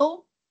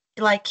comfortable.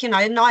 Like,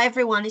 not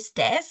everyone is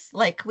Des.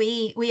 Like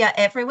we are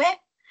everywhere.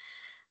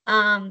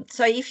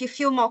 So if you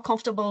feel more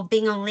comfortable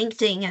being on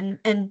LinkedIn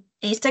and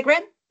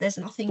Instagram, there's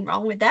nothing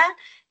wrong with that.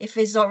 If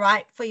it's all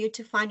right for you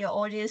to find your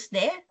audience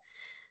there,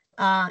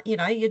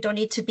 you don't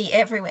need to be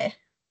everywhere.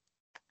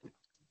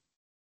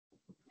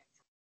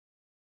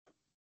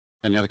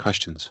 Any other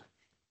questions?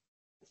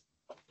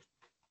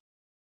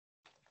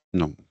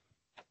 No.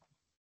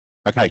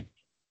 Okay.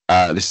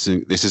 This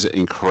is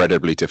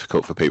incredibly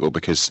difficult for people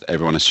because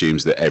everyone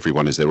assumes that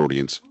everyone is their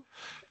audience.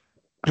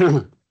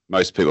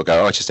 Most people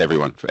go, oh, it's just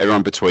everyone.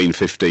 Everyone between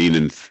 15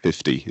 and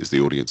 50 is the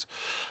audience.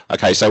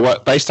 Okay, so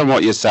based on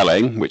what you're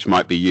selling, which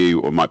might be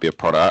you or might be a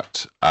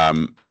product,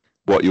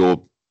 what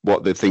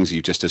the things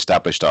you've just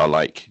established are,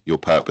 like your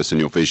purpose and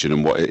your vision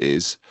and what it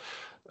is.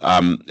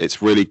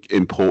 It's really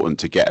important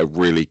to get a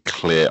really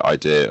clear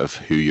idea of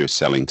who you're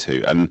selling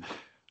to. And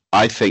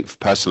I think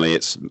personally,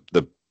 it's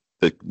the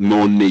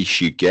more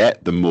niche you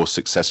get, the more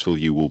successful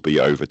you will be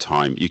over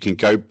time. You can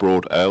go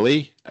broad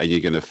early and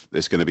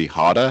it's going to be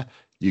harder.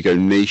 You go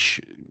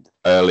niche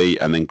early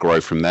and then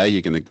grow from there,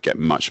 you're going to get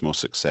much more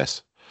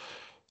success.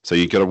 So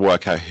you've got to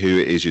work out who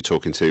it is you're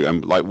talking to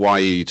and like, why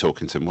are you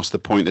talking to them? What's the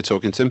point of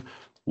talking to them?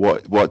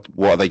 What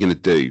are they going to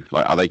do?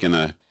 Like, are they going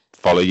to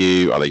follow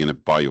you? Are they going to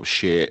buy your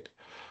shit?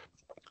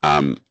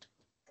 It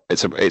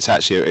is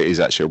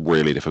actually a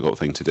really difficult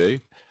thing to do.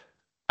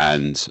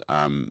 And,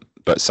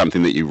 but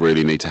something that you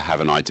really need to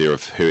have an idea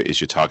of who it is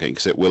you're targeting,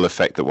 because it will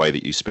affect the way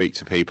that you speak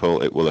to people.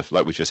 It will,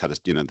 like we just had,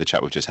 the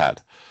chat we've just had.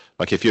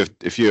 Like if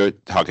you're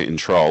targeting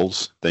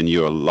trolls, then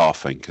you are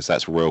laughing because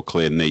that's a real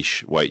clear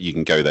niche way you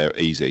can go there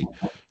easy.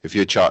 If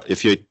you're targeting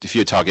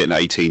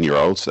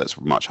 18-year-olds, that's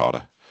much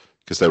harder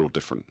because they're all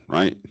different,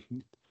 right?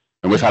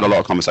 And we've had a lot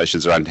of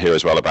conversations around here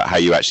as well about how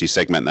you actually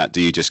segment that. Do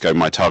you just go,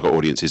 my target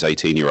audience is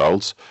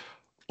 18-year-olds,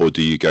 or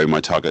do you go, my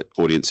target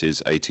audience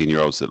is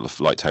 18-year-olds that look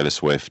like Taylor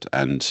Swift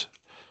and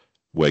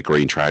wear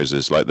green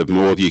trousers? Like the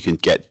more you can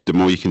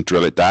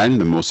drill it down,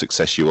 the more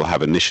success you will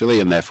have initially,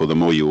 and therefore the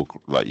more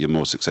the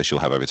more success you'll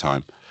have over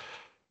time.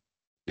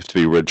 You have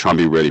to try and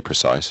be really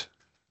precise,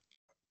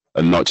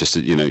 and not just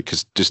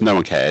because just no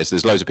one cares.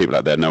 There's loads of people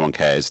out there, no one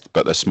cares,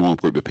 but a small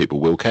group of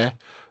people will care,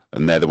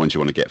 and they're the ones you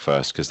want to get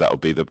first because that will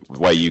be the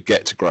way you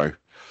get to grow.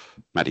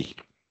 Maddie.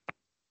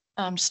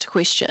 Just a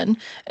question: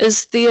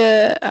 is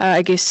there,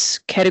 I guess,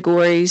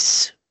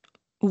 categories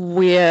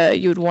where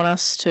you'd want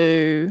us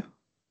to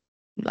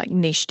like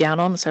niche down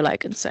on, so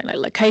like saying like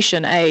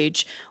location,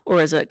 age, or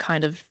is it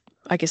kind of,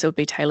 I guess it would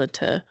be tailored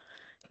to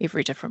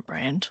every different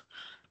brand?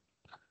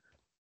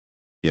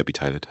 Yeah, be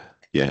tailored.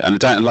 Yeah,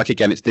 and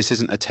this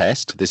isn't a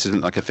test. This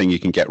isn't like a thing you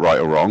can get right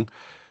or wrong.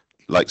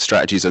 Like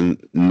strategies are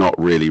not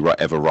really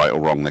ever right or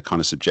wrong. They're kind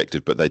of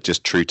subjective, but they're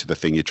just true to the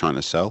thing you're trying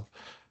to sell.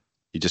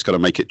 You just got to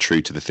make it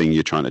true to the thing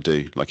you're trying to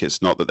do. Like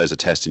it's not that there's a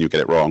test and you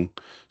get it wrong.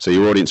 So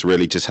your audience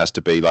really just has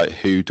to be like,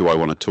 who do I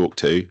want to talk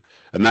to?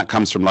 And that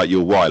comes from like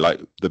your why. Like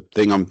the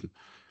thing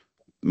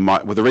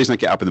the reason I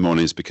get up in the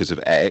morning is because of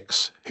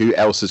X. Who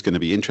else is going to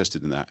be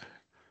interested in that?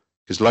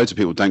 Because loads of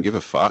people don't give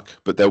a fuck,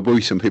 but there'll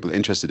be some people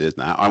interested in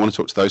that. I want to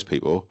talk to those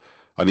people.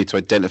 I need to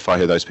identify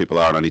who those people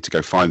are, and I need to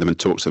go find them and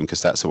talk to them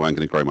because that's the way I'm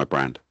going to grow my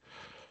brand.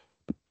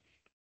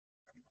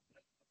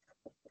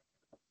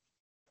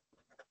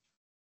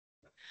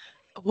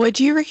 Would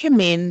you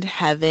recommend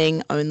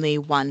having only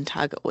one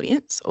target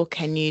audience, or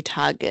can you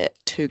target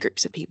two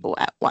groups of people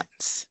at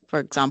once? For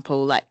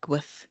example, like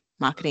with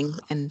marketing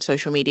and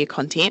social media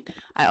content,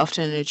 I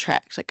often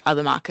attract like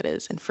other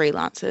marketers and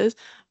freelancers,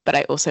 but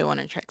I also want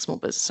to attract small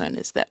business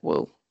owners that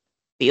will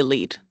be a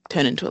lead,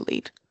 turn into a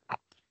lead.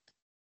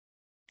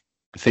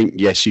 I think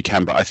yes, you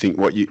can, but I think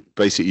what you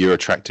basically you're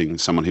attracting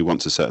someone who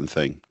wants a certain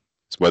thing.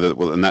 It's whether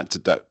and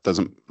that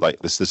doesn't like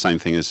this is the same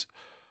thing as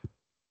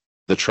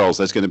the trolls.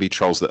 There's going to be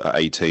trolls that are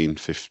 18,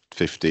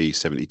 50,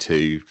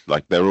 72.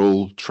 Like they're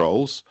all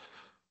trolls,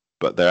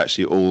 but they're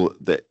actually all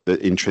the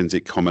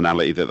intrinsic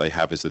commonality that they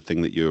have is the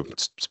thing that you're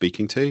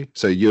speaking to.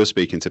 So you're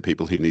speaking to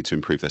people who need to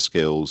improve their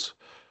skills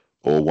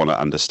or want to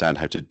understand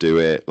how to do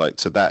it. Like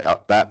so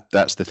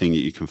that's the thing that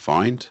you can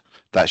find.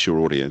 That's your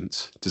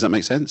audience. Does that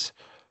make sense?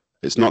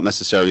 It's not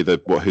necessarily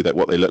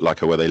what they look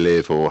like or where they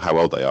live or how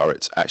old they are.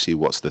 It's actually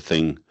what's the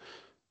thing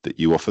that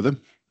you offer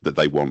them that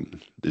they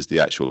want is the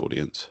actual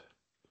audience.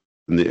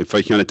 And if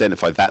you can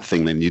identify that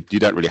thing, then you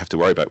don't really have to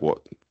worry about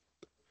what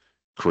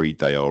creed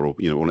they are or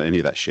or any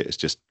of that shit. It's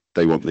just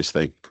they want this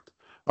thing.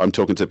 I'm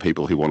talking to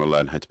people who want to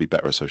learn how to be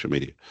better at social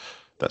media.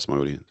 That's my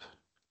audience.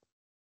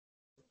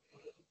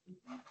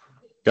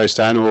 Go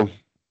Stan or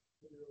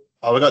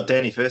we got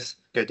Danny first.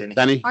 Go Danny.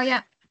 Danny. Oh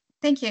yeah.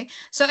 Thank you.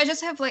 So I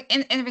just have like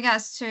in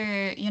regards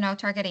to,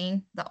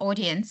 targeting the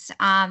audience,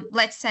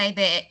 let's say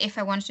that if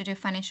I wanted to do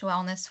financial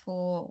wellness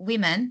for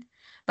women,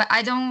 but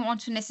I don't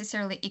want to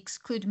necessarily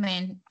exclude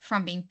men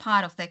from being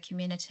part of their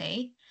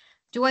community,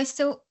 do I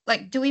still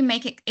do we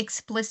make it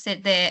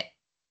explicit that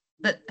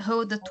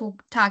who the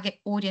target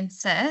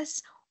audience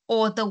is,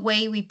 or the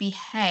way we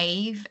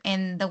behave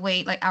and the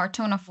way our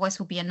tone of voice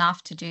will be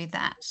enough to do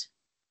that?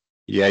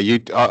 Yeah, you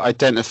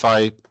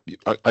identify.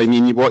 I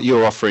mean, what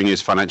you're offering is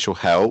financial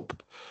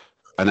help,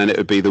 and then it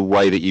would be the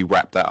way that you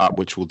wrap that up,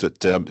 which will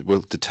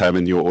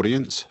determine your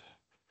audience.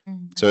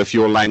 Mm-hmm. So if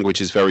your language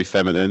is very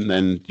feminine,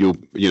 then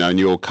and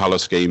your color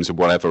schemes or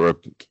whatever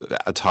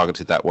are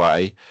targeted that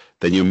way,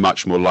 then you're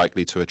much more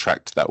likely to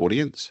attract that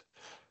audience.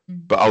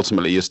 Mm-hmm. But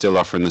ultimately, you're still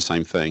offering the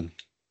same thing.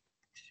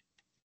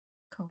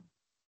 Cool.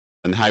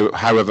 And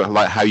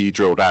how you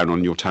drill down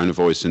on your tone of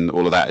voice and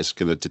all of that is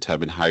going to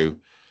determine how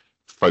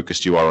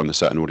focused you are on the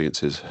certain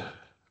audiences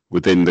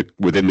within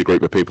the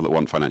group of people that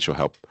want financial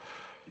help.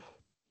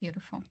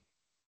 Beautiful. Does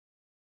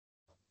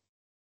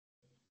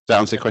that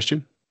answer the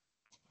question?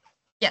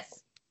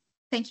 Yes.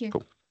 Thank you.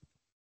 Cool.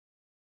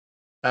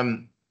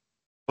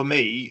 For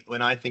me,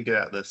 when I think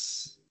about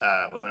this,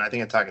 when I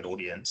think of target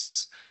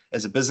audience,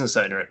 as a business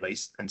owner at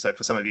least, and so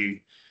for some of you,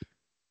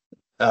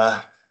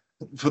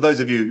 for those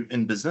of you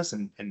in business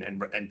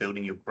and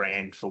building your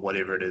brand for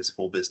whatever it is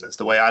for business,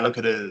 the way I look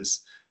at it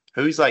is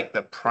who's like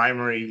the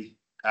primary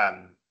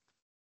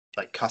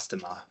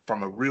customer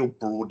from a real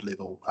broad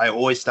level. I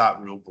always start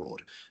real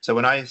broad. So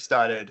when I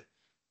started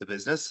the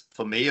business,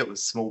 for me, it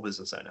was small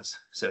business owners.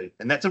 So,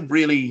 and that's a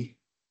really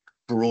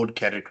broad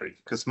category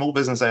because small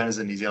business owners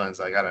in New Zealand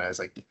is I don't know, it's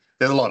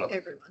there's a lot of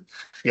everyone.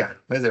 Yeah,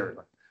 there's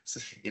everyone.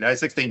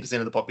 16%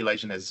 of the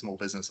population has a small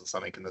business or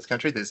something in this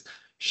country. There's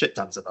shit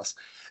tons of us.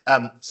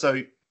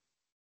 So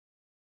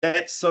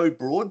that's so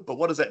broad, but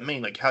what does that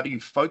mean? How do you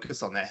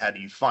focus on that? How do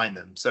you find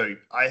them? So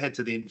I had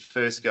to then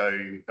first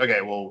go,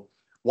 okay, well,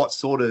 what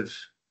sort of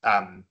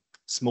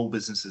small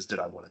businesses did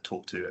I want to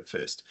talk to at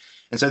first?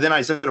 And so then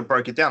I sort of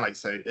broke it down,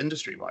 so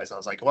industry-wise, I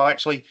was like, well,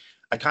 actually,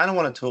 I kind of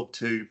want to talk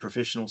to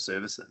professional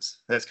services.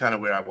 That's kind of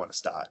where I want to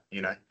start,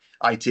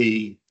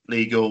 IT,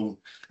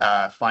 legal,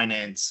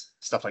 finance,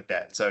 stuff like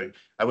that. So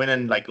I went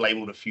and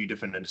labeled a few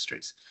different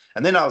industries.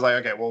 And then I was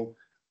like, okay, well,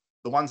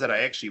 the ones that I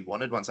actually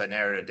wanted, once I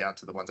narrowed it down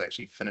to the ones I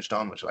actually finished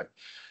on, which are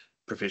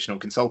professional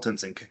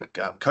consultants and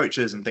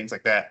coaches and things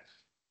like that,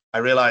 I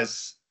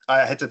realized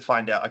I had to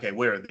find out, okay,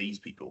 where are these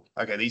people?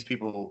 Okay, these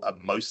people are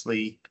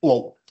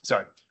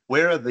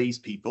where are these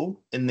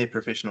people in their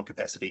professional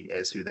capacity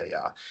as who they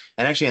are?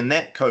 And actually in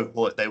that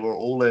cohort, they were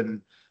all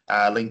in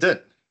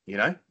LinkedIn.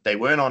 They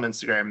weren't on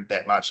Instagram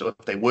that much. If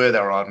they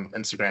were on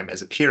Instagram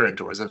as a parent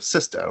or as a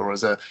sister or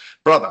as a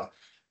brother.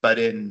 But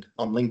on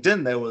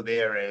LinkedIn, they were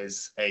there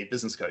as a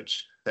business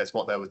coach. That's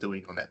what they were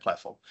doing on that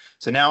platform.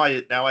 So now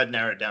I'd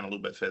narrow it down a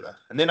little bit further.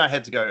 And then I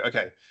had to go,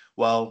 okay,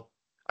 well,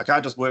 I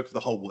can't just work for the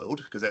whole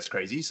world because that's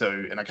crazy.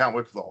 And I can't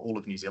work for all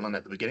of New Zealand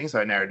at the beginning. So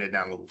I narrowed it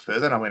down a little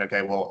further. And I went,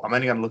 okay, well, I'm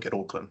only going to look at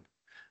Auckland.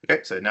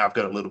 Okay, so now I've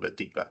got a little bit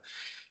deeper.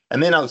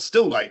 And then I was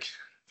still I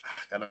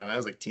don't know,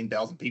 it was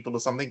 10,000 people or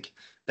something.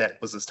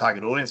 That was this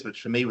target audience,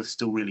 which for me was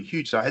still really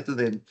huge. So I had to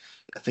then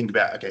think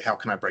about, okay, how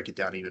can I break it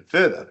down even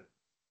further?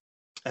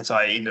 And so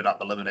I ended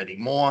up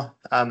eliminating more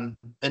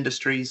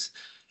industries.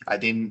 I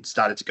then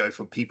started to go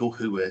for people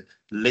who were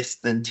less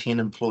than 10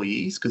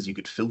 employees because you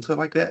could filter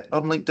like that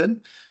on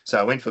LinkedIn. So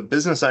I went for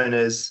business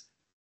owners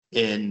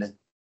in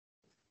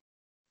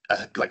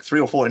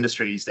 3 or 4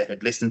 industries that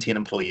had less than 10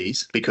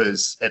 employees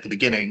because at the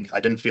beginning, I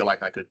didn't feel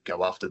like I could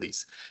go after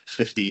these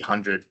 50,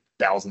 100,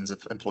 thousands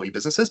of employee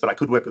businesses, but I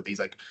could work with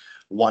these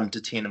 1 to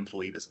 10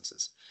 employee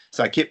businesses.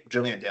 So I kept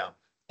drilling it down.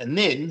 And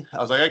then I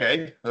was like,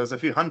 okay, there's a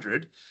few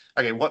hundred.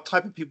 Okay, what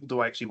type of people do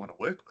I actually want to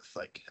work with?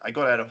 Like, I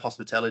got out of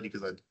hospitality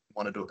because I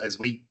wanted to, as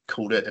we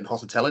called it in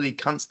hospitality,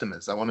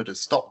 customers. I wanted to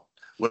stop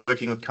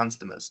working with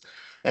customers.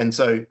 And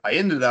so I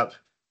ended up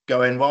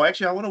going, well,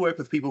 actually, I want to work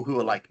with people who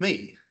are like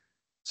me.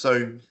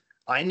 So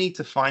I need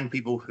to find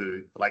people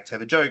who like to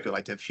have a joke, who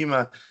like to have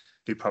humor,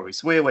 who probably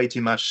swear way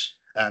too much,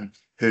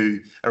 who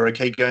are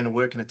okay going to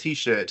work in a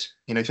t-shirt,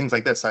 things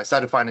like this. So I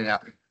started finding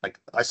out, like,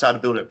 I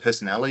started building a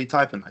personality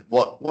type, and like,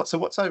 what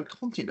type of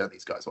content are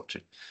these guys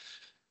watching?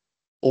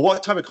 Or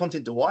what type of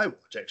content do I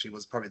watch, actually,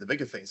 was probably the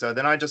bigger thing. So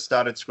then I just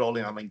started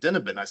scrolling on LinkedIn a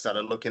bit, and I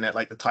started looking at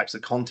like the types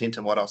of content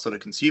and what I was sort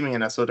of consuming,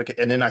 and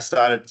then I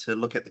started to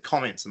look at the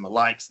comments and the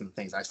likes and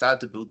things. I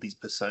started to build these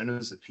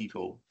personas of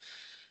people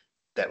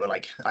that were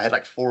like, I had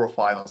like 4 or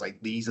 5. I was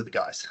like, these are the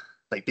guys.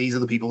 Like, these are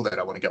the people that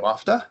I want to go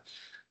after.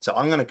 So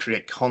I'm going to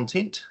create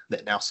content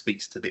that now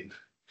speaks to them.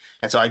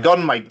 And so I got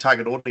my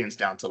target audience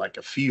down to like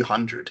a few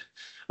hundred,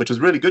 which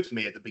was really good for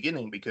me at the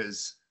beginning,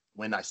 because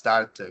when I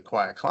started to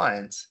acquire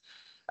clients,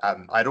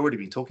 I'd already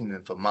been talking to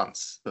them for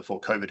months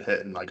before COVID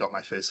hit, and I got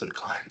my first sort of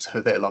clients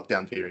over that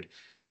lockdown period.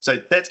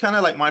 So that's kind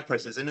of like my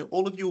process, and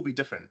all of you will be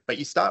different, but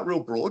you start real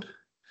broad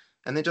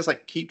and then just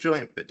like keep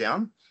drilling it a bit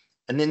down.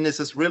 And then there's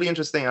this really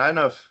interesting, I don't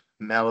know if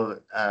Mel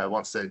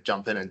wants to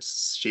jump in and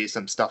share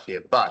some stuff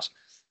here, but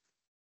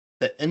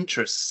the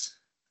interests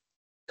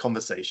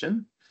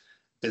conversation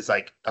is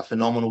like a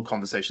phenomenal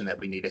conversation that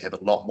we need to have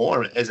a lot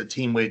more. As a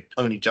team, we're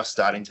only just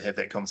starting to have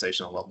that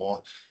conversation a lot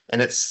more.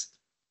 And it's,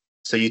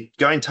 so you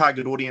go and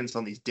target audience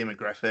on these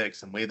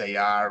demographics and where they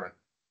are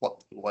and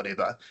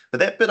whatever. But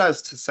that bit I was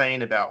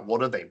saying about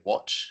what do they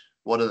watch,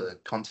 what are the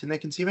content they're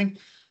consuming,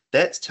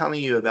 that's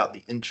telling you about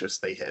the interests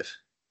they have.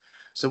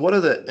 So what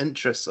are the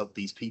interests of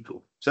these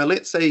people? So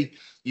let's say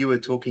you were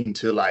talking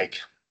to like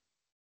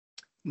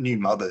new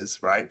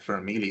mothers, right, for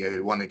Amelia,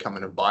 who want to come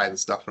in and buy the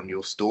stuff from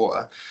your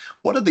store.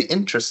 What are the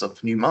interests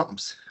of new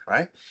mums,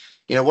 right?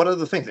 What are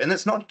the things? And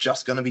it's not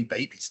just going to be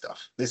baby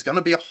stuff. There's going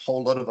to be a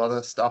whole lot of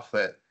other stuff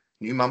that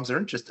new mums are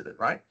interested in,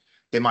 right?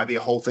 There might be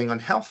a whole thing on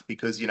health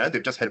because,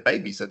 they've just had a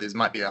baby. So there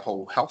might be a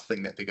whole health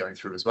thing that they're going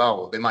through as well.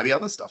 Or there might be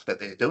other stuff that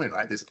they're doing,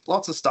 right? There's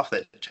lots of stuff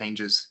that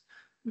changes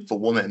for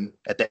women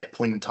at that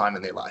point in time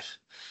in their life.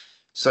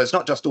 So it's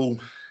not just all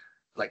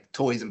like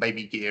toys and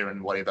baby gear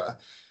and whatever.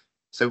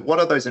 So what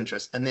are those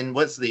interests? And then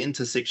what's the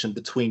intersection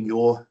between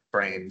your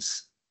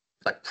brand's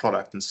like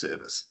product and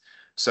service?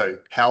 So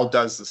how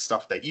does the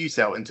stuff that you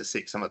sell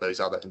intersect some of those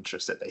other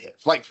interests that they have?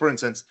 Like, for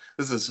instance,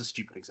 this is a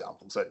stupid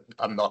example. So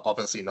I'm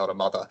obviously not a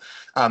mother.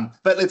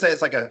 But let's say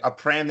it's like a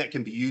pram that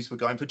can be used for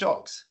going for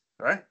jogs,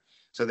 right?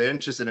 So they're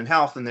interested in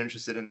health and they're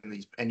interested in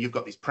these, and you've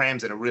got these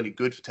prams that are really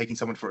good for taking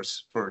someone for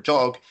a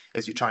jog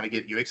as you're trying to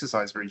get your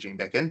exercise regime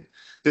back in.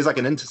 There's like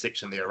an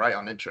intersection there, right,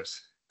 on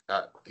interests.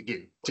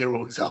 Again,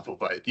 terrible example,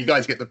 but you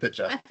guys get the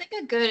picture. I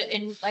think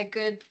a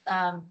good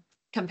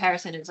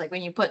comparison is like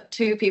when you put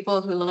 2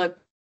 people who look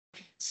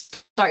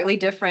slightly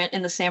different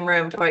in the same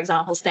room, for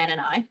example, Stan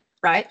and I,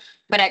 right?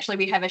 But actually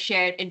we have a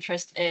shared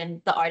interest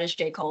in the artist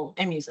J. Cole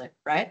and music,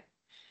 right?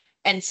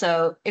 And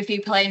so if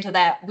you play into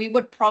that, we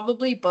would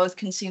probably both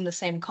consume the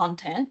same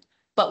content,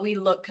 but we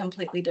look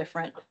completely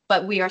different.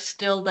 But we are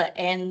still the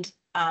end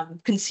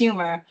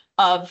consumer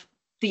of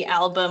the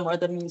album or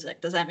the music.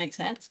 Does that make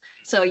sense?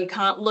 So you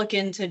can't look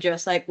into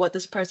just like what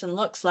this person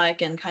looks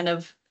like and kind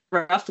of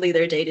roughly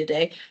their day to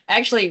day.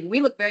 Actually,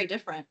 we look very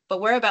different, but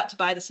we're about to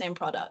buy the same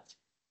product.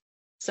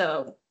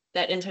 So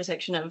that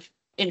intersection of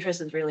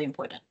interest is really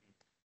important.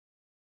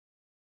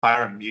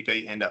 Hiram, you got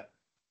your hand up.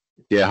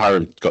 Yeah,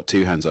 Hiram got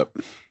 2 hands up.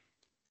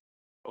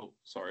 Oh,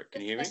 sorry.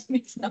 Can you hear me?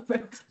 Mix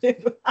number 2.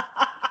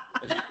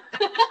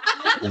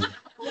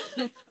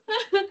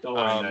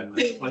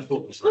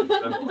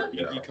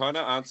 You kind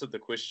of answered the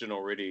question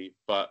already,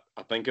 but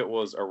I think it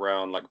was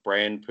around like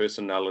brand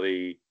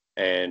personality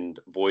and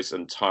voice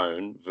and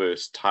tone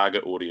versus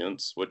target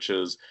audience, which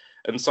is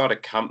inside a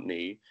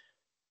company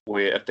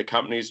where if the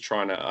company's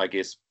trying to, I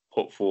guess,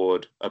 put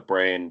forward a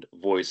brand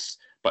voice,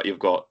 but you've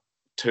got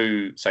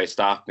 2, say,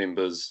 staff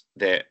members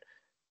that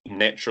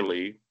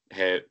naturally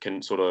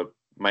can sort of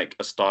make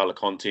a style of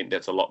content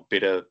that's a lot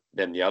better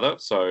than the other.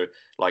 So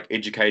like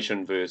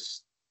education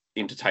versus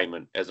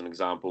entertainment, as an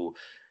example,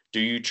 do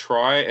you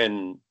try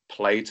and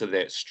play to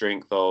that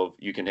strength of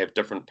you can have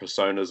different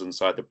personas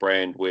inside the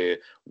brand where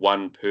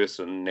one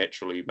person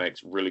naturally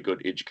makes really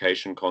good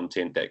education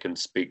content that can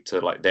speak to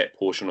like that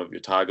portion of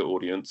your target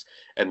audience,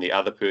 and the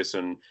other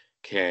person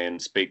can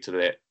speak to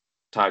that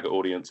target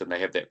audience and they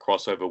have that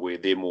crossover where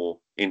they're more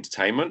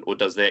entertainment? Or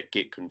does that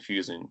get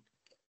confusing?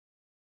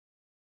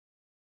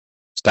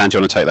 Stan, do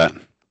you want to take that?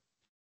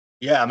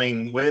 Yeah, I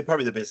mean, we're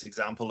probably the best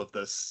example of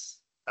this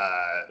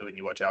when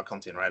you watch our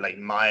content, right? Like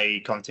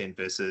my content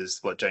versus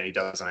what Joni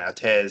does on our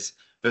TAS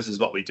versus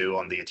what we do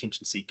on the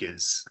Attention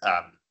Seekers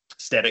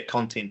static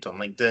content on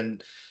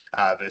LinkedIn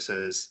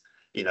versus,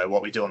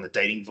 what we do on the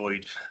Dating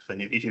Void,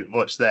 if you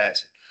watch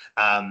that,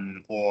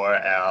 or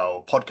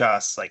our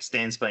podcasts like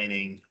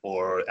Stansplaining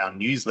or our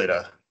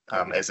newsletter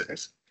as it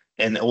is,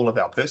 and all of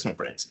our personal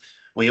brands.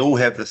 We all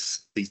have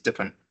these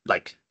different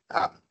like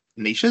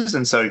niches.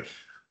 And so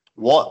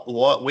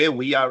where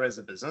we are as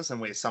a business and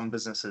where some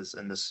businesses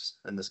in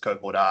this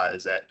cohort are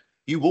is that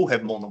you will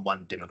have more than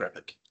one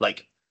demographic.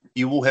 Like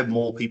you will have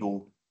more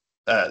people.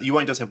 You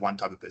won't just have one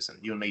type of person.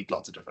 You'll need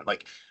lots of different.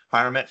 Like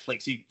Hiram at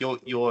Flex,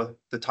 you're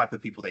the type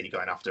of people that you're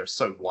going after are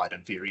so wide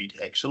and varied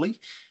actually,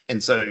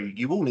 and so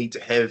you will need to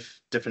have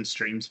different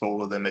streams for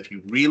all of them if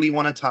you really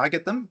want to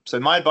target them. So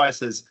my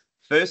advice is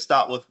first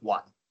start with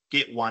one,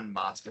 get one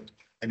mastered.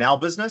 In our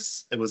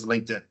business, it was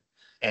LinkedIn.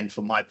 And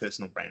for my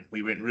personal brand,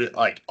 we went really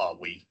by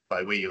we,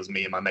 it was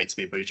me and my mate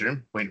Spare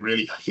Boojum, went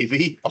really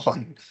heavy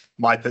on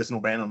my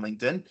personal brand on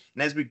LinkedIn.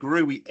 And as we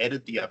grew, we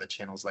added the other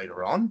channels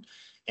later on,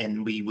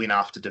 and we went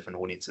after different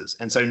audiences.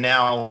 And so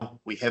now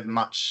we have a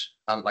much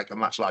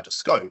larger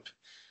scope.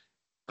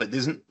 But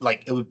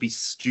it would be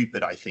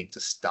stupid, I think, to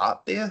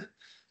start there.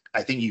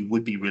 I think you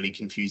would be really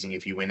confusing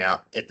if you went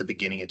out at the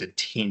beginning and did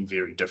 10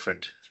 very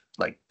different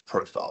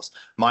profiles.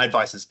 My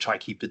advice is try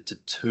keep it to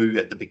 2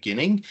 at the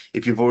beginning.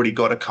 If you've already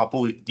got a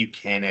couple, you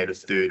can add a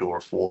 3rd or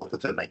a 4th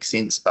if it makes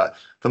sense. But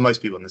for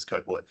most people in this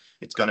cohort,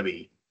 it's going to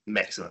be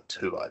maximum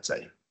 2, I'd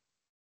say.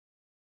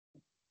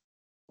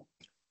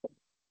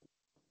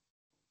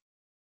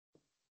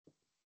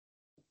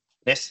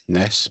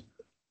 Ness.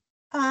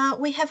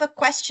 We have a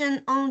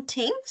question on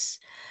Teams.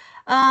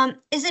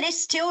 Is it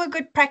still a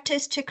good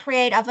practice to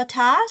create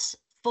avatars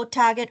for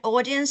target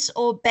audience,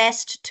 or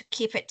best to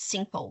keep it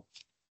simple?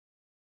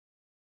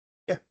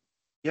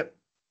 Yep,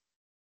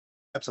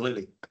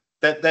 absolutely.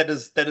 That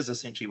is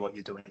essentially what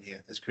you're doing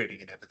here, is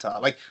creating an avatar.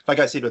 Like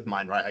I said with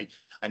mine, right?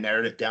 I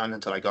narrowed it down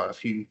until I got a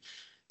few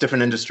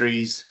different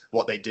industries,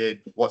 what they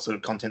did, what sort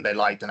of content they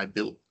liked, and I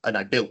built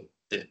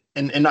it.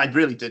 And I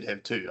really did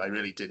have 2. I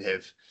really did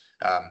have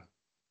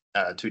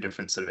 2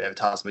 different sort of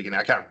avatars at the beginning.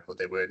 I can't remember what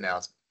they were now.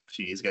 It's a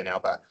few years ago now,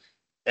 but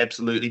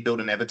absolutely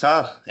build an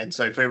avatar. And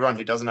so for everyone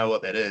who doesn't know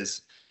what that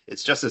is,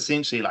 it's just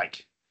essentially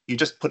like you're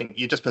just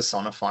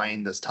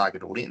personifying this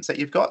target audience that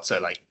you've got.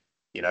 So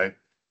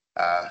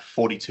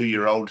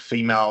 42-year-old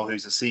female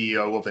who's a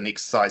CEO of an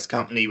exercise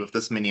company with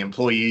this many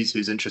employees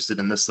who's interested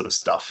in this sort of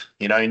stuff,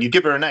 and you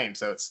give her a name.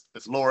 So it's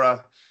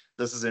Laura,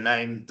 this is her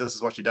name, this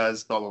is what she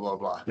does, blah, blah, blah,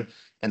 blah.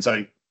 And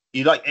so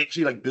you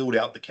actually build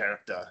out the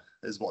character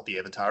is what the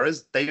avatar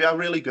is. They are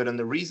really good. And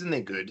the reason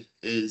they're good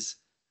is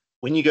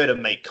when you go to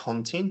make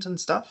content and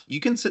stuff,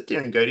 you can sit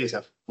there and go to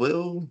yourself,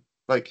 will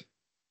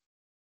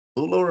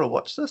Laura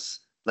watch this?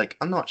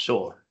 I'm not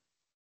sure.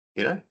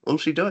 Will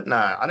she do it?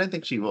 No, I don't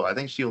think she will. I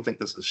think she'll think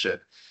this is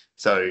shit.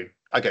 So,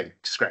 okay,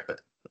 scrap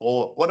it.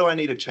 Or what do I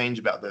need to change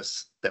about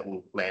this that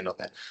will land on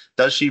that?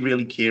 Does she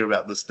really care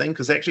about this thing?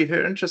 Because actually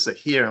her interests are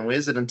here, and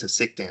where's it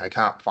intersecting? I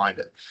can't find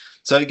it.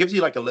 So it gives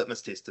you a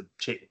litmus test to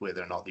check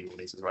whether or not the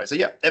audience is right. So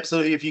yeah,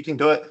 absolutely, if you can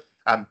do it.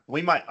 I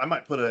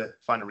might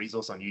find a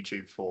resource on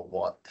YouTube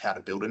for how to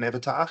build an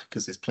avatar,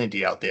 because there's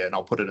plenty out there, and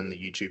I'll put it in the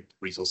YouTube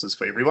resources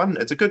for everyone.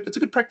 It's a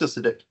good practice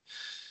to do.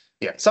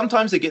 Yeah,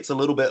 sometimes it gets a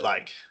little bit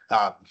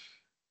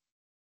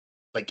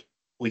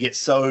we get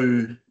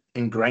so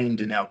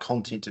ingrained in our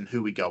content and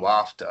who we go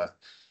after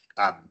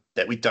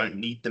that we don't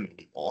need them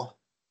anymore,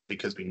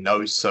 because we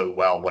know so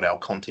well what our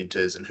content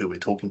is and who we're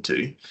talking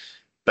to.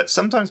 But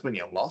sometimes when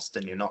you're lost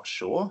and you're not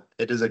sure,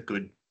 it is a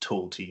good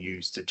tool to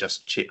use to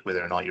just check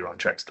whether or not you're on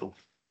track still.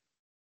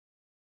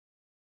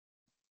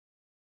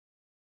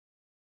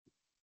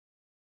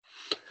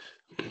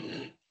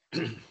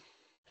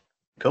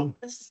 Cool.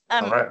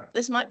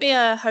 This might be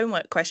a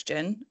homework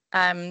question.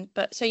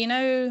 But so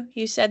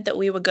you said that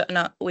we were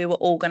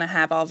all gonna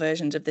have our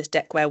versions of this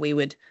deck where we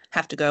would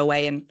have to go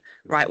away and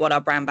write what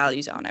our brand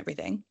values are and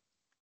everything.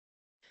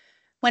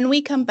 When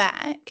we come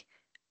back,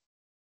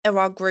 are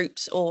our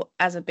groups, or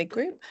as a big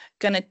group,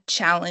 gonna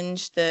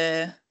challenge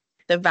the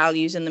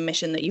values and the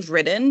mission that you've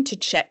written to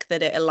check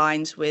that it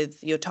aligns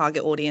with your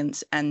target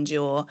audience and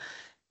your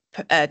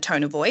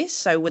tone of voice?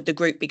 So would the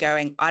group be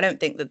going, I don't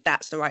think that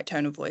that's the right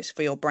tone of voice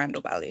for your brand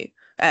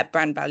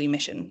value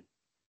mission?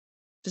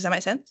 Does that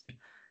make sense?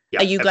 Yeah,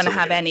 are you going to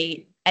have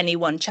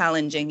anyone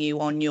challenging you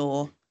on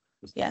your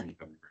Yeah,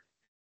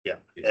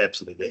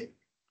 absolutely.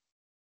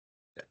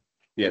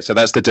 Yeah, so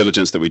that's the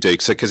diligence that we do.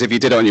 So because if you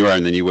did it on your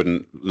own, then you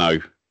wouldn't know.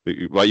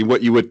 Well,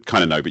 you would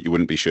kind of know, but you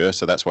wouldn't be sure.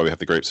 So that's why we have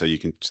the group, so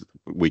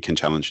we can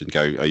challenge and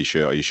go, are you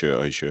sure? Are you sure?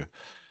 Are you sure?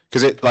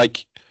 Because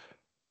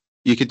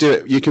you could do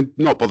it. You can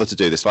not bother to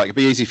do this. It'd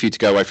be easy for you to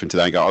go away from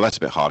today and go, oh, that's a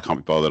bit hard. I can't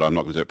be bothered. I'm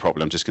not going to do it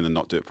properly. I'm just going to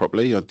not do it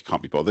properly. I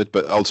can't be bothered.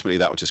 But ultimately,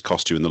 that will just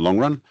cost you in the long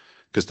run.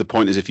 Because the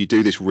point is, if you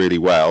do this really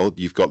well,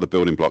 you've got the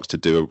building blocks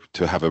to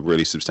have a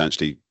really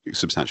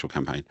substantial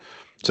campaign.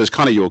 So it's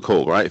kind of your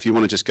call, right? If you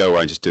want to just go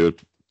away and just do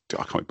it,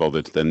 I can't be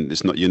bothered, then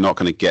you're not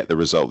going to get the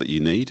result that you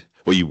need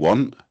or you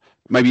want.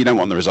 Maybe you don't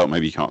want the result.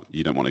 Maybe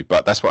you don't want to.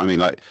 But that's what I mean.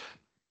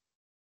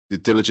 The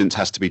diligence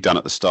has to be done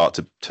at the start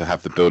to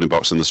have the building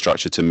blocks and the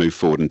structure to move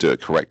forward and do it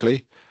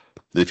correctly.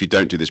 And if you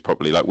don't do this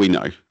properly, like we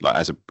know, like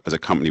as a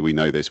company, we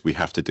know this, we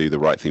have to do the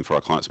right thing for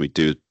our clients, and we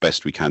do as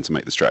best we can to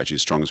make the strategy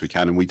as strong as we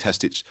can. And we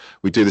test it,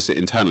 we do this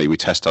internally, we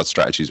test our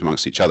strategies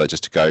amongst each other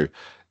just to go,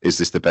 is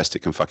this the best it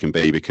can fucking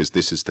be? Because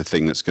this is the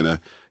thing that's going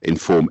to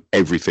inform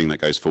everything that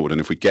goes forward.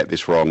 And if we get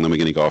this wrong, then we're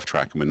going to go off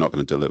track and we're not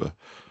going to deliver.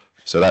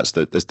 So that's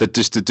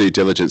just the due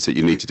diligence that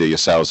you need to do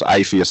yourselves.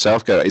 A, for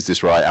yourself, go, is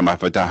this right?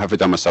 Have I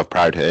done myself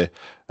proud here?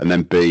 And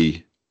then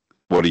B,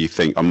 what do you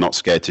think? I'm not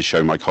scared to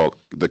show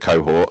the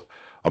cohort.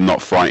 I'm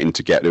not frightened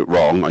to get it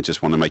wrong. I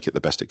just want to make it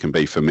the best it can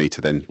be for me to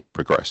then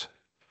progress.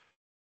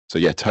 So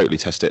yeah, totally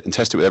test it, and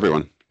test it with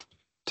everyone.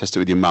 Test it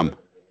with your mum.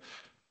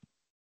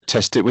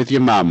 Test it with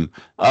your mum.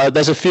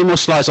 There's a few more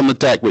slides on the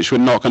deck which we're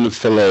not going to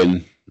fill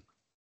in.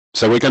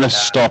 So we're going to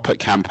stop at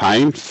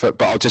campaign,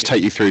 but I'll just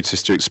take you through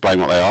just to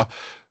explain what they are.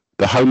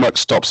 The homework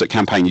stops at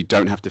campaign. You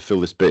don't have to fill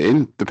this bit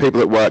in. The people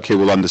that work here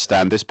will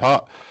understand this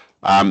part.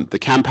 The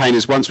campaign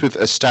is once we've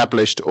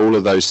established all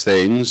of those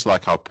things,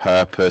 like our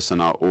purpose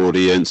and our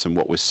audience and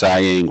what we're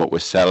saying, what we're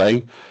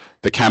selling,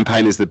 the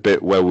campaign is the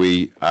bit where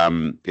we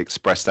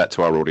express that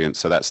to our audience.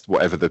 So that's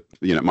whatever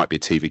it might be a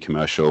TV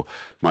commercial,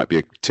 might be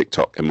a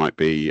TikTok, it might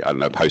be, I don't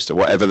know, a poster,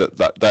 whatever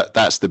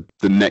that's the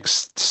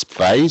next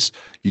phase.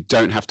 You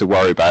don't have to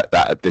worry about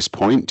that at this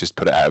point. Just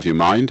put it out of your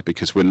mind,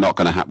 because we're not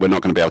going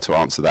to be able to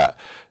answer that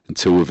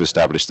until we've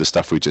established the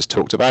stuff we just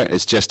talked about.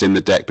 It's just in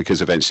the deck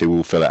because eventually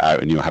we'll fill it out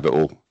and you'll have it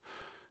all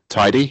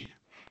tidy.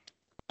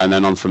 And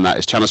then on from that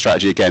is channel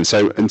strategy again.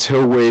 So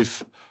until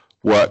we've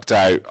worked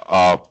out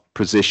our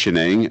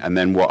positioning and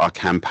then what our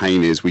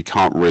campaign is, we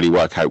can't really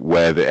work out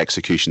where the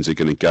executions are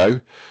going to go.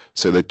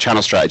 So the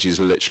channel strategy is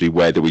literally,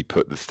 where do we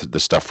put the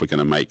stuff we're going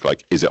to make?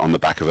 Like, is it on the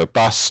back of a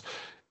bus?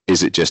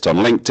 Is it just on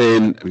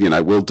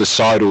LinkedIn? We'll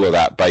decide all of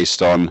that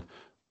based on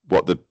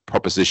what the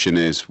proposition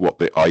is, what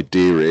the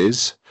idea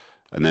is,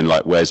 and then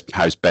like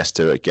how's best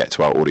to get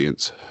to our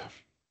audience.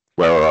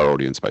 Where are our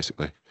audience,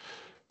 basically?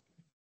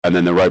 And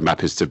then the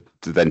roadmap is to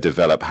then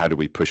develop, how do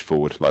we push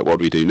forward? Like, what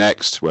do we do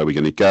next? Where are we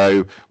going to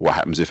go? What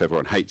happens if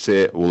everyone hates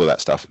it? All of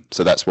that stuff.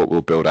 So that's what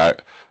we'll build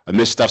out. And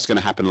this stuff's going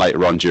to happen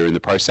later on during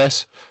the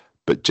process,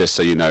 but just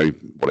so you know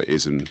what it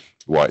is and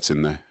why it's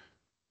in there.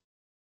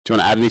 Do you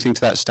want to add anything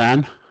to that,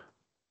 Stan?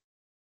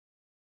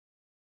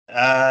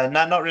 No,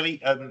 not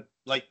really.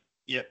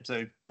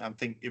 So I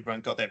think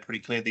everyone got that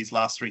pretty clear. These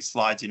last 3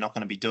 slides you're not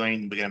going to be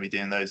doing. We're going to be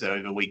doing those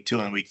over week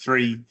 2 and week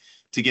 3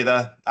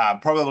 together.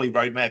 Probably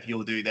roadmap,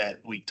 you'll do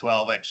that week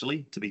 12,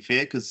 actually, to be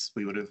fair, because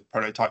we would have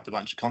prototyped a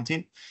bunch of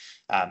content.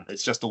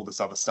 It's just all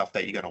this other stuff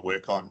that you're going to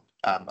work on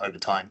over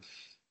time.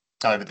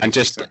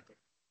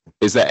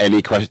 Is there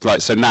any question?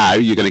 So now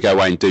you're going to go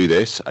away and do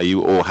this. Are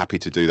you all happy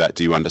to do that?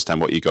 Do you understand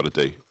what you got to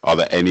do? Are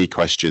there any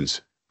questions?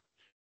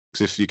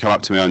 Because if you come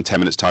up to me in 10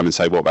 minutes time and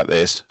say, what about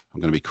this?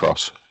 I'm going to be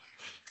cross.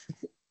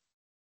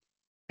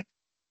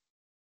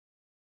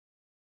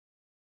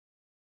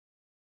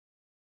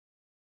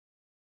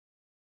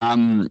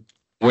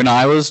 When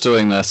I was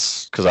doing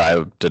this, because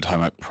I did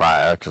homework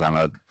prior, because I'm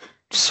a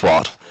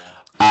SWAT,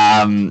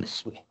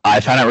 I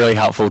found it really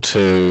helpful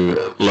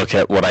to look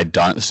at what I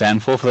don't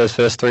stand for those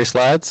first 3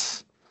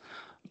 slides.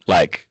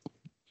 Like,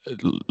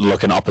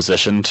 look in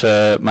opposition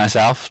to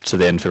myself to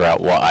then figure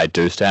out what I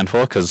do stand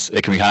for, because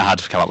it can be kind of hard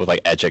to come up with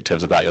like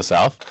adjectives about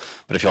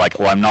yourself. But if you're like,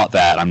 well, I'm not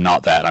that, I'm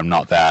not that, I'm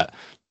not that,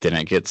 then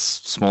it gets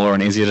smaller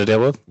and easier to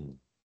deal with.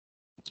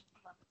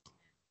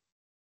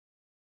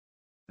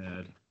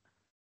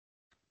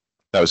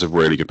 That was a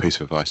really good piece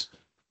of advice.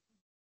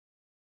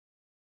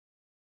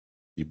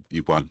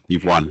 You've won.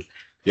 You've won.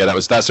 Yeah,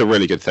 that's a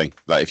really good thing.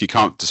 Like, if you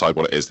can't decide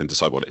what it is, then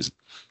decide what it is.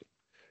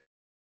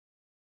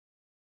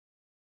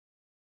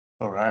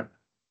 All right.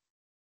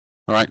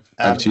 All right.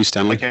 Over to you,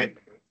 Stanley. Okay.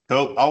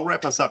 Cool. I'll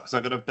wrap us up because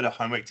I've got a bit of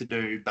homework to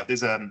do. But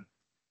there's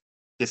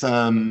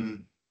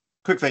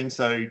quick thing.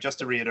 So just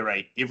to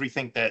reiterate,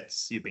 everything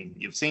that's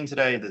you've seen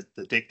today,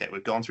 the deck that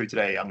we've gone through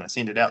today, I'm going to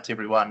send it out to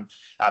everyone.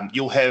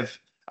 You'll have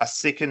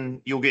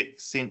you'll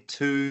get sent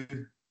 2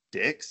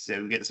 decks. So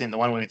you'll get sent the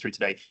one we went through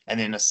today, and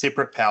then a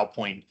separate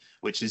PowerPoint,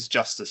 which is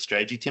just a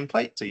strategy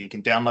template. So you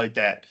can download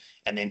that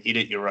and then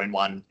edit your own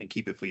one and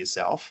keep it for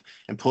yourself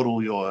and put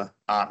all your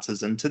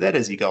answers into that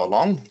as you go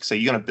along. So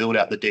you're going to build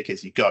out the deck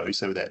as you go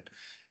so that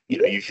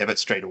you have it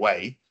straight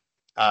away.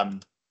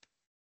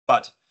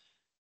 But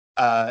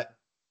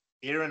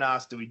Erin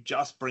asked, do we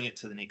just bring it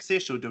to the next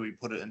session or do we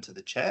put it into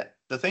the chat?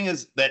 The thing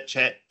is, that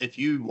chat, if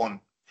you want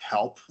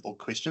help or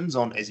questions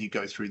on as you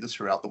go through this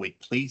throughout the week,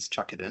 please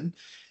chuck it in.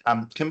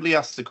 Kimberly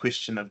asked the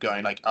question of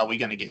going like, are we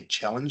going to get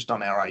challenged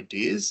on our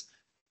ideas?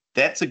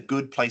 That's a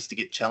good place to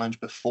get challenged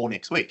before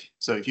next week.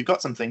 So if you've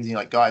got some things and you're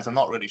like, guys, I'm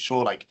not really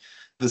sure, like,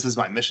 this is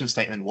my mission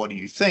statement, what do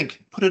you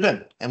think? Put it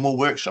in and we'll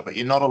workshop it.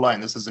 You're not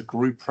alone. This is a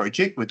group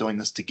project. We're doing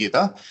this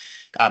together.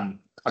 I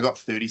got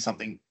 30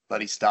 something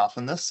bloody staff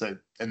in this, so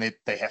and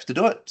they have to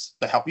do it.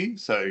 They help you,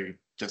 so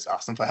just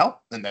ask them for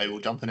help and they will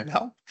jump in and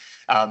help.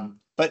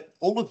 But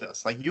all of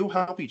this, like, you'll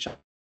help each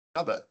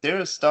other. There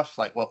is stuff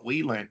like what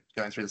we learned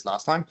going through this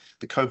last time,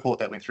 the cohort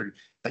that went through,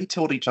 they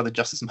taught each other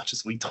just as much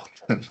as we taught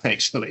them,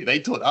 actually. They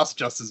taught us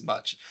just as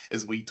much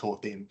as we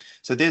taught them.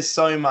 So there's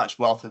so much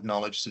wealth of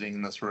knowledge sitting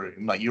in this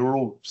room. Like, you're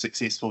all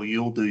successful,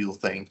 you'll do your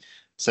thing.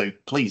 So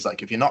please,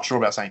 like, if you're not sure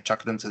about something,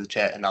 chuck it into the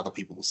chat and other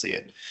people will see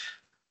it.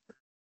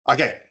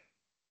 Okay.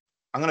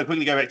 I'm going to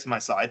quickly go back to my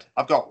side.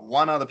 I've got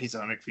one other piece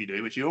of homework for you to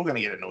do, which you're all going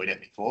to get annoyed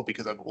at me for,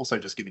 because I've also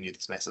just given you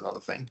this massive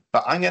other thing.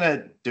 But I'm going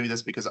to do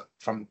this because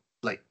from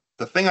like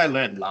the thing I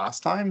learned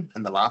last time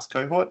in the last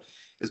cohort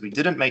is we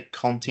didn't make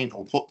content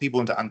or put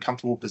people into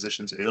uncomfortable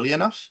positions early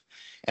enough.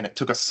 And it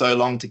took us so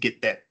long to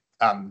get that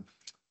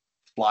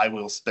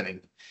flywheel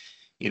spinning,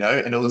 you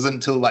know, and it wasn't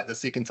until like the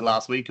second to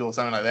last week or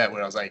something like that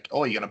where I was like,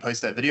 oh, you're going to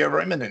post that video,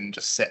 Roman? And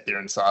just sat there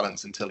in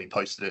silence until he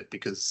posted it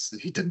because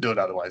he didn't do it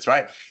otherwise,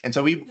 right? And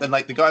so and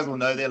like the guys will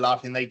know, they're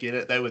laughing, they get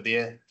it, they were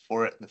there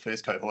for it in the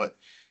first cohort.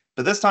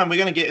 But this time we're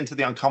going to get into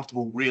the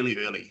uncomfortable really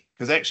early,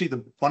 because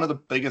actually one of the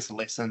biggest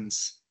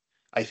lessons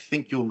I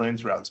think you'll learn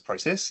throughout this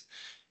process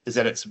is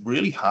that it's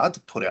really hard to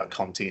put out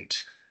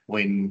content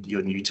when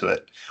you're new to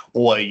it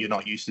or you're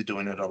not used to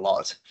doing it a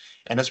lot.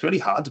 And it's really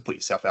hard to put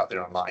yourself out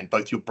there online,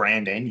 both your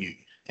brand and you.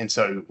 And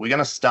so we're going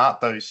to start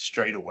those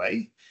straight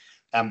away.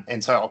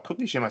 And so I'll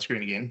quickly share my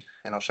screen again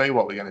and I'll show you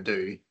what we're going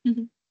to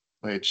do,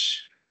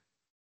 which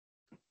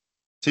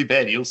too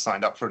bad you all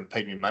signed up for it and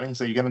paid me money,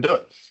 so you're going to do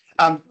it.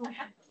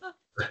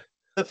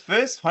 The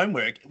first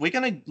homework, we're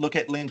going to look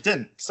at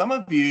LinkedIn. Some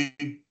of you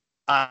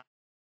aren't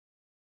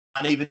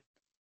even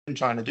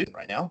trying to do it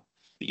right now.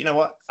 But you know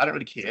what? I don't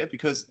really care,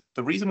 because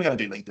the reason we're going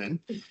to do LinkedIn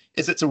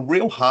is it's a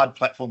real hard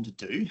platform to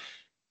do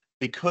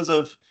because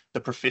of the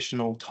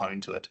professional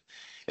tone to it.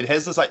 It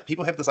has this, like,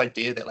 people have this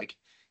idea that like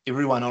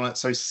everyone on it's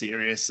so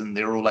serious and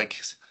they're all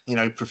like, you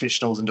know,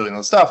 professionals and doing all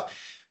this stuff.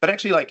 But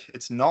actually, like,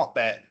 it's not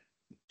that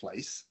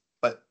place,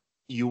 but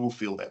you will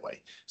feel that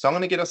way. So I'm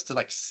going to get us to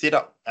like set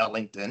up our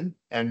LinkedIn,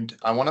 and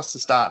I want us to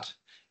start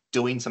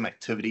doing some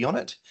activity on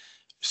it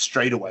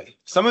straight away.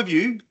 Some of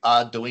you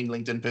are doing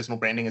LinkedIn personal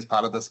branding as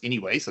part of this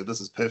anyway, so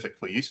this is perfect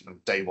for you. So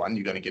from day one,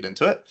 you're going to get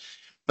into it.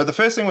 But the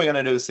first thing we're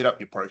going to do is set up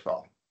your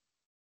profile.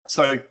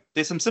 So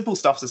there's some simple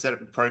stuff to set up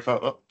your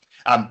profile.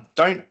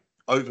 Don't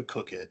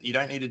overcook it. You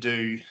don't need to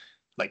do,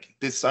 like,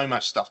 there's so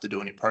much stuff to do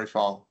on your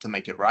profile to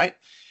make it right.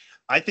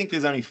 I think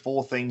there's only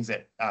 4 things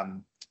that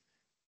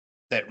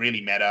that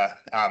really matter.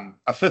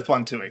 A fifth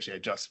one too, actually, I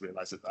just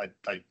realized that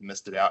I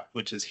missed it out,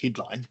 which is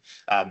headline.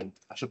 I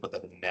should put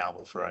that in now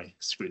before I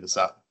screw this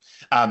up,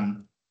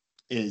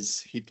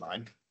 is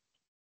headline.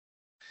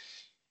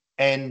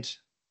 And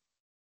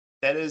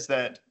that is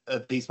that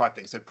these 5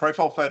 things. So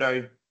profile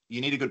photo, you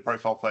need a good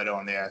profile photo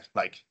on there.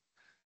 Like,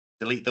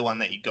 delete the one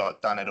that you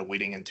got done at a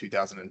wedding in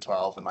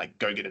 2012 and like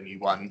go get a new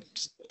one.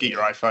 Just get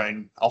your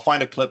iPhone. I'll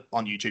find a clip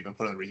on YouTube and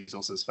put in the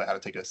resources for how to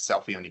take a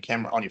selfie on your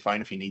camera, on your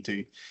phone if you need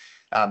to.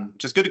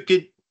 Just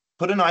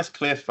put a nice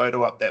clear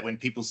photo up that when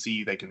people see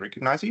you, they can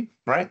recognize you,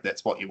 right?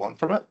 That's what you want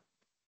from it.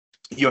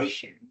 You're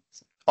sharing.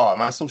 Oh,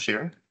 am I still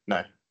sharing?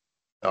 No.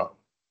 Oh.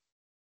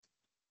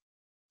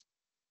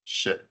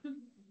 Shit.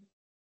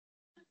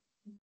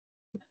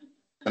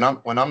 When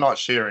I'm not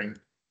sharing,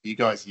 you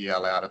guys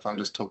yell out if I'm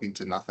just talking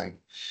to nothing.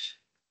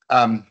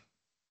 There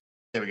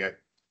we go.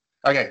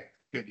 Okay,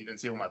 good. You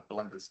didn't see all my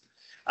blunders.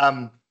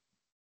 Profile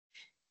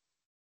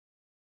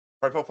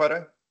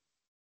photo,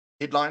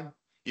 headline.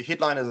 Your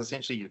headline is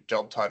essentially your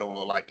job title,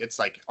 or like, it's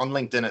like on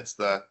LinkedIn,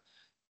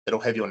 it'll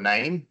have your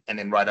name, and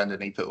then right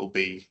underneath it will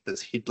be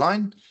this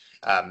headline.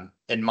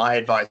 In my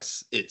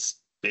advice,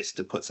 it's best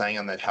to put something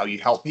on that how you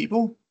help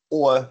people,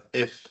 or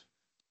if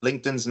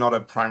LinkedIn's not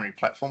a primary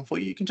platform for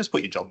you, you can just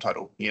put your job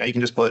title. You know, you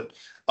can just put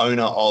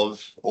owner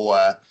of,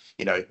 or,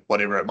 you know,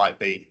 whatever it might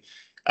be.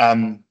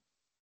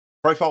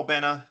 Profile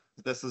banner.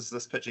 This is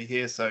this picture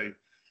here. So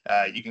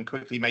you can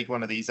quickly make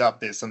one of these up.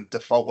 There's some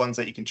default ones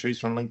that you can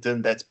choose from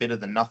LinkedIn. That's better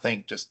than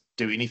nothing. Just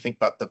do anything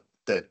but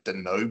the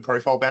no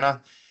profile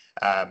banner.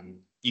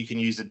 You can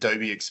use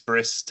Adobe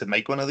Express to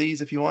make one of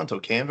these if you want, or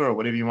Canva, or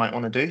whatever you might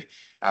want to do.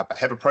 But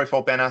have a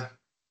profile banner,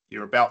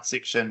 your about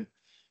section,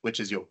 which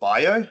is your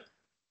bio.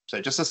 So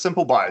just a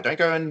simple bio. Don't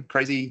go in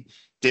crazy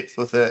depth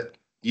with it.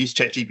 Use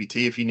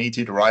ChatGPT if you need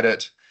to write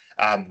it.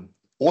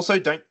 Also,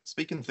 don't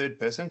speak in third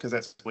person, because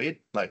that's weird.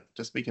 Like,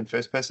 just speak in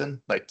first person.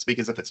 Like, speak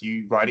as if it's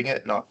you writing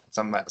it, not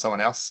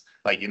someone else.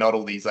 Like, you're not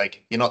all these,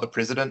 like, you're not the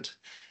president.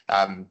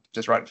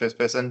 Just write in first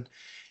person.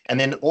 And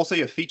then also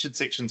your featured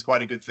section is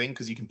quite a good thing,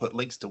 because you can put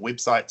links to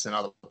websites and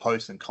other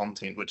posts and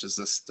content, which is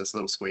this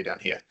little square down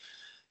here.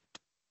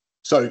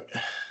 So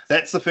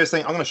that's the first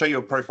thing. I'm going to show you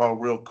a profile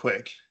real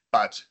quick,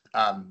 but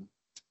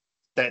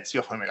that's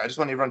your homework. I just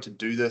want everyone to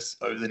do this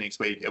over the next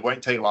week. It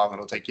won't take long.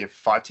 It'll take you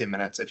 5-10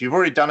 minutes. If you've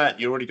already done it,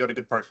 you already got a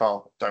good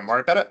profile, don't worry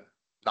about it.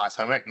 Nice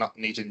homework, not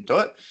needing to do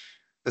it.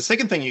 The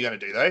second thing you're going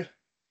to do, though,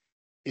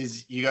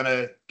 is you're going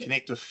to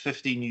connect with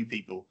 50 new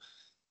people.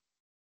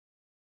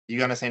 You're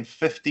going to send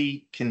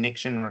 50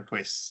 connection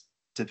requests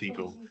to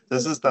people.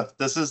 This is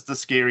the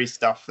scary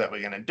stuff that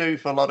we're going to do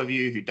for a lot of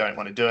you who don't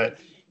want to do it.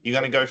 You're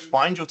going to go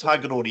find your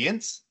target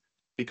audience,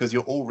 because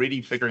you're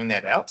already figuring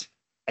that out.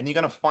 and you're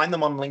going to find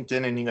them on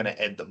LinkedIn and you're going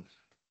to add them.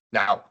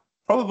 Now,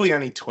 probably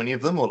only 20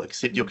 of them will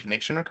accept your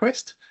connection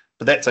request,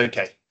 but that's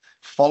okay.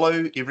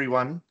 Follow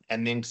everyone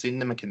and then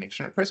send them a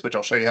connection request, which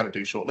I'll show you how to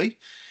do shortly.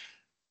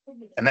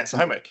 And that's the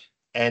homework.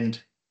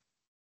 And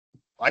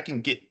I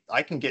can get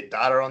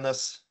data on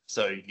this,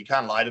 so you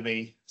can't lie to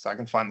me, so I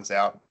can find this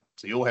out.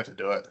 So you all have to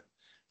do it.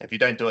 If you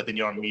don't do it, then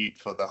you're on mute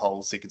for the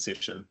whole second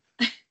session.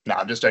 No,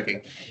 I'm just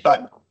joking.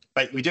 But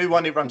we do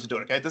want everyone to do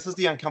it, okay? This is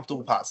the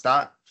uncomfortable part.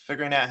 Start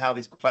figuring out how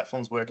these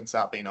platforms work and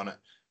start being on it.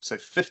 So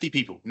 50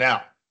 people.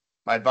 Now,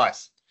 my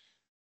advice,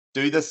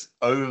 do this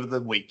over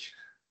the week.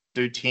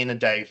 Do 10 a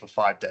day for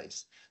 5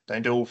 days.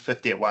 Don't do all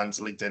 50 at once.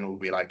 LinkedIn will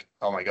be like,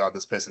 oh my God,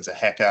 this person's a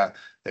hacker.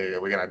 We're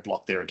going to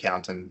block their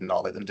account and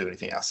not let them do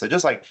anything else. So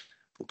just like,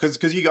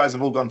 because you guys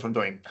have all gone from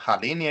doing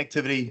hardly any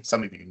activity,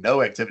 some of you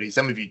no activity,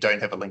 some of you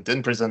don't have a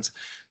LinkedIn presence,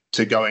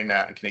 to going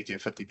out and connecting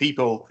with 50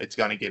 people, it's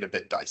going to get a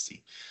bit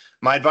dicey.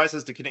 My advice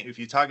is to connect with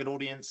your target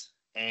audience.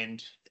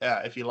 And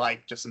if you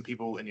like, just some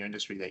people in your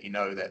industry that you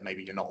know that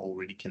maybe you're not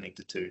already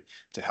connected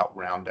to help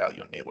round out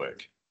your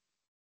network.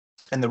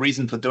 And the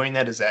reason for doing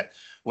that is that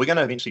we're going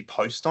to eventually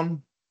post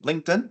on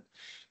LinkedIn.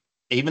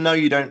 Even though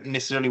you don't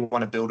necessarily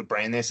want to build a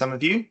brand there, some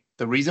of you,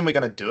 the reason we're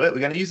going to do it, we're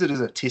going to use it as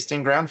a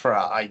testing ground for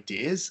our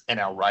ideas and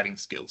our writing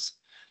skills.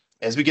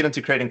 As we get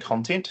into creating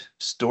content,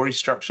 story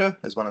structure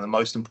is one of the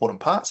most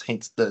important parts,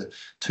 hence the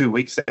 2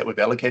 weeks that we've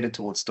allocated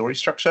towards story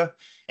structure.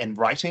 And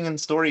writing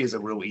and story is a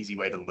real easy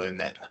way to learn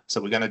that.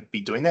 So we're going to be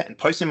doing that and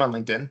posting them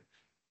on LinkedIn.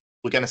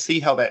 We're going to see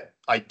how that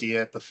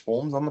idea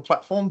performs on the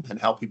platform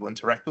and how people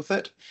interact with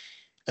it.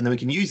 And then we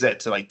can use that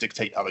to like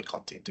dictate other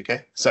content,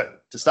 okay? So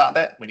to start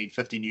that, we need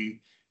 50 new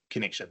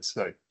connections.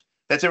 So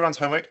that's everyone's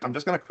homework. I'm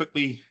just going to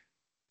quickly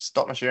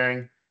stop my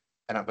sharing.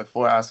 And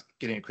before I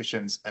get any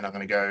questions, and I'm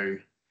going to go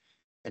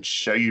and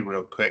show you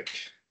real quick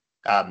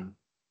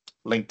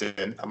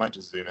LinkedIn. I might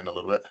just zoom in a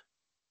little bit.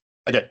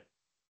 Okay.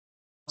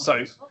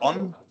 So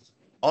on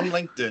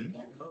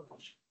LinkedIn,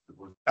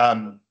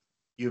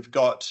 you've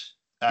got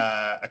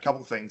a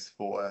couple of things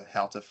for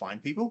how to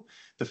find people.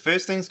 The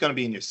first thing is going to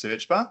be in your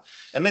search bar.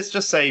 And let's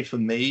just say for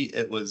me,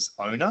 it was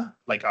owner.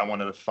 Like I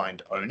wanted to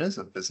find owners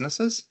of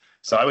businesses.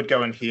 So I would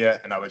go in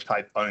here and I would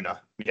type owner.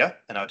 Yeah.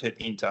 And I would hit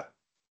enter.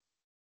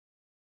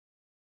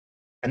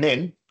 And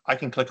then I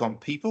can click on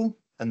people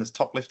in this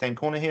top left-hand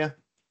corner here.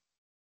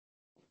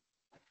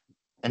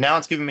 And now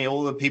it's giving me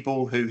all the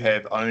people who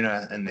have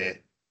owner in there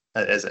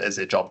as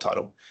their job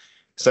title.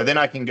 So then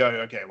I can go,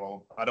 okay,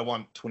 well, I don't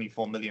want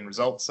 24 million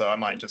results, so I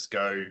might just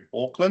go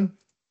Auckland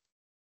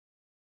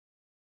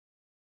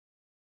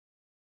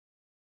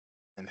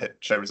and hit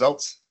show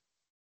results.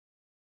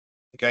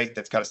 Okay,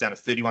 that's cut us down to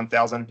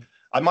 31,000.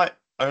 I might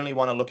only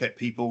want to look at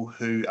people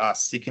who are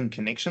second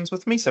connections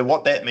with me. So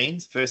what that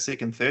means, first,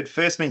 second, third.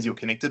 First means you're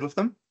connected with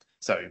them.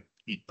 So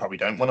you probably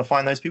don't want to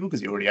find those people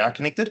because you already are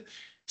connected.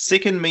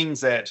 Second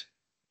means that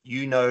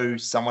you know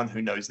someone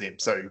who knows them.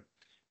 So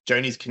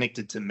Joni's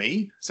connected to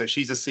me, so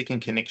she's a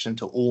second connection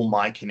to all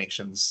my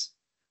connections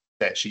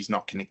that she's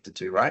not connected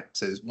to, right?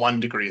 So there's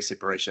 1 degree of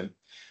separation.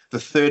 The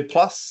third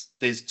plus,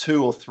 there's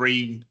 2 or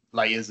 3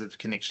 layers of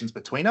connections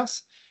between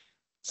us.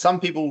 Some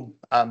people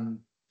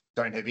don't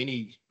have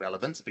any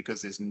relevance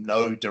because there's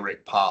no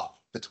direct path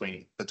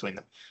between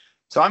them.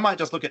 So I might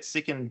just look at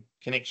second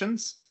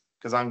connections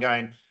because I'm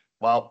going,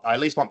 well, I at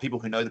least want people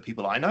who know the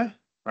people I know,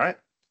 right?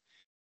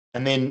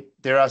 And then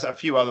there are a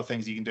few other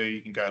things you can do.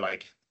 You can go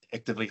like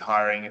actively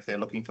hiring if they're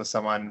looking for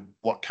someone,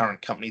 what current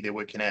company they're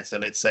working at. So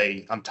let's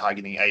say I'm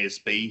targeting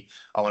ASB.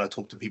 I want to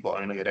talk to people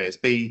only at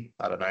ASB.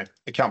 I don't know.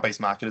 Account-based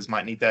marketers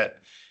might need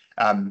that.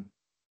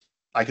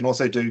 I can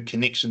also do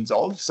connections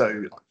of.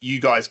 So you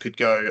guys could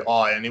go, oh,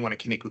 I only want to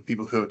connect with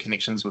people who are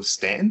connections with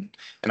Stan.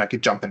 And I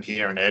could jump in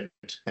here and add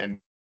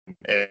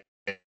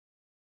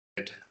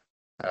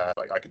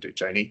like I could do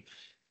Joni.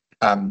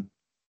 I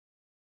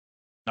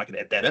could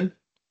add that in.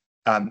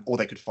 Or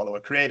they could follow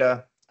a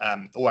creator.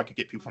 Or I could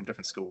get people from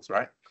different schools,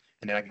 right?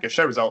 And then I could go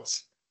show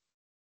results.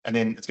 And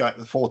then it's going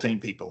to 14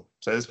 people.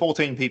 So there's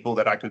 14 people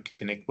that I could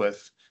connect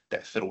with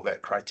that fit all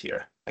that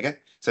criteria. Okay.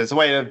 So it's a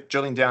way of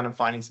drilling down and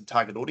finding some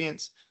target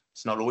audience.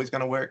 It's not always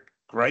going to work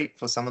great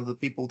for some of the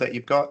people that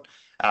you've got.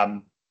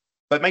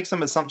 But make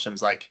some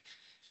assumptions. Like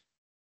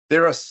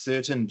there are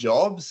certain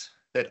jobs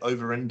that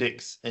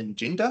over-index in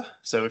gender.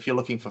 So if you're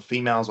looking for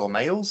females or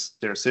males,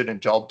 there are certain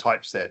job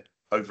types that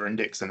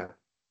over-index in a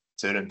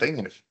certain thing.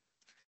 And if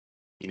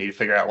you need to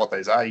figure out what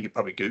those are, you could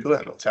probably Google it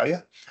and it'll tell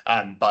you.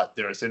 But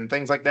there are certain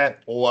things like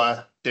that.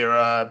 Or there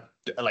are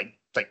like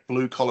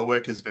blue collar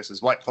workers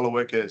versus white collar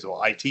workers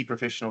or IT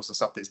professionals and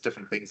stuff. There's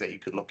different things that you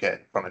could look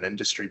at from an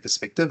industry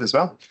perspective as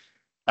well.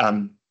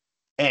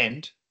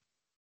 And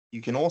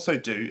you can also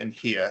do in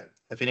here,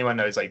 if anyone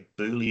knows like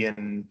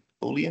Boolean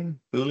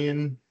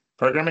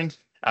programming,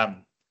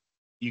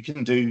 you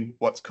can do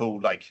what's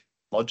called like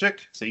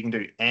logic. So you can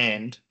do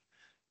and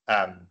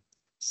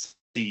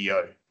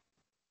CEO.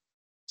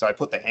 So I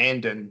put the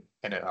and in,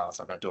 and it's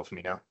not going to do it for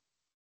me now.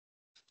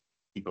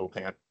 People,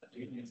 hang on.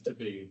 It needs to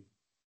be.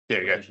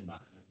 There you go.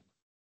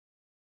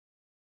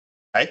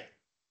 Hey.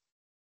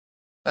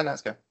 No,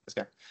 let's go. Let's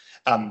go.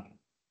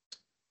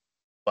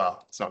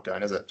 Well, it's not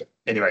going, is it?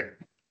 Anyway,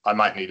 I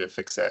might need to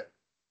fix that.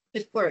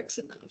 It works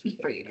enough for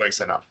you. It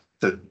works enough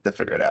to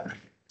figure it out.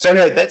 So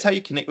anyway, that's how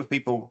you connect with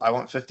people. I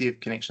want 50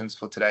 connections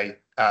for today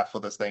for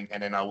this thing.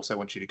 And then I also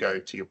want you to go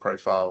to your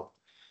profile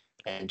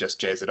and just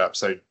jazz it up.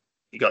 So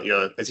you got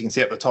your, as you can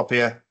see at the top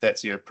here,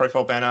 that's your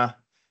profile banner,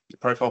 your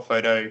profile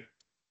photo,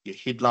 your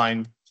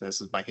headline. So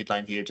this is my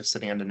headline here, just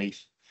sitting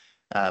underneath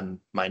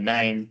my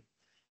name,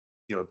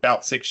 your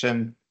about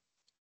section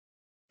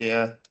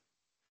here,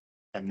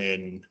 and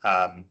then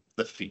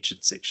the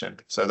featured section.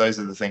 So those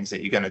are the things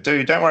that you're going to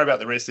do. Don't worry about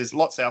the rest. There's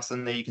lots else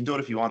in there. You can do it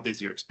if you want.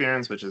 There's your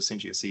experience, which is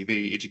essentially your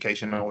CV,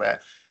 education, and all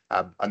that.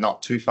 I'm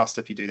not too fussed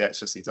if you do that. It's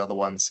just these other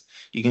ones.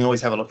 You can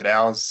always have a look at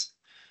ours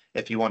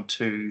if you want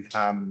to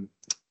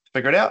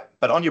figure it out.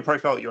 But on your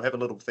profile, you'll have a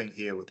little thing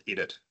here with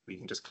edit, where you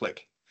can just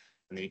click,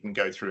 and then you can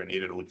go through and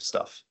edit all your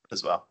stuff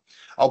as well.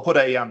 I'll put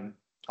a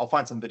I'll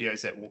find some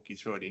videos that walk you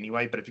through it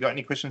anyway. But if you've got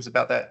any questions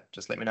about that,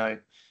 just let me know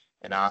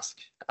and ask.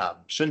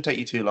 Shouldn't take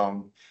you too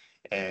long.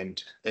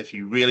 And if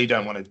you really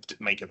don't want to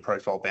make a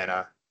profile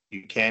banner,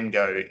 you can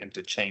go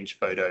into change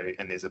photo,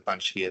 and there's a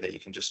bunch here that you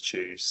can just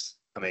choose.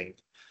 I mean,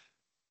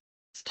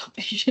 stop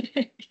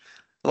it.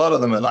 A lot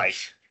of them are like,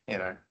 you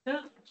know,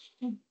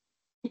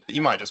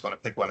 you might just want to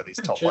pick one of these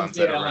top ones.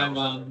 That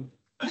are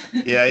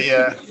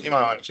yeah, you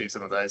might want to choose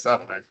some of those. I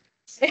don't know.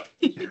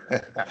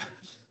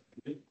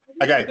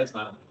 Okay.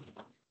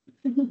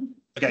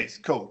 Okay,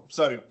 cool.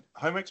 So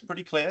homework's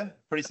pretty clear,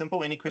 pretty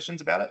simple. Any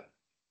questions about it?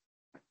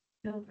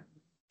 No.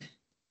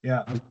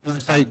 Yeah.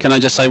 Hey, can I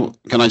just say one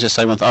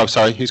thing? Oh,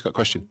 sorry, who's got a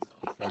question?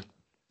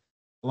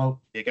 Hello.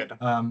 Yeah,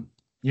 go.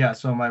 Yeah,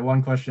 so my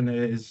one question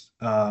is,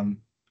 I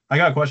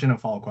got a question and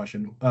a follow-up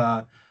question.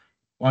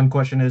 One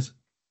question is,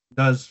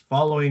 does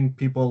following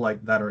people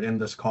like that are in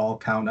this call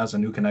count as a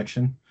new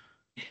connection?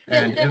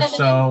 And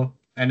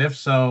if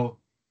so,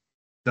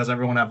 does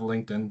everyone have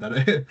LinkedIn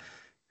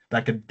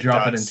that could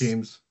drop it in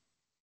Teams?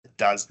 It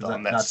does,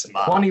 Don. That's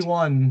smart.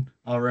 21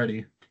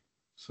 already.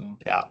 So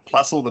yeah,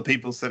 plus all the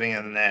people sitting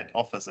in that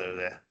office over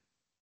there.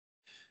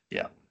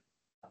 Yeah.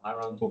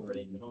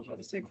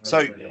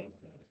 So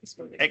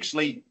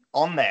actually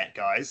on that,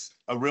 guys,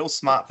 a real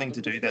smart thing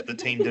to do that the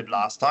team did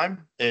last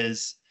time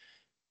is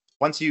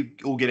once you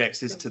all get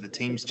access to the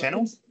Teams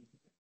channel,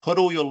 put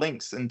all your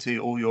links into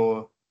all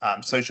your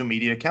social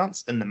media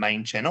accounts in the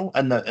main channel,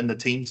 in the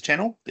Teams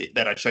channel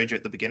that I showed you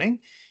at the beginning.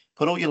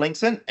 Put all your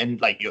links in,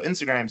 and like your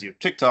Instagrams, your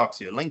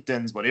TikToks, your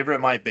LinkedIns, whatever it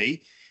might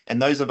be. And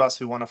those of us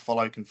who want to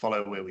follow can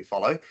follow where we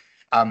follow.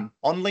 On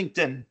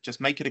LinkedIn, just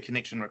make it a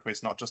connection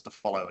request, not just a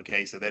follow.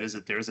 Okay, so there is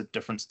a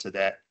difference to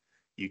that.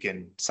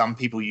 Some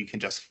people you can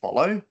just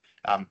follow,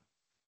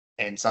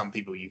 and some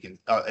people you can,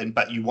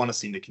 but you want to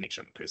send a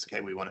connection request.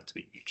 Okay, we want it to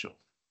be mutual.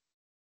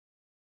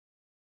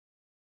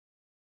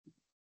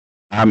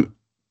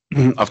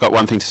 I've got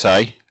one thing to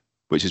say,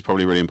 which is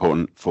probably really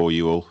important for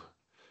you all.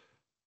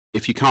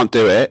 If you can't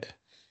do it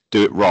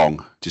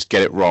wrong. Just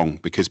get it wrong,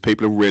 because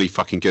people are really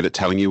fucking good at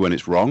telling you when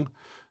it's wrong.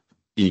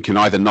 You can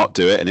either not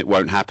do it and it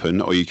won't happen,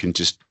 or you can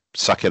just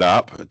suck it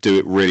up, do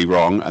it really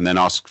wrong, and then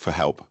ask for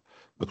help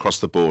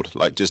across the board.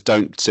 Like, just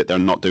don't sit there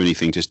and not do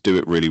anything. Just do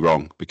it really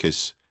wrong,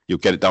 because you'll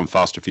get it done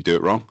faster if you do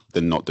it wrong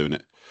than not doing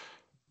it.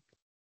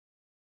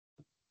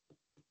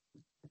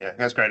 Yeah,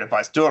 that's great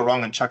advice. Do it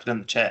wrong and chuck it in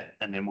the chat,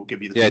 and then we'll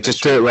give you the. Yeah,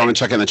 just do it wrong and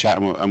chuck it in the chat,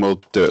 and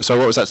we'll do it. So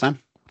what was that, Sam?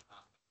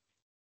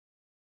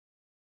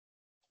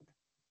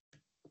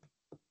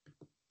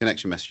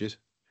 Connection messages.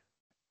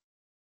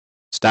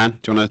 Stan,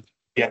 do you want to?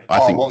 Yeah. I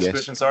think what was yes. the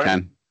question, sorry?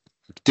 Can.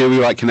 Do we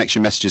write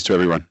connection messages to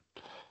everyone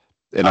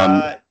in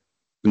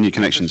new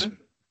connections?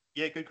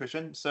 Yeah, good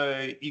question.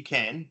 So you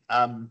can.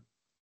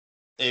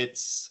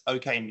 It's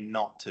okay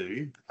not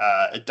to.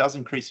 It does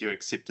increase your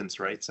acceptance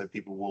rate, so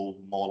people will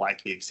more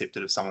likely accept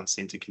it if someone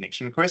sent a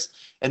connection request.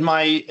 In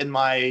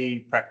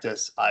my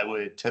practice, I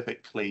would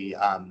typically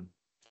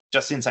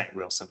just send something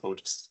real simple,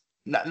 just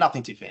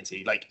nothing too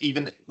fancy. Like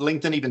even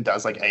LinkedIn even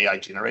does like AI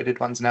generated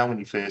ones now when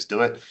you first do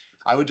it.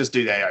 I would just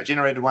do the AI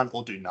generated one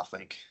or do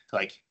nothing.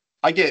 Like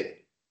I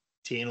get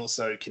 10 or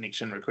so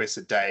connection requests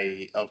a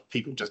day of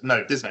people just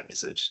there's no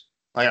message.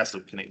 Like I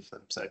still connect with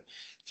them. So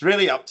it's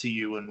really up to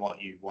you and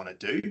what you want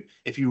to do.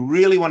 If you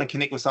really want to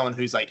connect with someone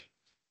who's like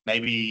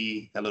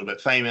maybe a little bit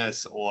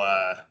famous or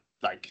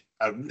like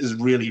is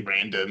really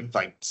random,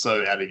 like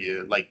so out of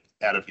your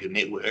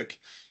network,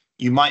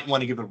 you might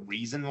want to give a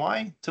reason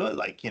why to it.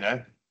 Like,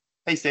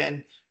 hey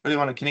Stan, really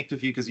want to connect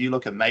with you because you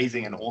look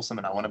amazing and awesome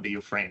and I want to be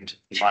your friend.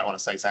 You might want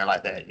to say something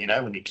like that,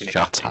 when you connect.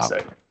 Shut up. So,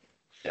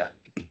 yeah.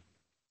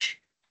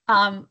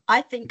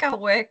 I think I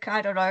work,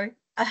 I don't know,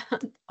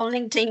 on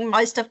LinkedIn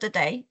most of the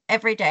day,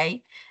 every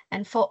day.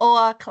 And for all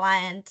our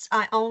clients,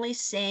 I only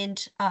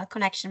send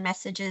connection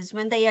messages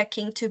when they are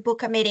keen to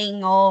book a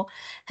meeting or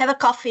have a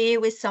coffee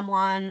with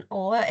someone,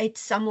 or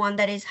it's someone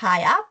that is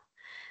high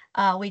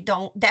up. We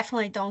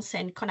definitely don't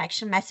send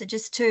connection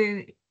messages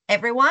to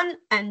everyone,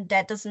 and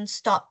that doesn't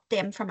stop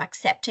them from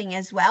accepting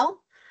as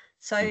well.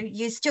 So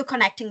you're still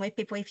connecting with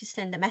people if you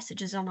send the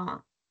messages or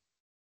not.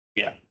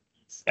 Yeah.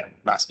 Yeah,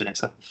 nice,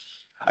 Vanessa.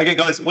 Okay,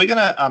 guys, we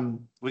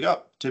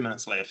got 2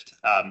 minutes left.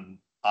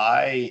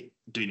 I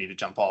do need to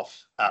jump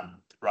off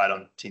right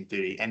on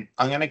 10:30, and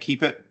I'm going to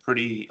keep it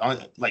pretty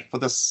like for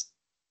this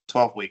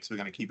 12 weeks. We're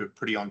going to keep it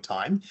pretty on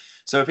time.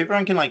 So if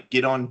everyone can like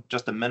get on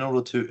just a minute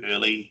or two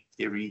early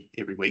every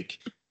week,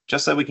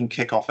 just so we can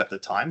kick off at the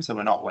time, so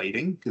we're not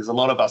waiting. Because a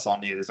lot of us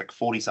on here, there's like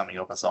 40 something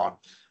of us on.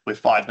 We're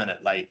 5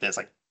 minutes late. There's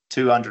like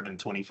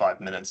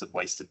 225 minutes of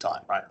wasted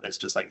time, right? Let's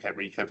just like have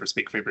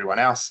respect for everyone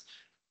else.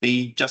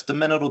 Be just a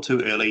minute or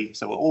two early,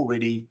 so we're all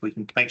ready. We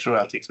can make sure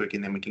our tech's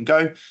working, then we can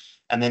go.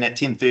 And then at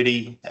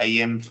 10:30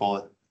 a.m.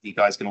 for you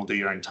guys can all do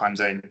your own time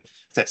zone.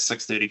 That's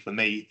 6:30 for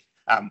me.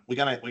 We're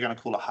gonna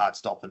call a hard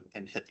stop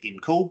and hit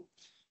end call.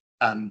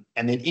 And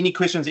then any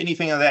questions,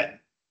 anything of that,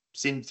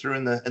 send through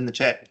in the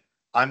chat.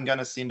 I'm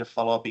gonna send a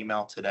follow-up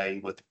email today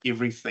with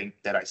everything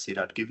that I said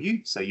I'd give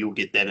you. So you'll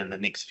get that in the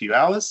next few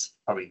hours,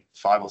 probably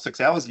 5 or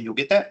 6 hours, and you'll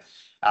get that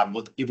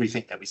with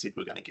everything that we said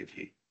we're gonna give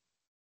you.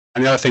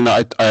 And the other thing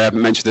that I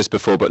haven't mentioned this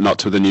before, but not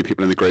to the new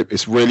people in the group,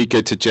 it's really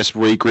good to just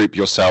regroup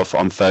yourself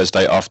on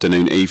Thursday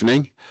afternoon,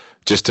 evening,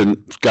 just to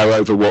go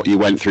over what you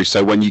went through.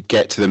 So when you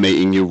get to the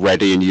meeting, you're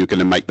ready and you're going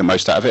to make the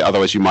most out of it.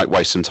 Otherwise, you might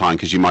waste some time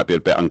because you might be a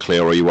bit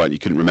unclear or you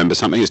couldn't remember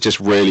something. It's just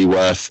really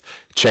worth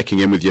checking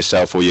in with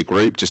yourself or your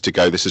group just to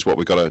go, this is what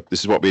this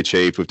is what we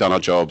achieved. We've done our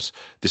jobs.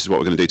 This is what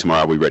we're going to do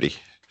tomorrow. Are we ready?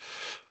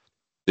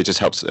 It just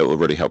helps. It will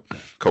really help.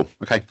 Cool.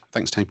 Okay.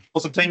 Thanks, team.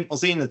 Awesome, team. I'll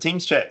see you in the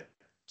Teams chat.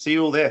 See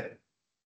you all there.